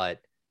me, but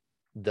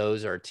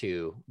those are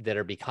 2 that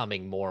are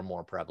becoming more and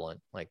more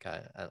prevalent. Like,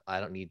 I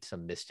don't need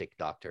some mystic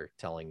doctor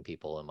telling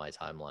people in my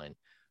timeline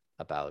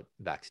about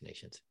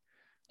vaccinations.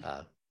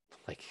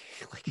 Like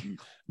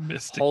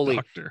mystic holy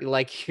doctor.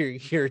 Like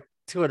your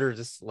Twitter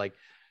just like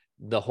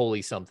the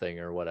holy something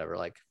or whatever.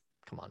 Like,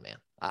 come on, man.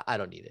 I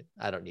don't need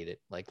it.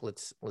 Like,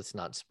 let's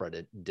not spread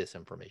it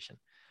disinformation.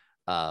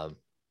 All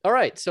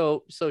right.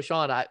 So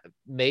Sean,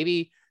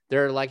 maybe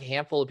there are like a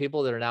handful of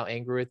people that are now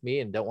angry with me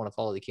and don't want to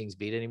follow the King's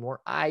Beat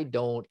anymore. I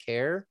don't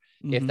care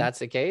if that's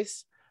the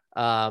case.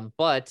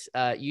 But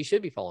you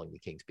should be following the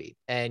King's Beat,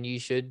 and you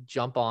should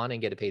jump on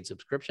and get a paid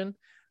subscription.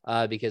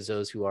 because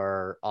those who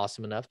are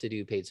awesome enough to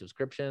do paid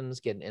subscriptions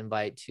get an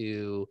invite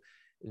to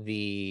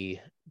the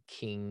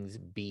Kings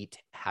Beat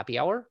Happy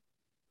Hour.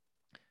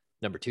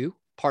 Number 2,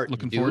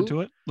 Looking forward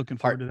to it. Looking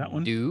forward to that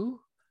one.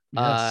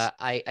 Yes.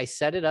 I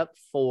set it up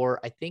for,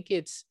 I think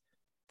it's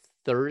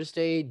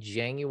Thursday,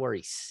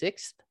 January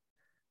 6th.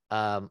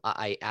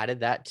 I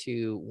added that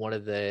to one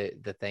of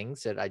the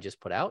things that I just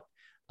put out.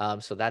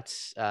 So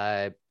that's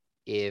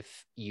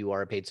if you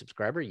are a paid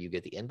subscriber, you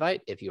get the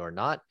invite. If you are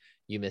not,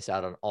 you miss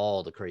out on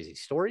all the crazy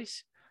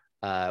stories,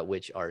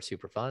 which are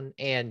super fun.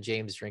 And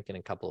James drinking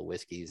a couple of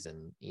whiskeys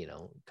and,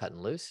 cutting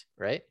loose,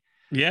 right?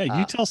 Yeah,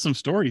 you tell some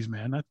stories,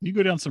 man. You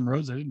go down some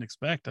roads I didn't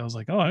expect. I was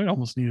like, oh, I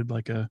almost needed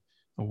like a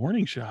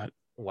warning shot.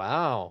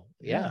 Wow.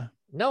 Yeah.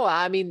 No,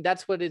 I mean,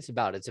 that's what it's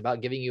about. It's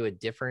about giving you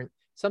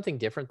something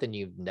different than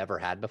you've never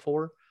had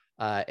before,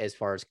 as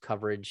far as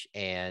coverage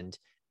and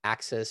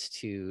access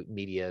to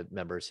media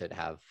members that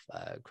have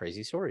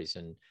crazy stories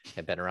and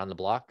have been around the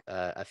block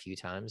a few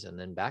times and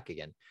then back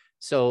again.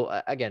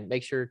 So again,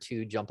 make sure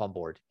to jump on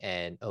board,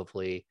 and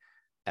hopefully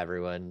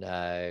everyone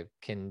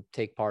can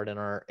take part in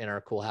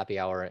our cool happy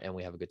hour and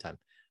we have a good time.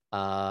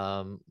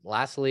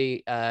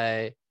 Lastly,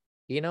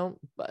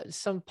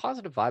 some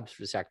positive vibes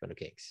for the Sacramento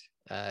Kings.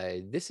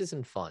 This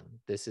isn't fun.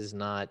 This is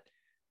not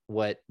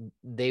what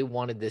they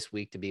wanted this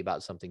week to be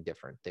about. Something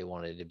different. They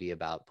wanted it to be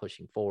about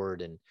pushing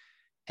forward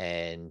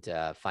and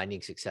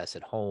finding success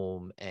at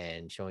home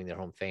and showing their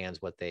home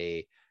fans what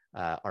they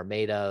are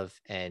made of.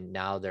 And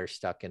now they're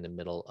stuck in the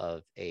middle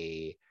of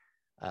a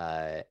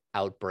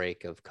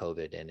outbreak of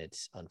COVID, and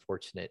it's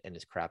unfortunate and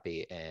it's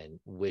crappy, and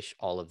wish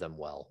all of them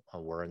well.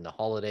 We're in the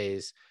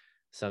holidays.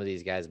 Some of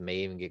these guys may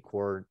even get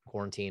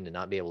quarantined and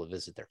not be able to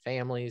visit their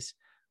families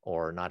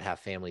or not have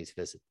families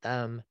visit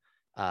them.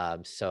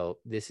 So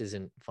this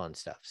isn't fun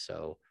stuff.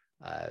 So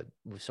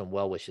some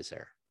well wishes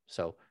there.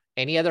 So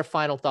any other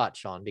final thoughts,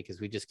 Sean, because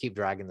we just keep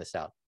dragging this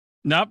out?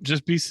 Nope.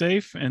 Just be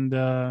safe. And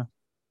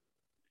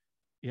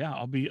yeah,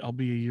 I'll be a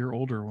year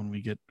older when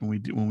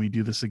we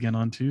do this again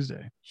on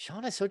Tuesday.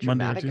 Sean is so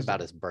dramatic about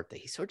his birthday.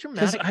 He's so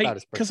dramatic about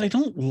his birthday. Because I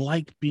don't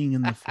like being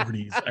in the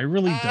 40s. I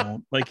really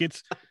don't. Like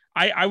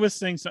I was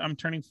saying, so I'm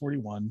turning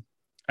 41.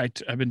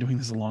 I've been doing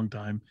this a long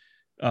time.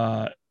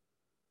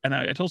 And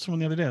I told someone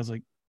the other day, I was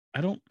like, I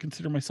don't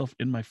consider myself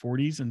in my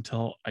 40s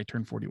until I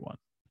turn 41.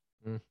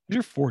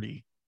 You're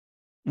 40.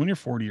 When you're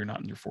 40, you're not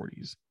in your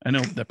 40s. I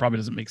know that probably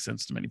doesn't make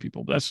sense to many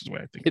people, but that's just the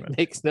way I think about it. It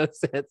makes no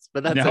sense,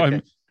 but that's now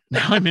okay.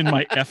 I'm in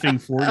my effing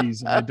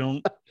 40s, and I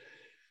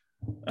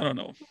don't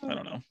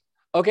know.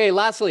 Okay,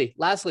 lastly,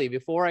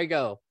 before I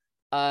go,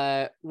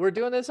 we're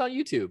doing this on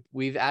YouTube.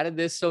 We've added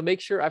this, so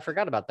make sure, I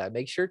forgot about that.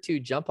 Make sure to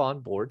jump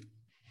on board.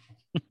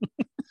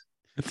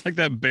 It's like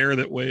that bear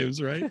that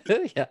waves, right?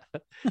 Yeah.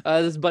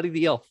 This is Buddy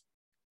the Elf.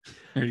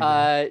 There you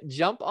go.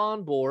 Jump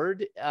on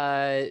board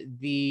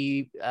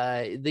the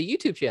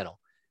YouTube channel.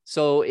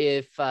 So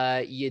if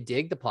you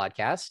dig the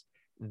podcast,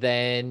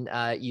 then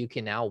you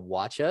can now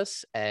watch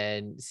us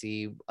and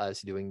see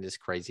us doing this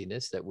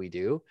craziness that we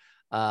do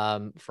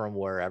from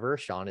wherever.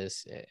 Sean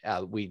is,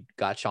 we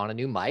got Sean a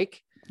new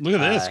mic. Look at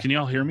this. Can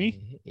y'all hear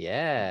me?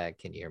 Yeah.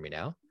 Can you hear me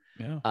now?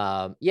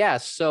 Yeah. Yeah.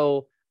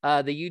 So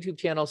the YouTube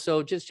channel.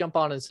 So just jump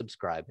on and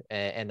subscribe,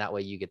 and that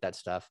way you get that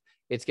stuff.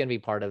 It's going to be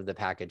part of the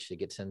package that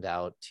gets sent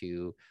out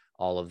to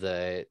all of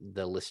the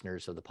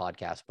listeners of the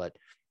podcast, but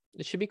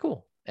it should be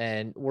cool.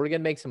 And we're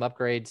going to make some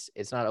upgrades.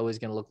 It's not always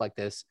going to look like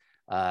this.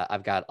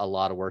 I've got a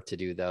lot of work to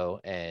do though,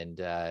 and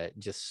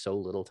just so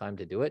little time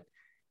to do it.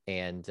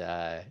 And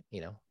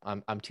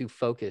I'm too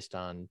focused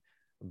on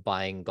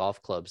buying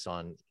golf clubs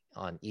on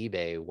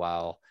eBay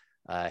while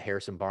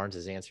Harrison Barnes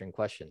is answering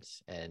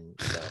questions. And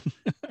so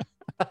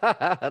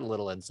a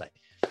little insight.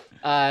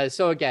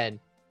 So again,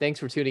 thanks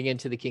for tuning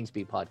into the Kings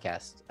Beat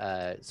podcast.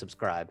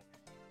 Subscribe,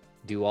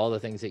 do all the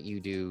things that you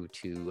do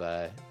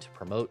to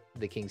promote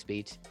the Kings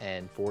Beat.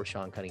 And for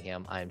Sean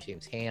Cunningham, I am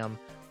James Ham.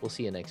 We'll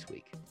see you next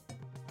week.